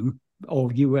is you,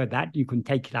 or you are that. You can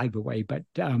take it either way, but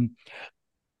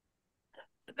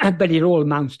it all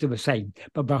amounts to the same.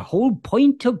 But the whole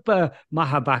point of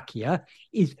Mahavakya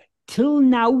is, till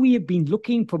now we have been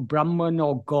looking for Brahman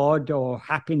or God or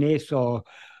happiness or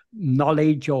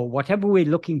knowledge or whatever we're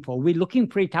looking for. We're looking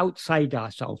for it outside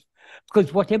ourselves,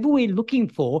 because whatever we're looking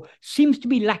for seems to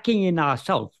be lacking in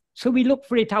ourselves. So we look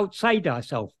for it outside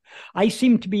ourselves. I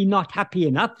seem to be not happy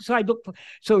enough, so I look for.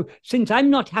 So since I'm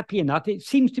not happy enough, it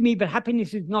seems to me that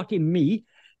happiness is not in me.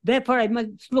 Therefore, I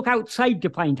must look outside to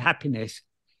find happiness.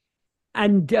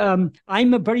 And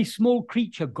I'm a very small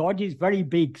creature. God is very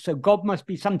big, so God must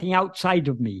be something outside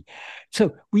of me.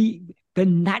 So the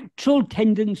natural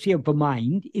tendency of the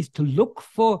mind is to look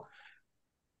for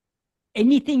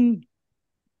anything,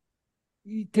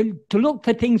 to look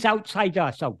for things outside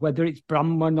ourselves, whether it's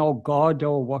Brahman or God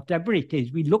or whatever it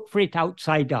is. We look for it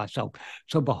outside ourselves.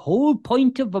 So the whole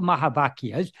point of the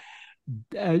Mahavakyas,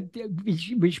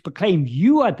 which proclaim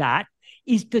you are that,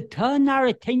 is to turn our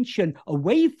attention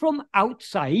away from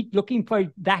outside, looking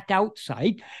for that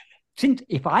outside. Since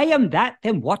if I am that,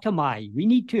 then what am I? We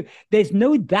need to, there's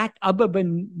no that other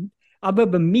than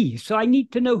me. So I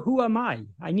need to know, who am I?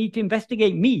 I need to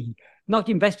investigate me, not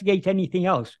investigate anything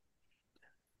else.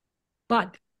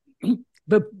 But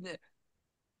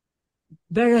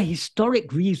there are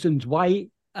historic reasons why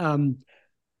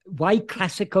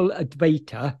classical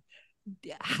Advaita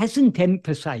hasn't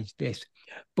emphasized this,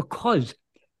 because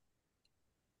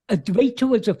Advaita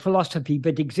was a philosophy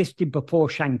that existed before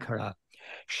Shankara.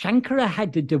 Shankara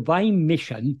had a divine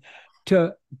mission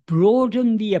to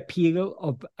broaden the appeal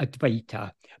of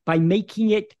Advaita by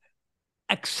making it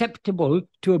acceptable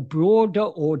to a broader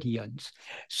audience.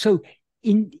 So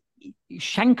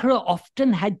Shankara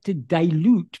often had to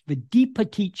dilute the deeper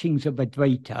teachings of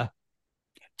Advaita.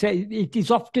 So it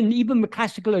is often, even the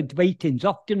classical Advaitins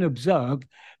often observe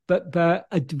that the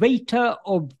Advaita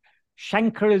of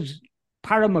Shankara's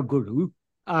Paramaguru,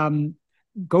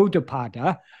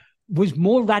 Gaudapada, was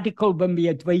more radical than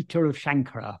the Advaita of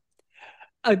Shankara.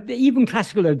 Even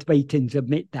classical Advaitins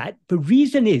admit that. The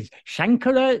reason is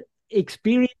Shankara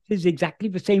experience is exactly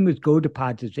the same as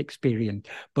Gaudapada's experience,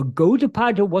 but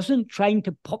Gaudapada wasn't trying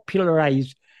to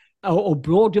popularize or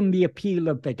broaden the appeal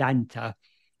of Vedanta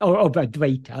or of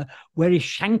Advaita, whereas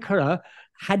Shankara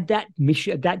had that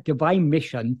mission, that divine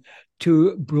mission,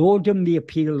 to broaden the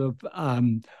appeal of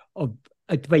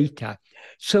Advaita.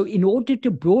 So in order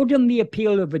to broaden the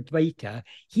appeal of Advaita,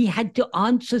 he had to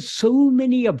answer so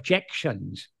many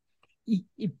objections.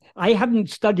 I haven't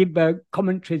studied the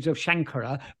commentaries of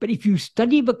Shankara, but if you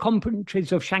study the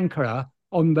commentaries of Shankara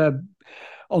on the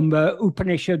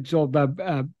Upanishads or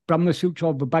the Brahma Sutra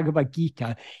or the Bhagavad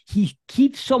Gita, he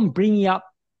keeps on bringing up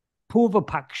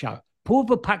Purvapaksha.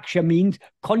 Purvapaksha means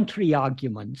contrary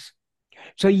arguments.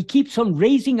 So he keeps on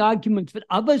raising arguments that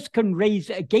others can raise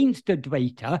against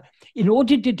Advaita in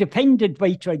order to defend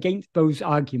Advaita against those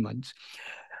arguments.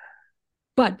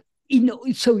 But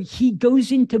so he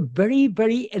goes into very,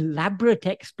 very elaborate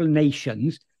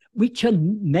explanations which are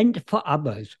meant for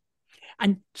others.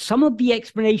 And some of the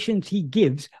explanations he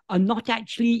gives are not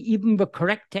actually even the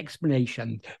correct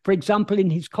explanation. For example, in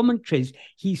his commentaries,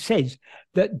 he says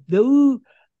that though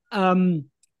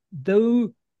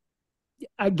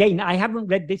again, I haven't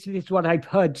read this, this is what I've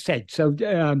heard said, so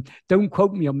don't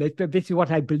quote me on this, but this is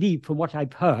what I believe from what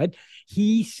I've heard.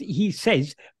 He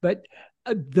says that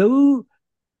though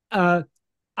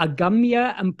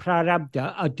Agamya and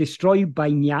Prarabdha are destroyed by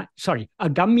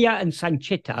Agamya and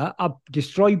Sanchita are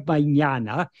destroyed by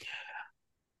Jnana,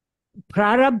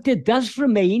 Prarabdha does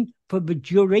remain for the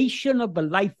duration of the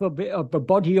life of the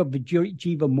body of the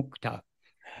Jiva Mukta.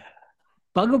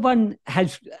 Bhagavan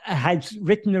has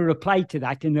written a reply to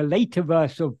that in a later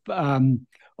verse of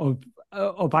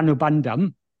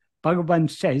Anubandham. Bhagavan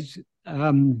says,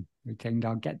 I think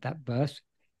I'll get that verse.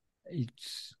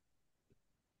 It's,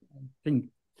 I think,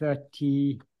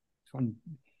 30, one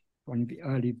of the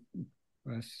early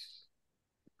verse.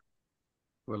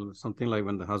 Well, something like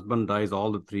when the husband dies,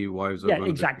 all the three wives are going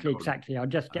exactly. I'll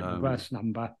just get the verse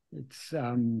number. It's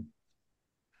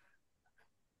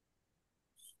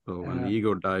so when the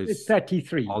ego dies,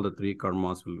 33. All the three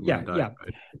karmas will die. Yeah.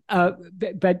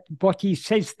 Right? But what he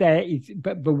says there is,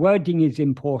 but the wording is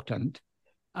important.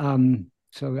 So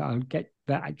I'll get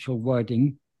the actual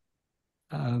wording.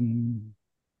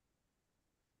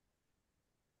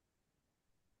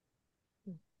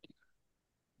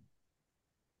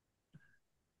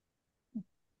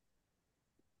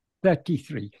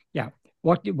 33. Yeah.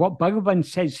 What Bhagavan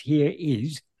says here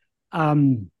is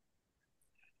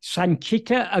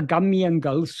Sanchita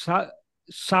Agamyangal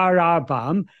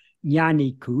Saravam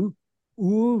Jnaniku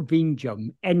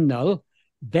Vinjam Ennal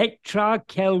Vetra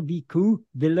Kelviku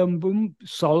Vilambum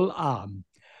Sol Am.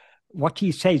 What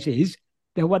he says is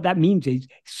that what that means is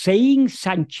saying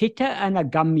Sanchita and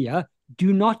Agamya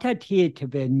do not adhere to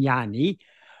the Jnani,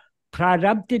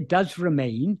 Prarabdha does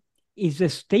remain, is a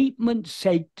statement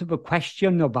said to the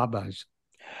question of others.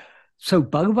 So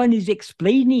Bhagavan is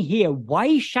explaining here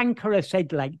why Shankara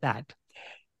said like that.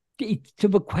 It's to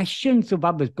the questions of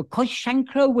others. Because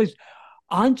Shankara was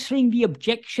answering the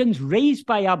objections raised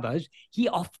by others, he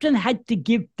often had to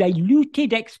give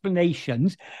diluted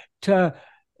explanations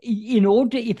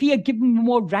if he had given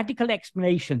more radical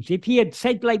explanations, if he had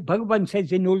said, like Bhagavan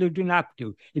says in Uḷḷadu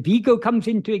Nāṛpadu, if ego comes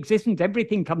into existence,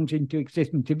 everything comes into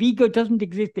existence. If ego doesn't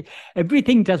exist,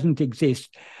 everything doesn't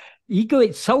exist. Ego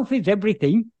itself is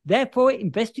everything. Therefore,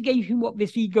 investigating what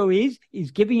this ego is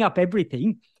giving up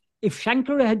everything. If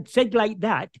Shankara had said like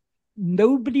that,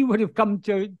 nobody would have come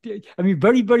I mean,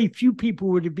 very, very few people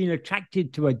would have been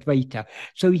attracted to Advaita.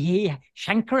 So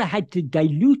Shankara had to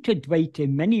dilute Advaita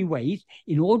in many ways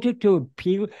in order to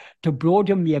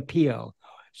broaden the appeal.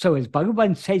 So as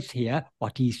Bhagavan says here,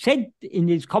 what he said in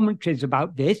his commentaries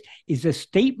about this is a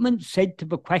statement said to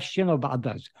the question of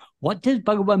others. What does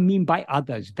Bhagavan mean by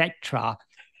others? Vetra.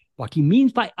 What he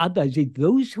means by others is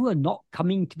those who are not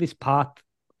coming to this path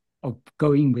of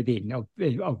going within, of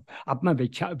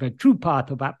Atmavichara, the true path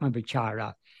of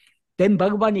Atmavichara. Then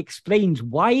Bhagavan explains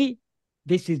why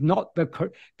this is not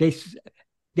this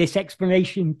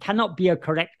explanation cannot be a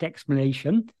correct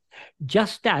explanation.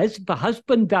 Just as the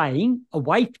husband dying, a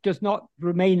wife does not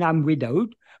remain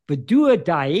unwidowed, but doer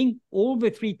dying, all the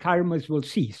three karmas will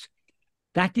cease.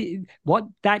 That is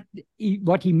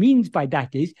what he means by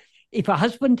that is, if a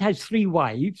husband has 3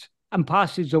 wives and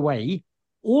passes away,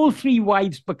 all 3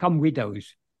 wives become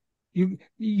widows.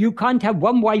 You can't have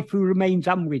one wife who remains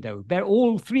unwidowed.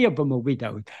 All 3 of them are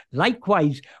widowed.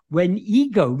 Likewise, when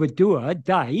ego, the doer,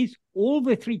 dies, all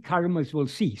the 3 karmas will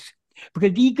cease.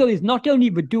 Because ego is not only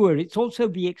the doer, it's also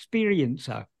the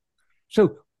experiencer.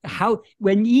 So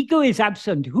when ego is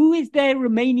absent, who is there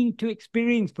remaining to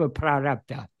experience for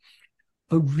prarabdha?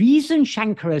 The reason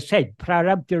Shankara said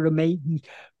prarabdha remains,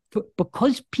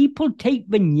 because people take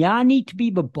the jnani to be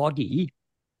the body,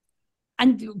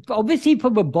 and obviously for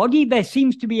the body there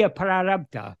seems to be a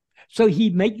prarabdha. So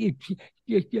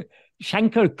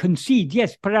Shankara concedes,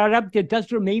 yes, prarabdha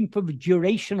does remain for the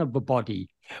duration of the body.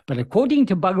 But according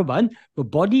to Bhagavan, the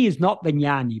body is not the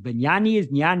jnani. The jnani is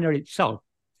jnana itself.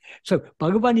 So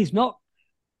Bhagavan is not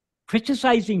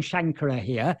criticizing Shankara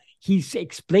here. He's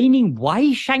explaining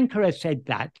why Shankara said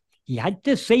that. He had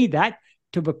to say that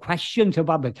to the questions of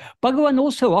others. Bhagavan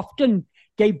also often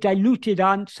gave diluted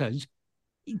answers,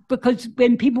 because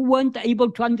when people weren't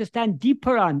able to understand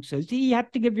deeper answers, he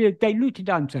had to give you a diluted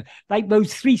answer, like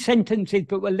those 3 sentences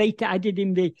that were later added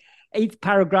in the 8th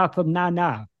paragraph of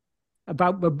Nana,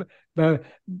 about though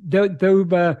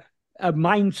the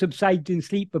mind subsides in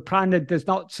sleep, the prana does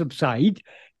not subside.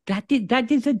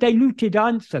 That is a diluted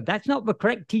answer. That's not the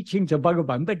correct teachings of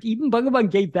Bhagavan, but even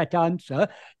Bhagavan gave that answer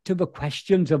to the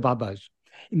questions of others.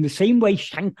 In the same way,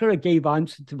 Shankara gave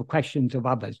answer to the questions of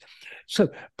others. So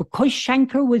because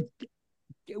Shankara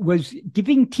was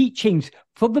giving teachings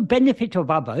for the benefit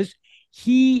of others,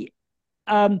 he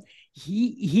wrote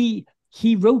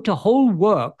a whole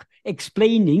work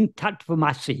explaining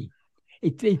Tattvamasi.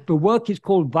 The work is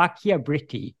called Vakya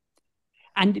Vritti.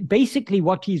 And basically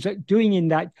what he's doing in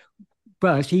that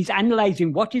verse, he's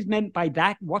analyzing what is meant by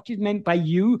that, what is meant by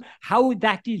you, how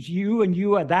that is you and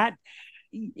you are that.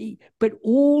 But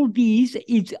all these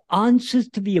is answers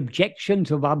to the objections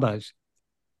of others.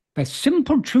 The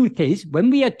simple truth is,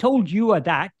 when we are told you are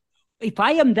that, if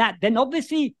I am that, then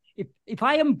obviously, if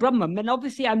I am Brahman, then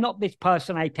obviously I'm not this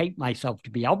person I take myself to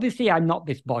be. Obviously, I'm not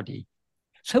this body.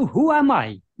 So who am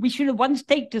I? We should at once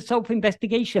take to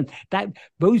self-investigation that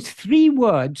those 3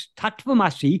 words,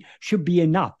 Tattvamasi, should be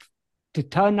enough to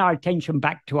turn our attention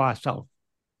back to ourselves.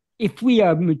 If we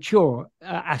are mature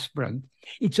aspirant,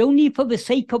 it's only for the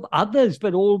sake of others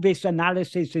that all this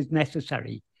analysis is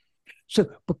necessary. So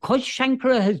because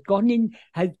Shankara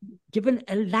has given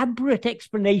elaborate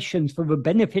explanations for the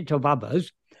benefit of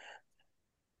others,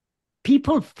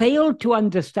 people fail to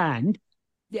understand,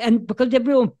 and because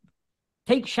everyone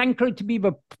takes Shankara to be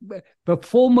the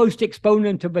foremost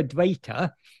exponent of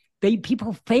Advaita,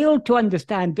 people fail to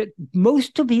understand that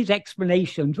most of his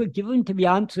explanations were given to the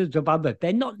answers of others.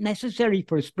 They're not necessary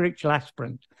for a spiritual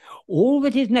aspirant. All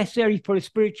that is necessary for a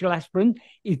spiritual aspirant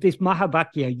is this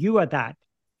Mahavakya, you are that.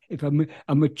 If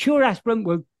a mature aspirant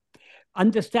will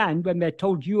understand when they're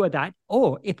told you are that,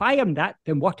 oh, if I am that,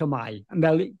 then what am I? And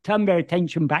they'll turn their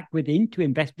attention back within to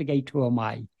investigate who am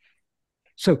I.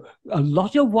 So a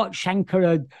lot of what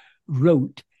Shankara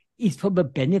wrote is for the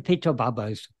benefit of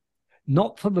others,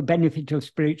 not for the benefit of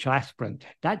spiritual aspirant.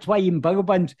 That's why in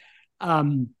Bhagavan's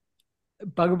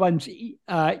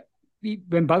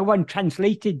when Bhagavan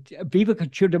translated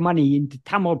Vivekachudamani into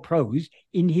Tamil prose,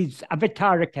 in his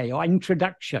Avatarike or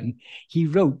introduction, he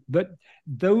wrote that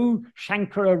though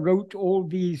Shankara wrote all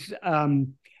these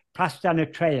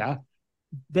Prasthanatraya,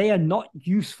 they are not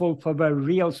useful for the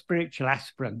real spiritual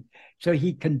aspirant. So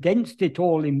he condensed it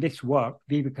all in this work,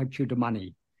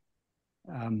 Vivekachudamani.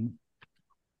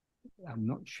 I'm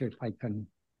not sure if I can.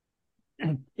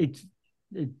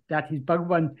 That is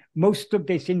Bhagavan. Most of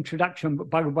this introduction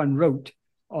Bhagavan wrote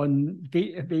on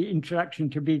the introduction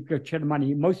to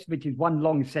Vivekachudamani, most of it is one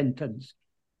long sentence.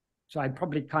 So I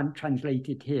probably can't translate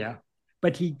it here.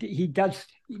 But he does,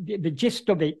 the gist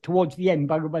of it towards the end,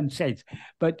 Bhagavan says,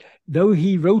 but though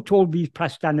he wrote all these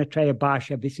Prasthanatraya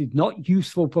Bhasha, this is not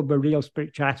useful for the real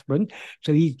spiritual aspirant.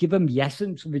 So he's given the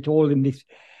essence of it all in this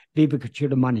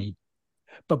Vivekachudamani.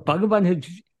 But Bhagavan has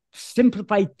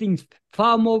simplified things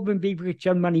far more than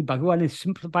Vivekachudamani. Bhagavan has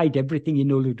simplified everything in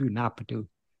Uḷḷadu Nāṛpadu.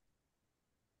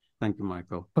 Thank you,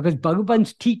 Michael. Because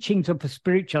Bhagavan's teachings are for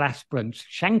spiritual aspirants.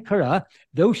 Shankara,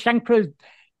 though Shankara,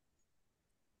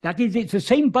 that is, it's the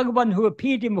same Bhagavan who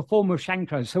appeared in the form of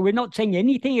Shankara. So we're not saying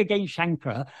anything against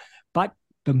Shankara, but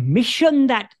the mission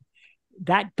that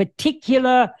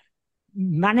particular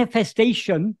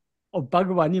manifestation of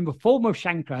Bhagavan in the form of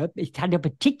Shankara, it had a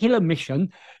particular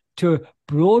mission to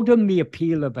broaden the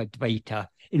appeal of Advaita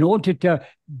in order to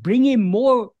bring in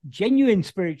more genuine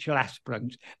spiritual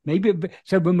aspirants. Maybe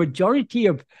so the majority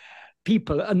of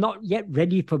people are not yet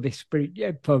ready for this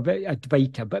spirit, for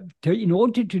Advaita, but in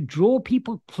order to draw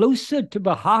people closer to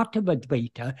the heart of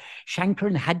Advaita,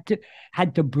 Shankaran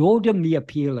had to broaden the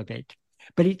appeal of it.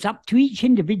 But it's up to each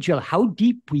individual how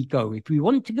deep we go. If we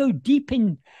want to go deep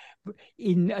in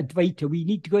Advaita, we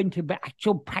need to go into the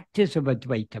actual practice of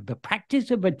Advaita. The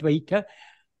practice of Advaita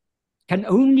can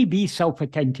only be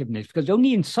self-attentiveness, because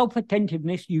only in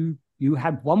self-attentiveness you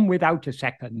have one without a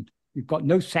second. You've got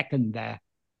no second there.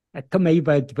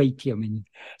 Kameva Advaitiyam in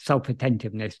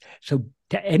self-attentiveness. So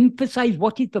to emphasize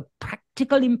what is the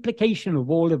practical implication of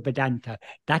all of Vedanta,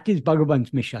 that is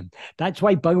Bhagavan's mission. That's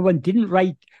why Bhagavan didn't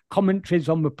write commentaries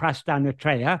on the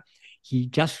Prasthanatraya. He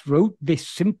just wrote this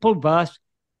simple verse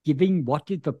giving what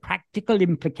is the practical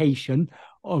implication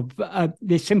of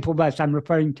this simple verse. I'm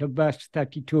referring to verse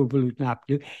 32 of Uḷḷadu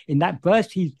Nāṛpadu. In that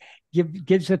verse, he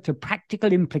gives us a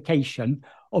practical implication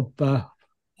of the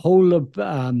whole of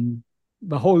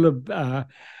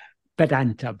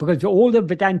Vedanta, because all of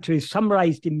Vedanta is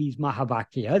summarized in these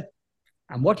Mahavakyas.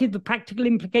 And what is the practical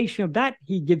implication of that?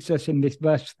 He gives us in this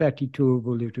verse 32 of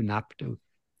Uḷḷadu Nāṛpadu.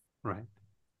 Right.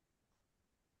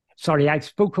 Sorry, I've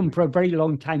spoken for a very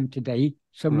long time today,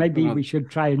 so maybe we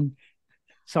should try and...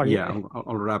 Sorry. Yeah,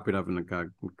 I'll wrap it up in a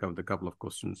couple of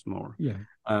questions more. Yeah.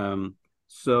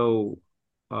 So,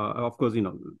 of course, and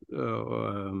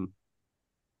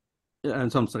so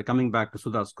I'm sorry, coming back to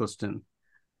Sudha's question.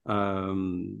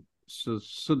 So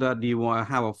Sudha, do you want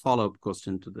to have a follow-up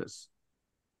question to this?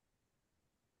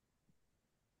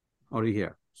 Are you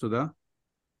here, Sudha?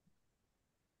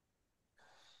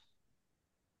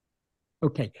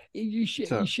 Okay.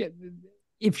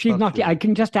 If she's not, I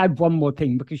can just add one more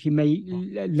thing, because she may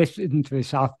listen to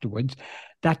this afterwards.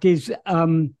 That is,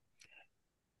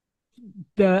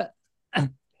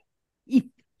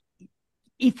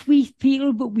 if we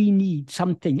feel that we need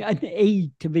something, an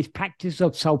aid to this practice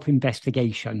of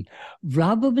self-investigation,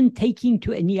 rather than taking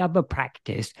to any other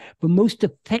practice, the most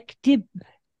effective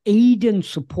aid and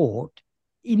support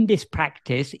in this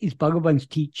practice is Bhagavan's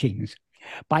teachings.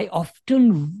 By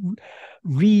often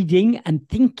reading and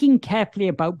thinking carefully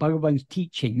about Bhagavan's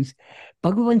teachings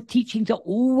are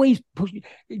always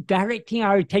directing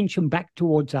our attention back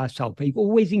towards ourselves. They're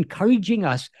always encouraging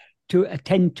us to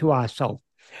attend to ourselves.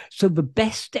 So the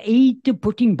best aid to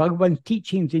putting Bhagavan's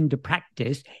teachings into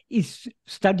practice is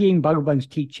studying Bhagavan's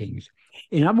teachings.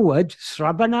 In other words,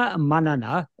 Sravana and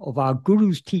Manana of our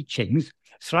Guru's teachings,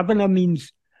 Sravana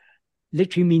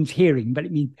literally means hearing, but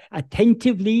it means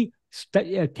attentively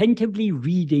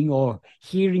reading or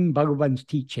hearing Bhagavan's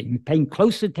teaching, paying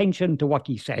close attention to what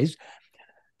he says.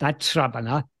 That's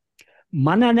Sravana.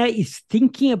 Manana is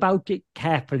thinking about it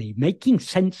carefully, making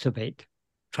sense of it,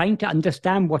 trying to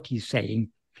understand what he's saying.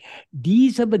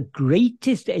 These are the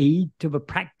greatest aid to the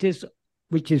practice,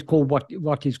 which is called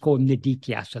what is called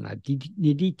Nididhyasana.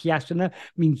 Nididhyasana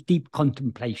means deep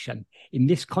contemplation. In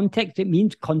this context, it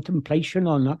means contemplation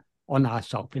on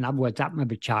ourselves. In other words,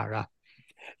 Atma-vichara.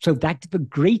 So that's the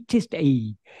greatest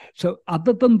aid. So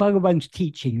other than Bhagavan's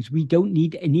teachings, we don't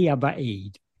need any other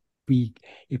aid.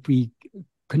 If we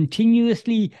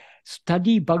continuously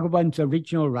study Bhagavan's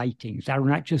original writings,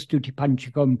 Arunacha Stuti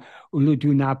Panchakam,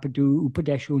 Uḷḷadu Nāṛpadu,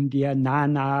 Upadeshundya,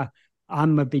 Nana,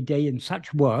 Amma-Vidya, and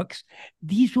such works,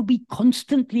 these will be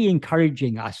constantly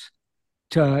encouraging us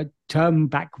to turn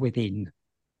back within.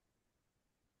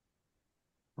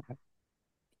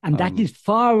 And that is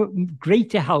far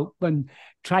greater help than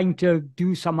trying to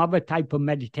do some other type of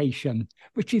meditation,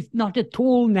 which is not at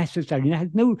all necessary. It has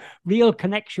no real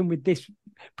connection with this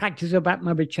practice of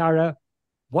Atma-vichara,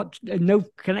 no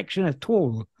connection at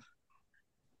all.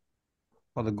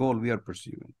 for the goal we are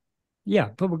pursuing. Yeah,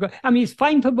 I mean, it's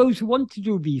fine for those who want to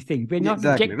do these things. We're not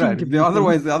exactly right. To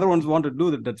otherwise, the other ones want to do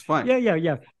that. That's fine.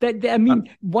 Yeah. I mean,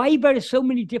 why there are so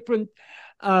many different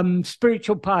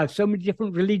spiritual paths, so many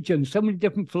different religions, so many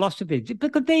different philosophies?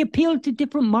 Because they appeal to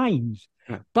different minds.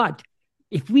 Yeah. But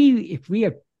if we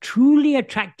are truly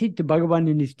attracted to Bhagavan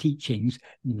and his teachings,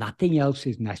 nothing else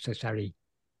is necessary.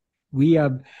 We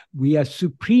are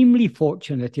supremely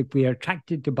fortunate if we are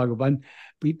attracted to Bhagavan,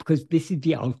 because this is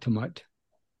the ultimate.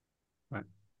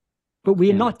 But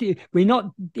we're not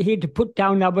here to put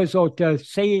down others or to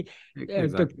say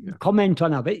comment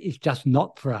on others. It's just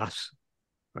not for us.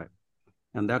 Right,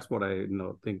 and that's what I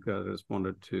think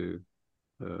responded to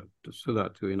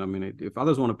Sudha too. I mean, if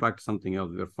others want to practice something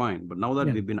else, we're fine. But now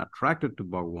that they've been attracted to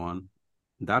Bhagavan,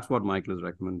 that's what Michael is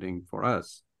recommending for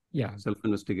us. Yeah,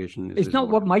 self-investigation. It's not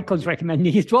what Michael's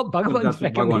recommending. It's what Bhagavan's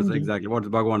recommending. Exactly what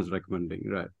Bhagavan is recommending.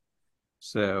 Right.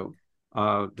 So,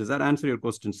 does that answer your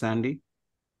question, Sandy?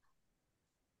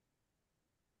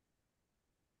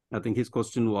 I think his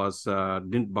question was,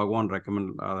 didn't Bhagavan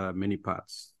recommend many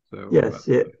paths? So, yes,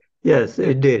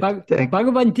 it did.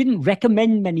 Bhagavan didn't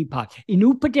recommend many paths. In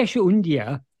Upadesha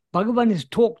Undiyar, Bhagavan has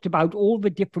talked about all the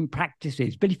different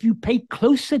practices. But if you pay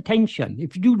close attention,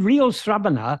 if you do real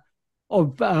Sravana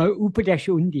of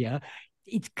Upadesha Undiyar,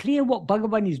 it's clear what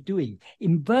Bhagavan is doing.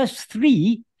 In verse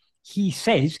 3, he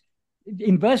says,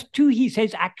 in verse 2, he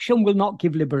says, action will not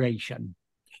give liberation.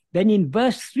 Then in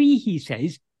verse 3, he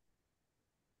says,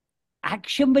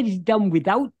 action that is done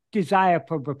without desire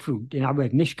for the fruit, in other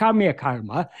words, nishkarmiya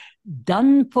karma,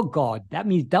 done for God, that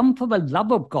means done for the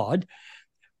love of God,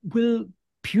 will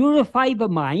purify the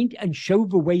mind and show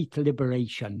the way to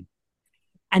liberation.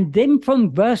 And then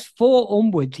from verse 4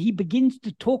 onwards, he begins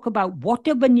to talk about what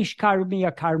are the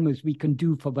nishkarmiya karmas we can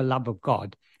do for the love of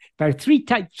God. There are 3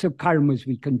 types of karmas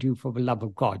we can do for the love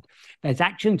of God. There's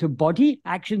actions of body,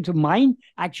 actions of mind,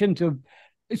 actions of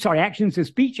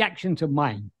speech, actions of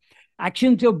mind.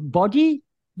 Actions of body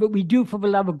that we do for the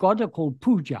love of God are called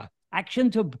puja.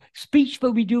 Actions of speech that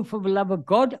we do for the love of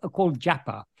God are called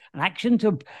japa. And actions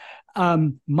of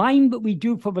mind that we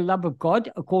do for the love of God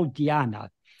are called dhyana.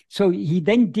 So he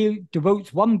then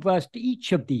devotes one verse to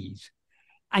each of these.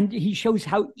 And he shows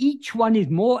how each one is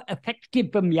more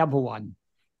effective than the other one.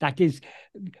 That is,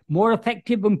 more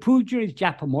effective than puja is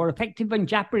japa, more effective than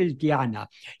japa is dhyana.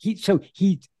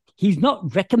 He's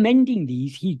not recommending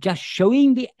these. He's just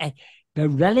showing the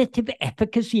relative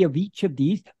efficacy of each of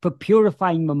these for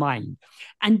purifying the mind.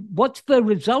 And what's the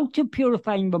result of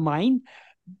purifying the mind?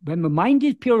 When the mind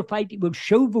is purified, it will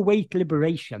show the way to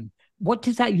liberation. What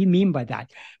does that mean by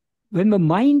that? When the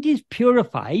mind is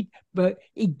purified, but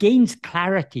it gains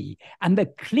clarity, and the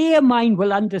clear mind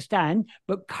will understand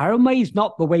that karma is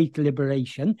not the way to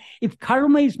liberation. If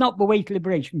karma is not the way to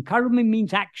liberation, karma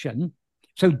means action.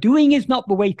 So doing is not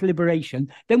the way to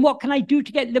liberation. Then what can I do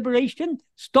to get liberation?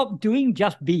 Stop doing,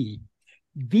 just be.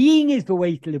 Being is the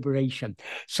way to liberation.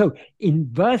 So in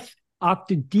verse,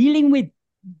 after dealing with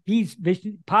this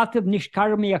path of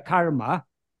nishkarmiya karma,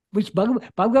 which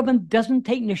Bhagavan doesn't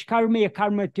take nishkarmiya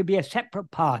karma to be a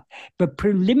separate path. The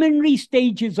preliminary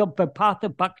stages of the path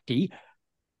of bhakti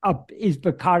is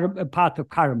the path of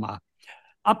karma,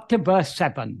 up to verse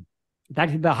 7.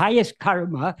 That is the highest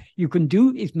karma you can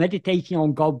do, is meditating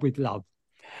on God with love.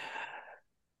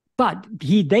 But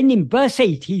he then in verse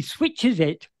 8, he switches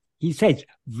it. He says,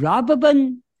 rather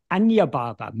than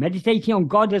anyabhava, meditating on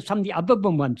God as something other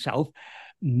than oneself,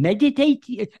 meditate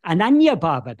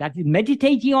ananyabhava, that is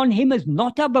meditating on him as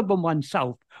not other than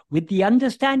oneself, with the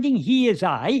understanding he is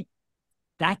I,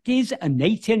 that is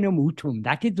anetyanam uttam,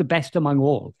 that is the best among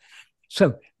all.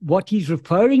 So what he's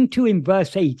referring to in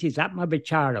verse 8 is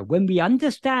atma-vichara. When we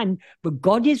understand that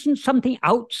God isn't something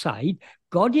outside,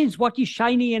 God is what is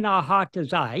shining in our heart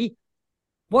as I,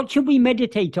 what should we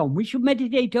meditate on? We should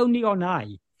meditate only on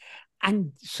I.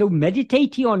 And so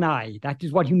meditating on I, that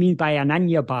is what he means by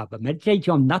ananya bhava,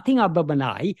 meditating on nothing other than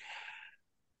I,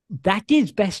 that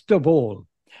is best of all.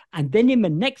 And then in the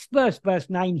next verse, verse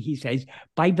 9, he says,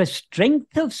 by the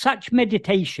strength of such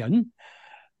meditation,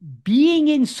 being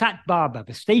in Sat-bhava,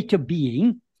 the state of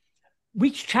being,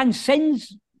 which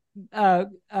transcends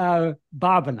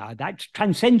bhavana, that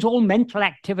transcends all mental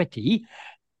activity,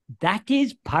 that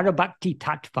is parabhakti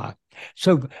tattva.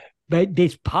 So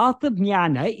this path of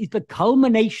jnana is the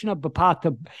culmination of the path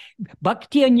of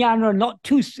bhakti and jnana are not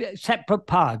 2 separate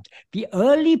paths. The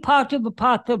early part of the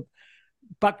path of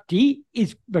bhakti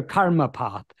is the karma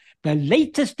path. The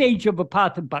later stage of the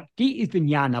path of bhakti is the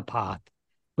jnana path.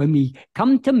 When we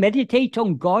come to meditate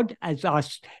on God as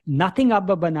us, nothing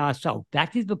other than ourselves,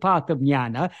 that is the path of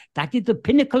jnana. That is the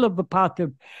pinnacle of the path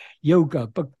of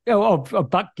yoga, of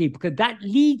bhakti, because that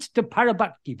leads to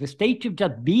parabhakti, the state of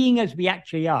just being as we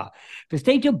actually are. The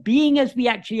state of being as we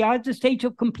actually are is the state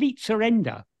of complete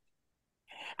surrender.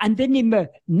 And then in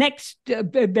the next,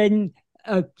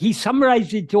 he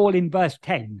summarizes it all in verse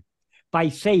 10 by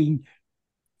saying,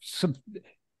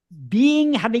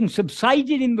 being having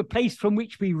subsided in the place from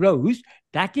which we rose,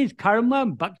 that is karma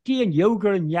and bhakti and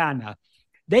yoga and jnana.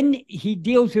 Then he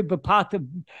deals with the path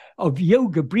of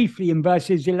yoga briefly in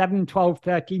verses 11, 12,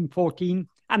 13, 14,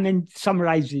 and then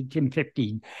summarizes it in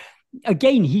 15.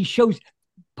 Again, he shows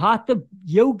path of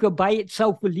yoga by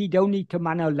itself will lead only to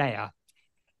manolaya.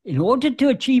 In order to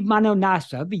achieve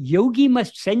manonasa, the yogi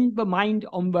must send the mind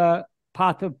on the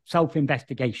path of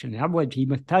self-investigation. In other words, he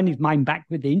must turn his mind back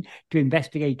within to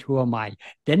investigate who am I.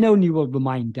 Then only will the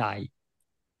mind die.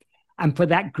 And for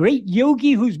that great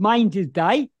yogi whose mind has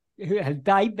died,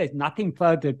 there's nothing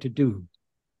further to do.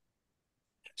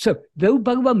 So though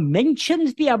Bhagavan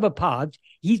mentions the other paths,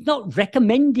 he's not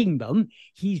recommending them.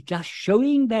 He's just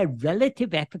showing their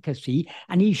relative efficacy,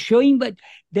 and he's showing that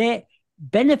they're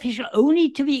beneficial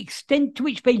only to the extent to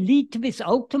which they lead to this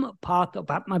ultimate path of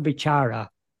Atma Vichara.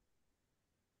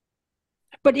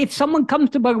 But if someone comes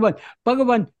to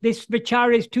Bhagavan, this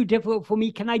Vichara is too difficult for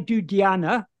me, can I do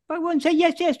dhyana? Bhagavan say,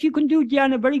 yes, you can do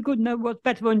dhyana, very good. Now, what's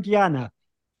better than dhyana?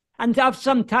 And after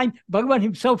some time, Bhagavan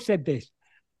himself said this.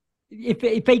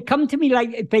 If they come to me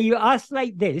if they ask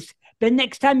like this, then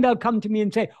next time they'll come to me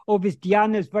and say, oh, this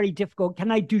dhyana is very difficult,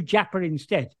 can I do japa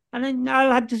instead? And then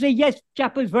I'll have to say, yes,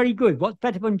 japa is very good. What's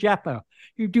better than japa?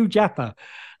 You do japa.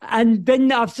 And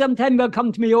then after some time they'll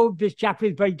come to me, oh, this japa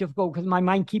is very difficult because my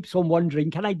mind keeps on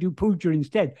wandering. Can I do puja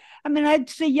instead? And then I'd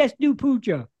say, yes, do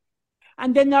puja.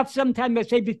 And then after some time they'll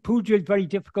say, this puja is very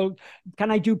difficult.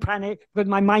 Can I do pranayama? Because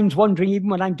my mind's wandering even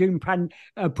when I'm doing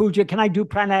puja. Can I do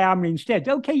pranayama instead?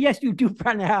 Okay, yes, you do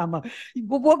pranayama.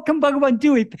 But what can Bhagavan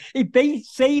do? If they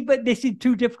say that this is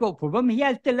too difficult for them, he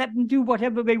has to let them do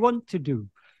whatever they want to do.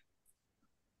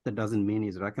 That doesn't mean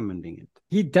he's recommending it.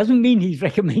 He doesn't mean he's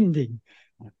recommending.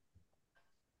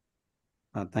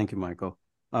 Thank you, Michael.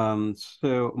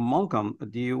 So, Malcolm,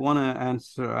 do you want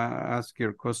to ask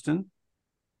your question?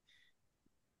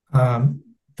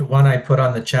 The one I put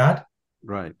on the chat?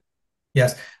 Right.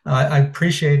 Yes. I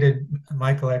appreciated,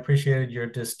 Michael, I appreciated your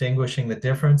distinguishing the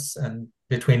difference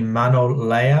between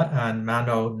manolaya and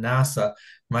manonasa.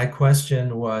 My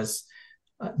question was,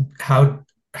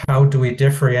 how do we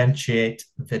differentiate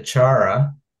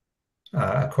vichara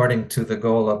according to the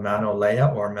goal of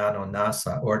manolaya or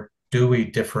manonasa, or do we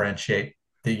differentiate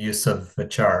the use of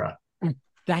vichara?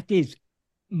 That is,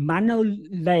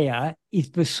 manolaya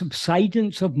is the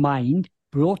subsidence of mind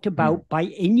brought about by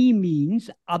any means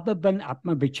other than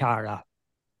Atma Vichara.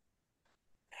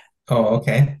 Oh,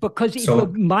 okay. Because if the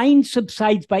mind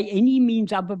subsides by any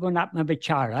means other than Atma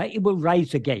Vichara, it will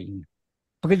rise again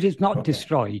because it's not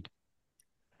destroyed.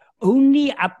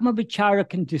 Only Atma Vichara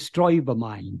can destroy the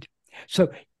mind.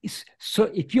 So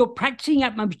if you're practicing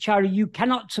Atma Vichara, you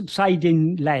cannot subside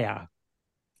in laya.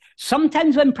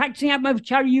 Sometimes when practicing Atma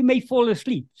Vichara, you may fall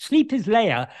asleep. Sleep is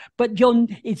laya, but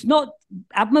it's not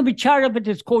Atma Vichara that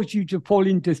has caused you to fall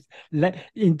into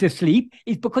sleep.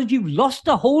 It's because you've lost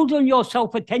the hold on your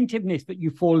self-attentiveness that you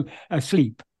fall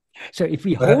asleep. So if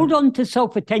we hold on to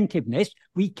self-attentiveness,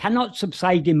 we cannot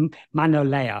subside in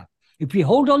manolaya. If we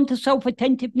hold on to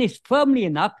self-attentiveness firmly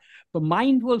enough, the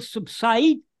mind will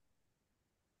subside.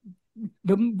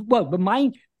 The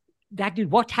mind, that is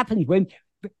what happens when,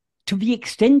 to the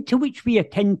extent to which we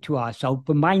attend to ourselves,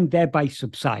 the mind thereby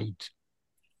subsides.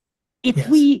 If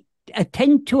we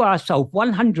attend to ourselves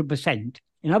 100%,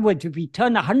 in other words, if we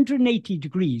turn 180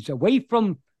 degrees away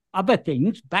from other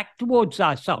things, back towards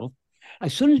ourselves,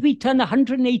 as soon as we turn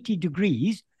 180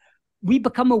 degrees, we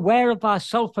become aware of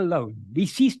ourself alone. We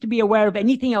cease to be aware of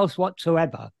anything else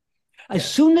whatsoever. As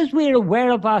soon as we're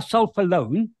aware of ourself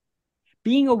alone,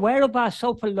 being aware of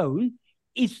ourself alone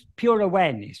is pure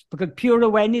awareness, because pure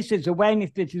awareness is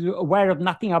awareness that is aware of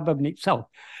nothing other than itself.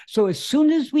 So as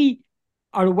soon as we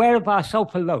are aware of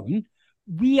ourself alone,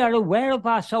 we are aware of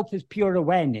ourselves as pure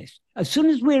awareness. As soon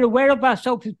as we're aware of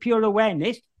ourselves as pure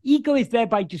awareness, ego is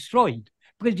thereby destroyed,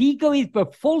 because ego is the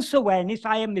false awareness,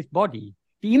 I am this body.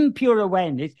 The impure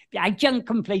awareness, the adjunct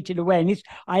conflated awareness,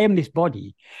 I am this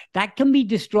body. That can be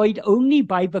destroyed only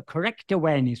by the correct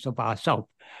awareness of ourself.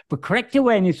 The correct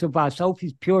awareness of ourself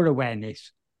is pure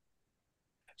awareness.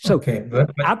 So, but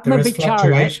Atma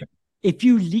Vichara, if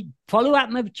you follow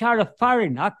Atma Vichara far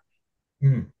enough,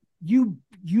 you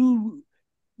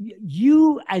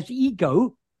as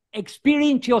ego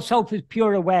experience yourself as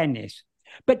pure awareness.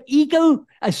 But ego,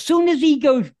 as soon as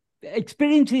ego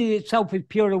experiences itself as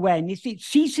pure awareness, it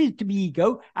ceases to be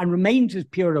ego and remains as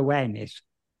pure awareness.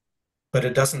 But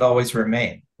it doesn't always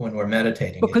remain when we're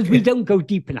meditating. Because we don't go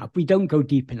deep enough. We don't go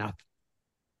deep enough.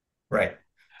 Right.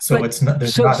 So but it's not.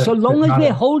 So long as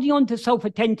we're holding on to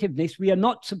self-attentiveness, we are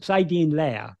not subsiding in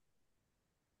layer.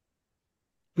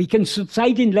 We can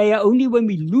subside in layer only when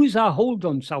we lose our hold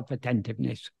on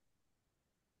self-attentiveness.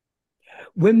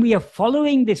 When we are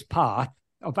following this path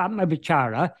of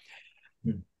Atma-vichara,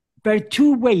 there are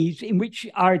two ways in which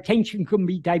our attention can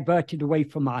be diverted away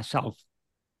from ourselves.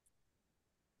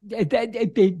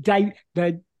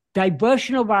 The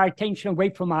diversion of our attention away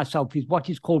from ourselves is what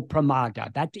is called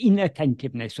pramada. That's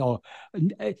inattentiveness or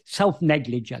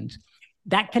self-negligence.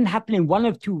 That can happen in one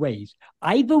of two ways.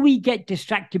 Either we get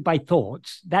distracted by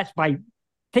thoughts, that's by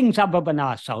things other than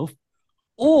ourselves,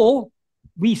 or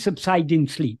we subside in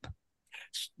sleep.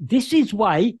 This is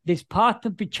why this path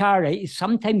of vichara is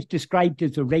sometimes described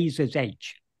as a razor's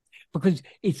edge, because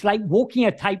it's like walking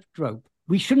a tightrope.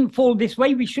 We shouldn't fall this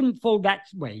way, we shouldn't fall that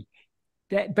way.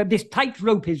 But this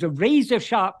tightrope is a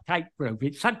razor-sharp tightrope.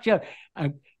 It's such a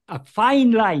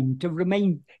fine line to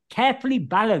remain carefully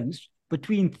balanced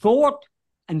between thought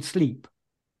and sleep.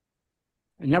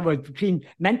 In other words, between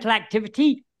mental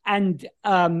activity and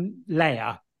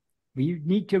laya. We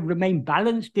need to remain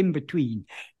balanced in between.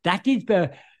 That is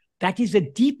a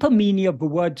deeper meaning of the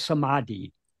word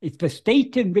samadhi. It's the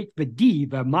state in which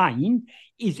the mind,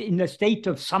 is in a state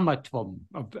of samatvam,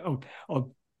 of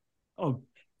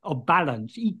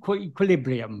balance,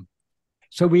 equilibrium.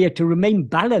 So we are to remain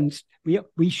balanced.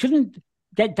 We shouldn't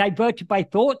get diverted by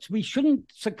thoughts. We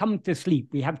shouldn't succumb to sleep.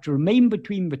 We have to remain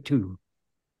between the two.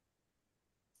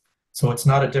 So it's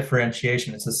not a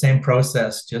differentiation. It's the same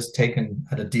process, just taken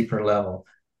at a deeper level,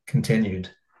 continued.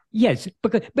 Yes,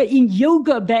 but in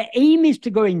yoga, their aim is to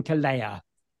go into laya.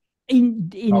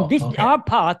 Our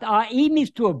path, our aim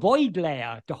is to avoid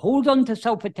laya, to hold on to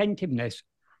self-attentiveness.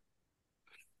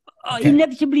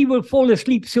 Inevitably we'll fall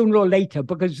asleep sooner or later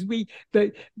because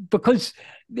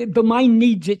the mind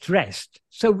needs its rest.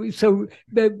 So long as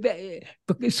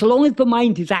the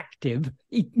mind is active,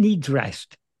 it needs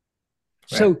rest.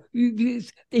 Right. So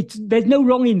there's no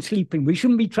wrong in sleeping. We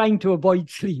shouldn't be trying to avoid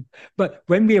sleep. But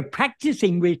when we are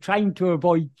practicing, we're trying to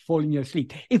avoid falling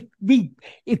asleep. If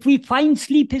we find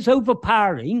sleep is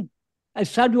overpowering, as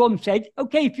Sadhu Om said,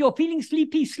 okay, if you're feeling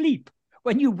sleepy, sleep.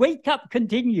 When you wake up,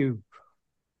 continue.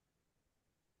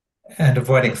 And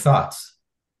avoiding thoughts.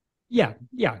 Yeah.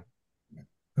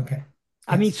 Okay.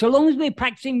 I mean, so long as we're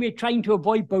practicing, we're trying to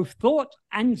avoid both thought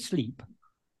and sleep.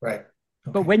 Right.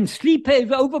 Okay. But when sleep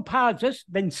overpowers us,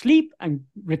 then sleep and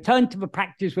return to the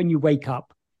practice when you wake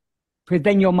up. Because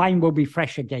then your mind will be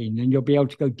fresh again and you'll be able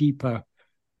to go deeper.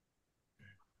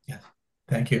 Yes.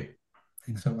 Thank you.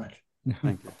 Thanks so much.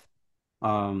 Thank you.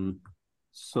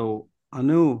 So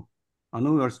Anu,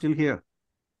 you are still here?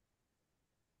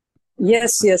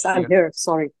 Yes, I'm here.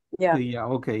 Sorry. Yeah. Yeah,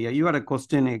 okay. Yeah, you had a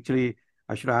question. Actually,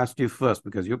 I should have asked you first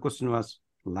because your question was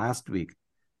last week.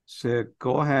 So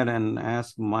go ahead and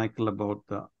ask Michael about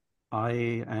the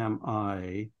I am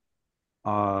I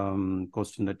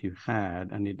question that you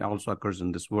had, and it also occurs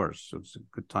in this verse. So it's a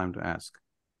good time to ask.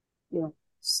 Yeah.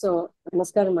 So,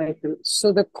 Namaskar, Michael.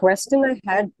 So the question I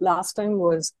had last time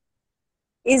was,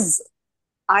 is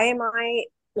I am I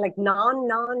like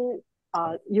non,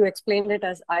 you explained it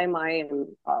as I am I, and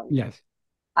yes.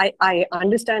 I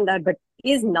understand that, but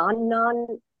is non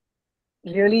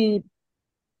really,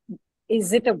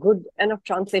 is it a good enough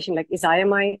translation? Like, is I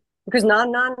am I? Because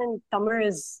nan in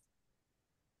Tamil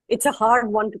it's a hard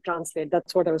one to translate.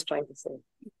 That's what I was trying to say.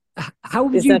 How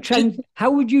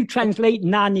would you translate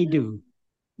nanidu?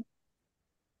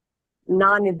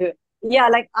 Nanidu. Yeah,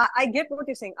 like I get what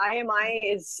you're saying. I am I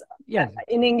is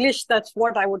in English. That's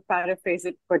what I would paraphrase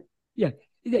it. But yeah,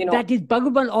 that is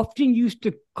Bhagavan often used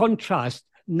to contrast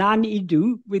nan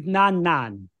idu with nan.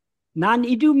 Nan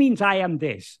idu means I am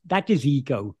this. That is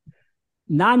ego.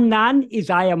 Nan is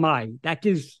I am I. That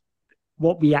is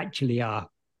what we actually are.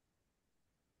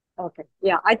 Okay.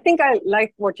 Yeah, I think I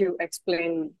like what you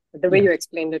explained, the way you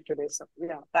explained it today. So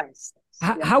yeah, thanks.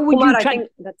 How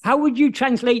would you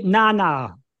translate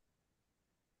nana?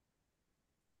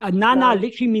 Nana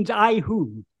literally means I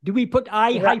who. Do we put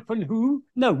I hyphen who?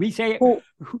 No, we say who.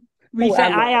 We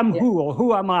say I am who or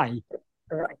who am I?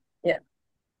 Right. Yeah.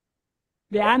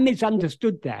 The am is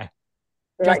understood there.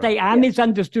 Just like am is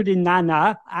understood in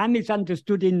nana, am is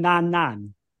understood in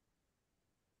nan.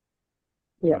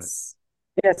 Yes.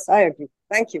 Yes, I agree.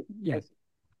 Thank you. Yes.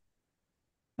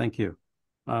 Thank you.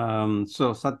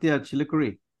 So Satya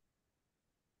Chilikuri.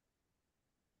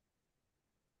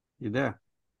 You there?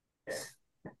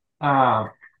 Yeah,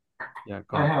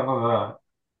 Go I ahead. have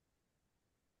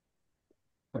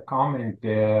a comment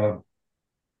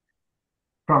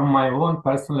from my own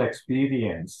personal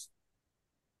experience.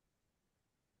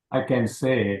 I can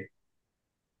say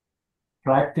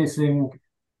practicing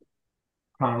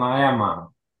pranayama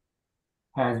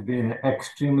has been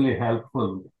extremely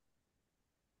helpful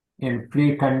in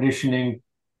preconditioning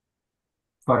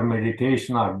for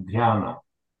meditation or dhyana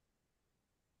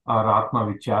or atma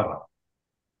vichara,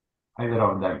 either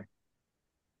of them.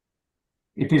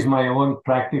 It is my own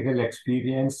practical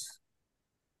experience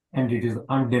and it is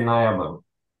undeniable.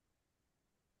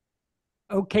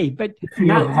 Okay, but if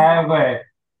you have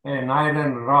an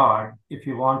iron rod, if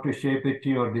you want to shape it to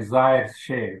your desired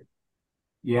shape,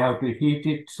 you have to heat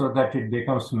it so that it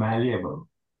becomes malleable.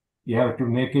 You have to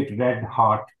make it red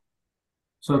hot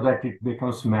so that it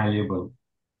becomes malleable.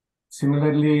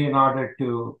 Similarly, in order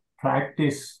to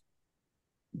practice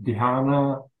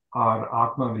dhyana or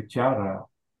atma vichara,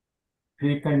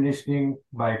 preconditioning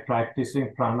by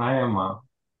practicing pranayama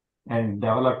and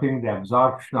developing the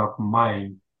absorption of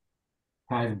mind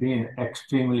has been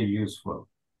extremely useful.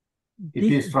 It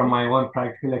is from my own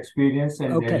practical experience,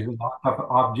 and there is a lot of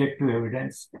objective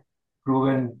evidence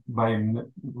proven by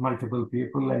multiple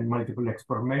people and multiple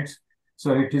experiments.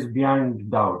 So it is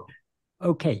beyond doubt.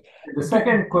 Okay. The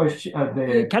second question.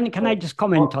 Can I just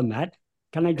comment on that?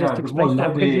 Can I just explain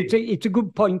that? Because it's a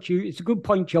good point. It's a good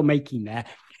point you're making there.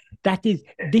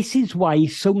 This is why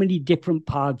so many different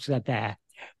paths are there,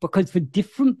 because for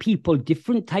different people,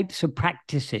 different types of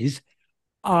practices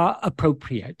are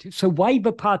appropriate. So why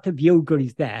the path of yoga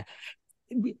is there?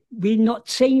 We're not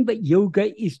saying that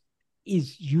yoga is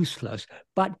useless,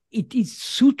 but it is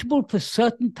suitable for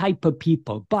certain type of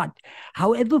people. But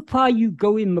however far you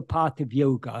go in the path of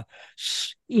yoga,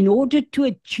 in order to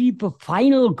achieve the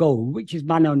final goal, which is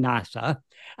manonasa,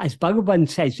 as Bhagavan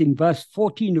says in verse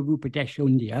 14 of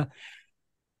Upadeshundya,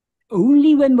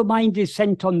 only when the mind is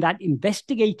sent on that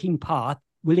investigating path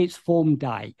will its form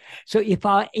die. So if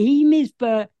our aim is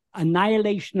the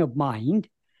annihilation of mind,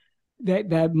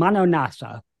 the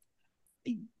manonasa,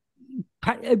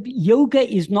 yoga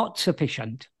is not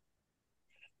sufficient.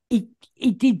 It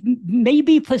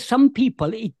maybe for some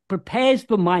people, it prepares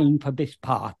the mind for this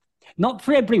path. Not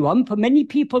for everyone. For many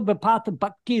people, the path of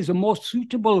bhakti is a more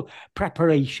suitable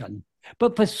preparation.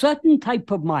 But for certain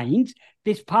type of minds,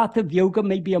 this path of yoga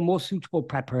may be a more suitable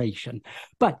preparation.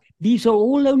 But these are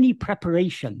all only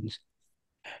preparations.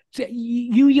 So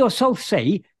you yourself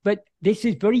say that this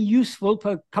is very useful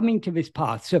for coming to this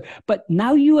path. So, but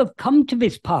now you have come to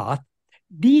this path,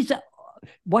 these are,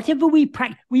 whatever we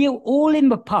practice, we are all in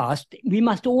the past, we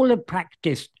must all have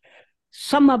practiced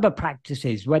some other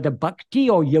practices, whether bhakti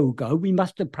or yoga, we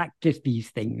must have practiced these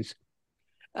things.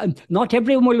 Not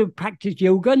everyone will have practiced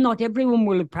yoga, not everyone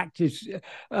will have practiced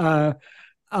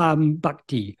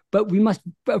bhakti, but we must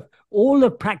all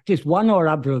have practiced one or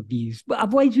other of these. But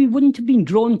otherwise, we wouldn't have been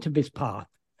drawn to this path.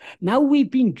 Now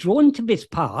we've been drawn to this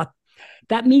path.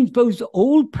 That means those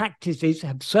old practices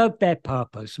have served their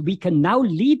purpose. We can now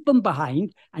leave them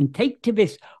behind and take to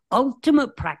this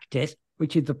ultimate practice,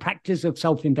 which is the practice of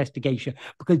self-investigation,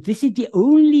 because this is the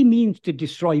only means to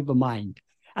destroy the mind,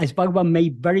 as Bhagavan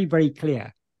made very, very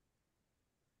clear.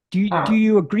 Do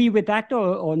you agree with that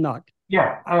or not?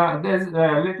 Yeah, there's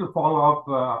a little follow-up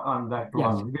on that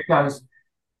one, because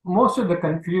most of the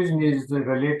confusion is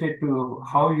related to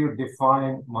how you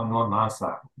define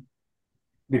manonasa,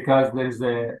 because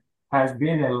has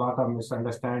been a lot of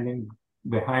misunderstanding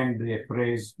behind the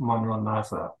phrase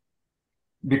manonasa,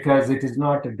 because it is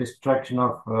not a destruction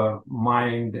of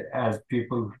mind as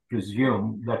people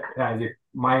presume, that as if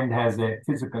mind has a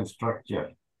physical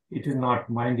structure. It is not,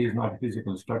 mind is not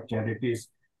physical structure. It is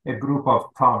a group of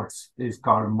thoughts is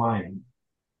called mind.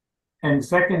 And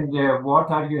second,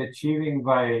 what are you achieving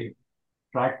by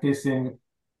practicing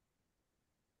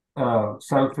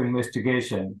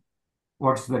self-investigation?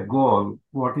 What's the goal?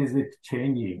 What is it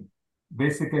changing?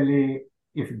 Basically,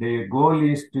 if the goal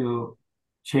is to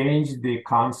change the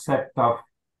concept of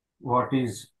what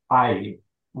is I,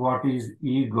 what is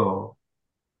ego,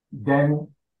 then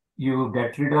you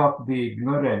get rid of the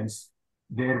ignorance,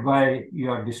 thereby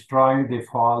you are destroying the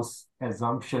false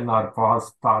assumption or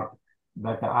false thought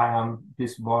that I am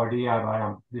this body or I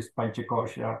am this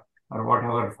panchakosha or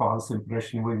whatever false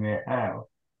impression we may have.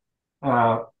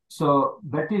 So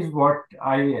that is what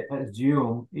I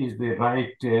assume is the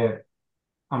right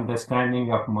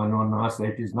understanding of manonasa.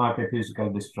 It is not a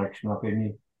physical destruction of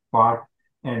any part.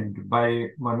 And by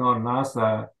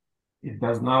manonasa, it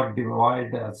does not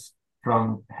divide us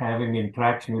from having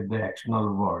interaction with the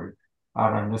external world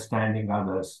or understanding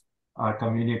others. are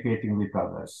communicating with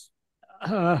others?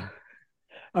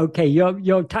 Okay,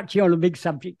 you're touching on a big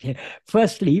subject here.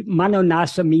 Firstly, mano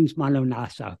nasa means mano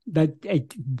nasa. That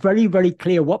it's very, very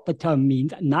clear what the term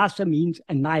means. Nasa means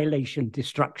annihilation,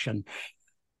 destruction.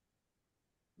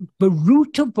 The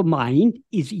root of the mind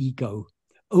is ego.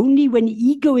 Only when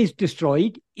ego is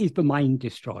destroyed is the mind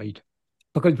destroyed.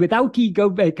 Because without ego,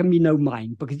 there can be no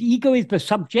mind. Because ego is the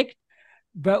subject,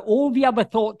 but all the other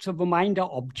thoughts of the mind are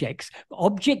objects.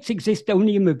 Objects exist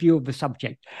only in the view of the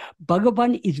subject.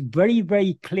 Bhagavan is very,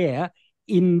 very clear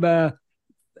in the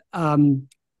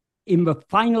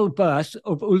final verse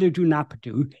of Uḷḷadu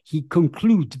Nāṛpadu. He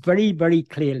concludes very, very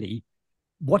clearly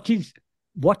what is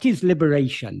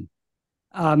liberation.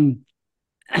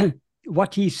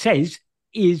 What he says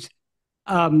is,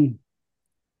 in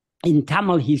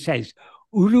Tamil, he says,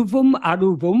 Uruvum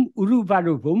aruvum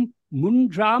uruvaruvum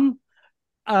mundram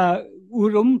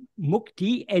urum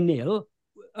mukti enil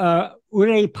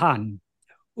urepan.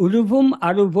 Uruvum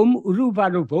aruvum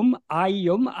uruvaruvum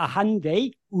ayum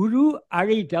ahande uru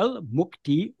aridal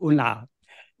mukti una.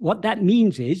 What that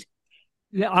means is,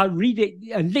 I'll read it,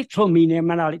 a literal meaning,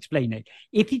 and I'll explain it.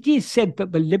 If it is said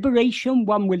that the liberation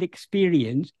one will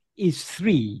experience is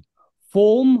three: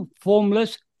 form,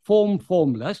 formless, form,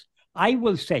 formless, I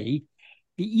will say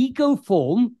the ego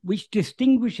form, which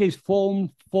distinguishes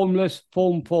form, formless,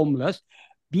 form, formless,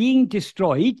 being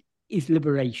destroyed is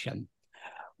liberation.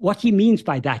 What he means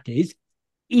by that is,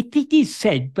 if it is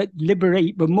said that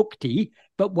liberate the mukti,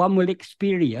 but one will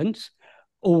experience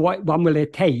or one will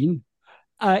attain,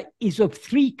 is of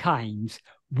three kinds: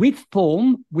 with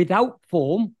form, without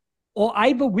form, or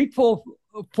either with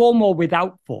form or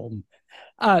without form.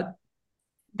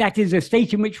 That is a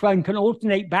state in which one can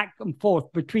alternate back and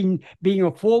forth between being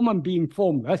a form and being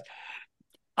formless.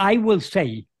 I will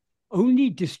say only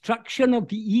destruction of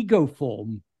the ego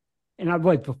form, in other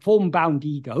words, the form-bound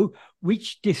ego,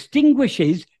 which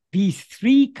distinguishes these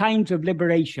three kinds of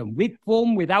liberation, with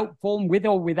form, without form, with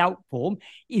or without form,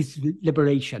 is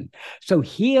liberation. So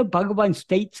here Bhagavan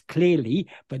states clearly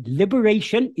that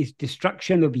liberation is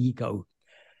destruction of ego.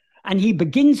 And he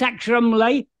begins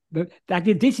Aksharam, that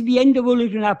is, this is the end of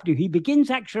Uḷḷadu Nāṛpadu. He begins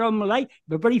Aksharam,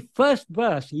 the very first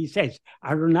verse, he says,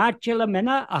 Arunachala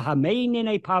mena ahame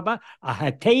nene pava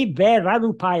ahate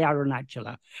verarupai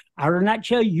Arunachala.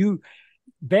 Arunachala,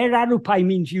 verarupai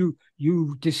means you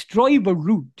destroy the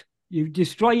root. You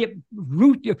destroy it,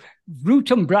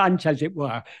 root and branch, as it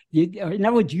were. In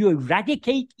other words, you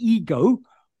eradicate ego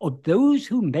of those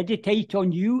who meditate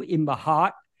on you in the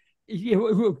heart,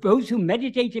 those who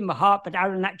meditate in the heart, but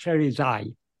Arunachala is I.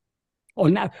 Or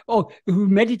who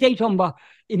meditate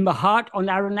in the heart on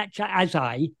Arunachala as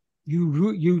I,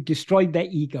 you destroy their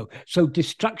ego. So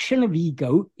destruction of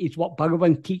ego is what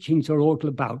Bhagavan's teachings are all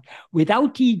about.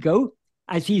 Without ego,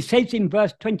 as he says in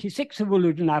verse 26 of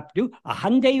Uḷḷadu Nāṛpadu,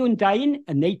 ahande undayin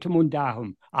anatum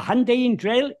undahum. Ahande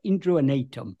indrel indru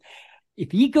anatum.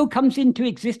 If ego comes into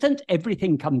existence,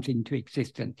 everything comes into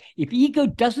existence. If ego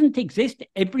doesn't exist,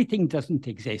 everything doesn't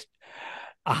exist.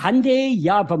 Ahande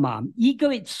yavamam.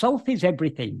 Ego itself is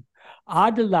everything.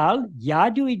 Adalal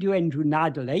yadu idu endru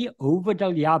nadale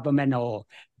ovadal yavameno.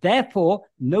 Therefore,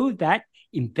 know that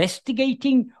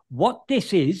investigating what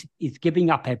this is giving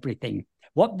up everything.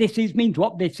 What this is means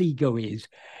what this ego is.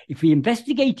 If we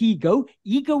investigate ego,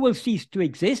 ego will cease to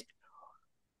exist.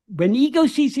 When ego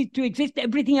ceases to exist,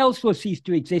 everything else will cease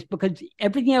to exist, because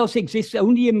everything else exists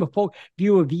only in the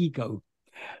view of ego.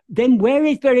 Then where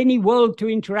is there any world to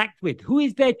interact with? Who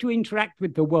is there to interact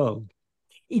with the world?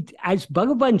 As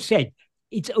Bhagavan said,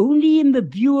 it's only in the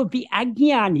view of the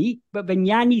ajnani, but the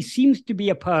jnani seems to be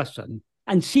a person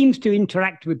and seems to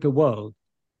interact with the world.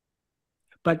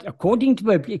 But according to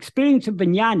the experience of the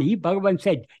jnani, Bhagavan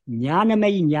said,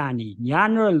 jnaname jnani.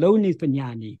 Jnana alone is the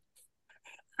jnani.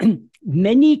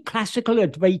 Many classical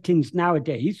Advaitins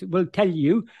nowadays will tell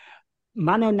you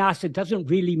mano nasa doesn't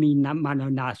really mean mano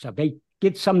nasa. They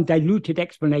give some diluted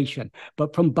explanation.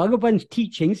 But from Bhagavan's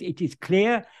teachings, it is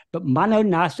clear that mano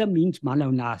nasa means mano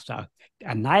nasa.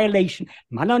 Annihilation.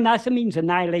 Mano nasa means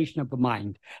annihilation of the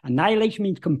mind. Annihilation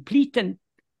means complete and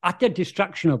utter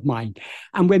destruction of mind.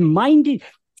 And when mind is,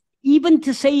 even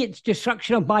to say it's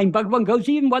destruction of mind, Bhagavan goes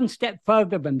even one step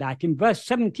further than that. In verse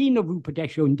 17 of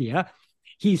Upadeshundya,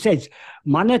 he says,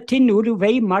 Manatin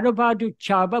uruve maravadu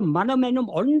chava manamenum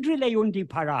ondrile undi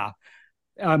para.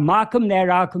 Markam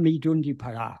nerakam idundi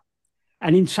para.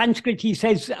 And in Sanskrit, he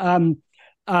says, Manasam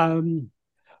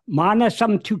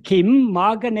tukim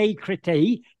magane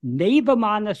krite neva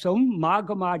manasum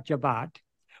magama javat.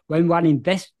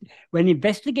 When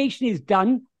investigation is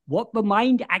done, what the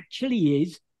mind actually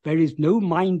is there is no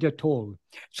mind at all.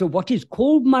 So what is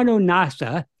called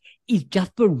Manonasa is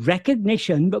just the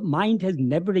recognition that mind has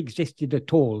never existed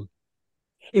at all.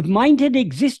 If mind had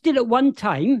existed at one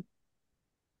time,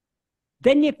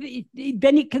 then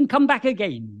it can come back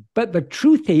again. But the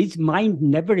truth is, mind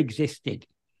never existed.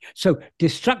 So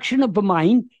destruction of the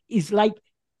mind is like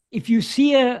if you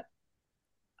see a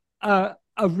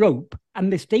rope and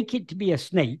mistake it to be a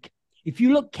snake. If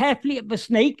you look carefully at the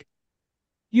snake,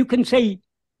 you can say,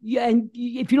 and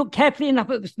if you look carefully enough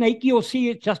at the snake, you'll see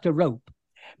it's just a rope.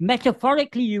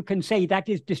 Metaphorically, you can say that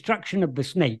is destruction of the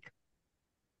snake.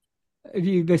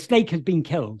 The snake has been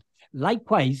killed.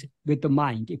 Likewise with the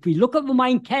mind. If we look at the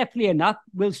mind carefully enough,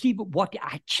 we'll see what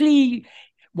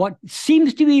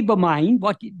seems to be the mind,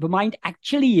 what the mind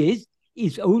actually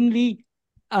is only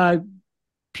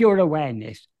pure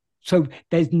awareness. So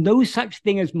there's no such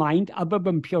thing as mind other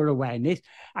than pure awareness.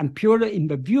 And in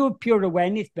the view of pure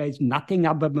awareness, there's nothing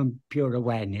other than pure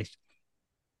awareness.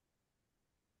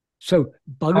 So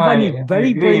Bhagavan is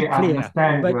very, very clear. I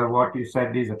understand what you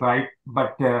said is right,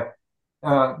 but there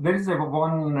is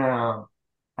one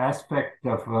aspect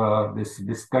of this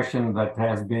discussion that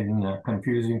has been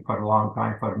confusing for a long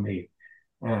time for me,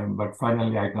 but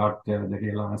finally I got the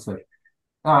real answer.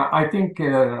 I think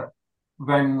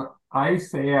when I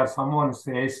say or someone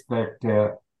says that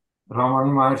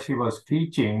Ramana Maharshi was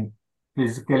teaching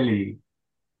physically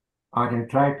or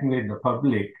interacting with the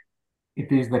public, it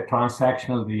is the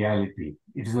transactional reality.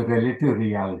 It is a relative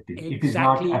reality. Exactly. It is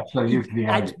not absolute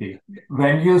reality.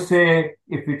 When you say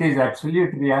if it is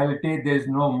absolute reality, there is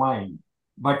no mind.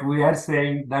 But we are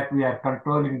saying that we are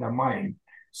controlling the mind.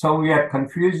 So we are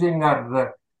confusing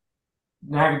or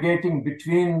navigating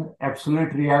between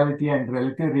absolute reality and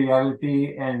relative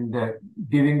reality and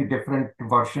giving different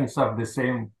versions of the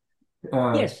same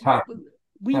yes.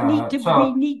 We need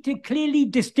to clearly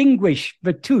distinguish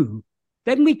the two.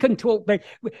 Then we can talk. But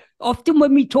often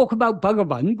when we talk about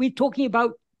Bhagavan, we're talking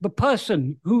about the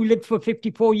person who lived for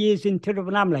 54 years in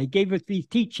Tiruvannamalai, gave us these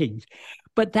teachings.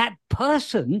 But that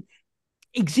person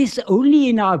exists only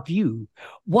in our view.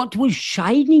 What was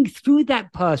shining through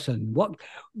that person, what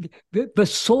the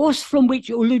source from which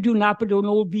Uḷḷadu Nāṛpadu and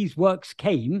all these works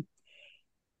came,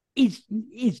 is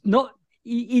what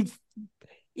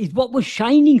was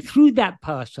shining through that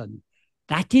person.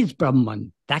 That is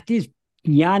Brahman. That is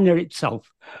Jnana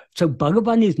itself. So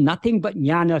Bhagavan is nothing but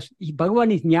Jnana.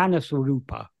 Bhagavan is Jnana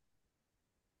Swarupa.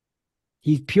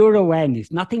 He's pure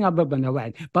awareness, nothing other than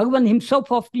awareness. Bhagavan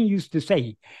himself often used to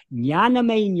say, Jnana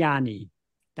me jnani.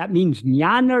 That means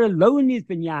Jnana alone is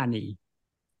the jnani.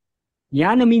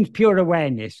 Jnana means pure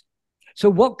awareness. So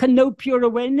what can know pure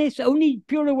awareness? Only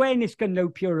pure awareness can know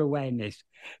pure awareness.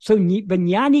 So the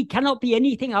jnani cannot be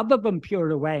anything other than pure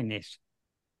awareness.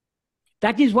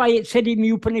 That is why it said in the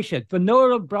Upanishad, the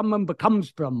knower of Brahman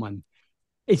becomes Brahman.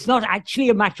 It's not actually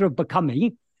a matter of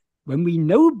becoming. When we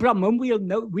know Brahman, we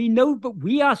know that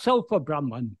we ourselves are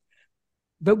Brahman,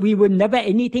 but we were never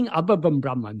anything other than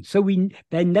Brahman. So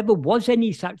there never was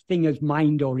any such thing as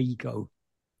mind or ego.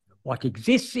 What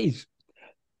exists is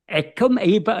ekam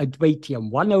eva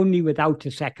advaitiyam, one only without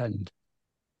a second.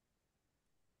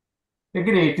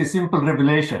 Agree, it is simple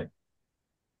revelation.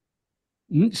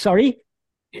 Sorry?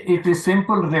 It is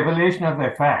simple revelation of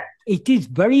a fact. It is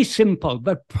very simple.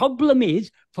 The problem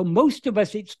is, for most of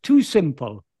us, it's too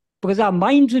simple because our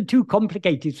minds are too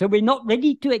complicated. So we're not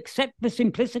ready to accept the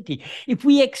simplicity. If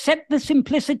we accept the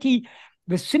simplicity,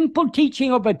 the simple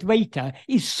teaching of Advaita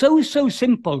is so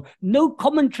simple. No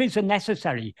commentaries are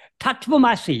necessary.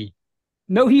 Tattvamasi,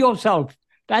 know yourself.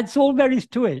 That's all there is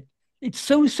to it. It's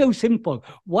so simple.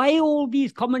 Why all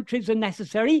these commentaries are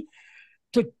necessary?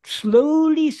 To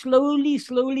slowly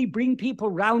bring people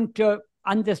round to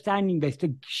understanding this,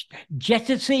 to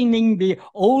jettisoning the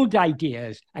old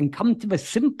ideas and come to the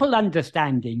simple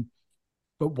understanding.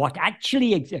 But what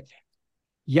actually exists,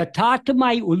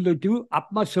 Yatathamai Uλλļadu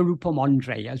Atma Sarupam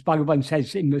Andre, as Bhagavan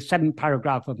says in the 7th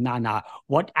paragraph of Nana,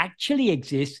 what actually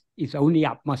exists is only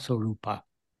Atma Sarupa.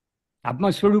 Atma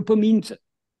Sarupa means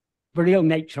the real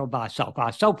nature of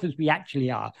ourself as we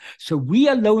actually are. So we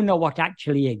alone are what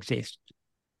actually exists.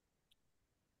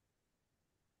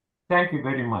 Thank you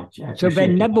very much. So there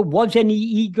never was any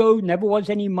ego, never was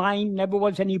any mind, never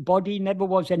was any body, never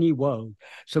was any world.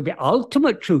 So the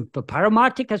ultimate truth, the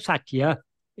Paramartika Satya,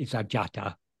 is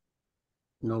Ajata.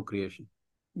 No creation.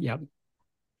 Yep.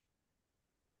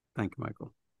 Thank you,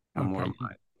 Michael. Okay.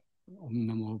 Om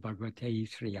Namo Bhagavate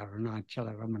Sri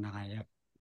Arunachala Ramanaya.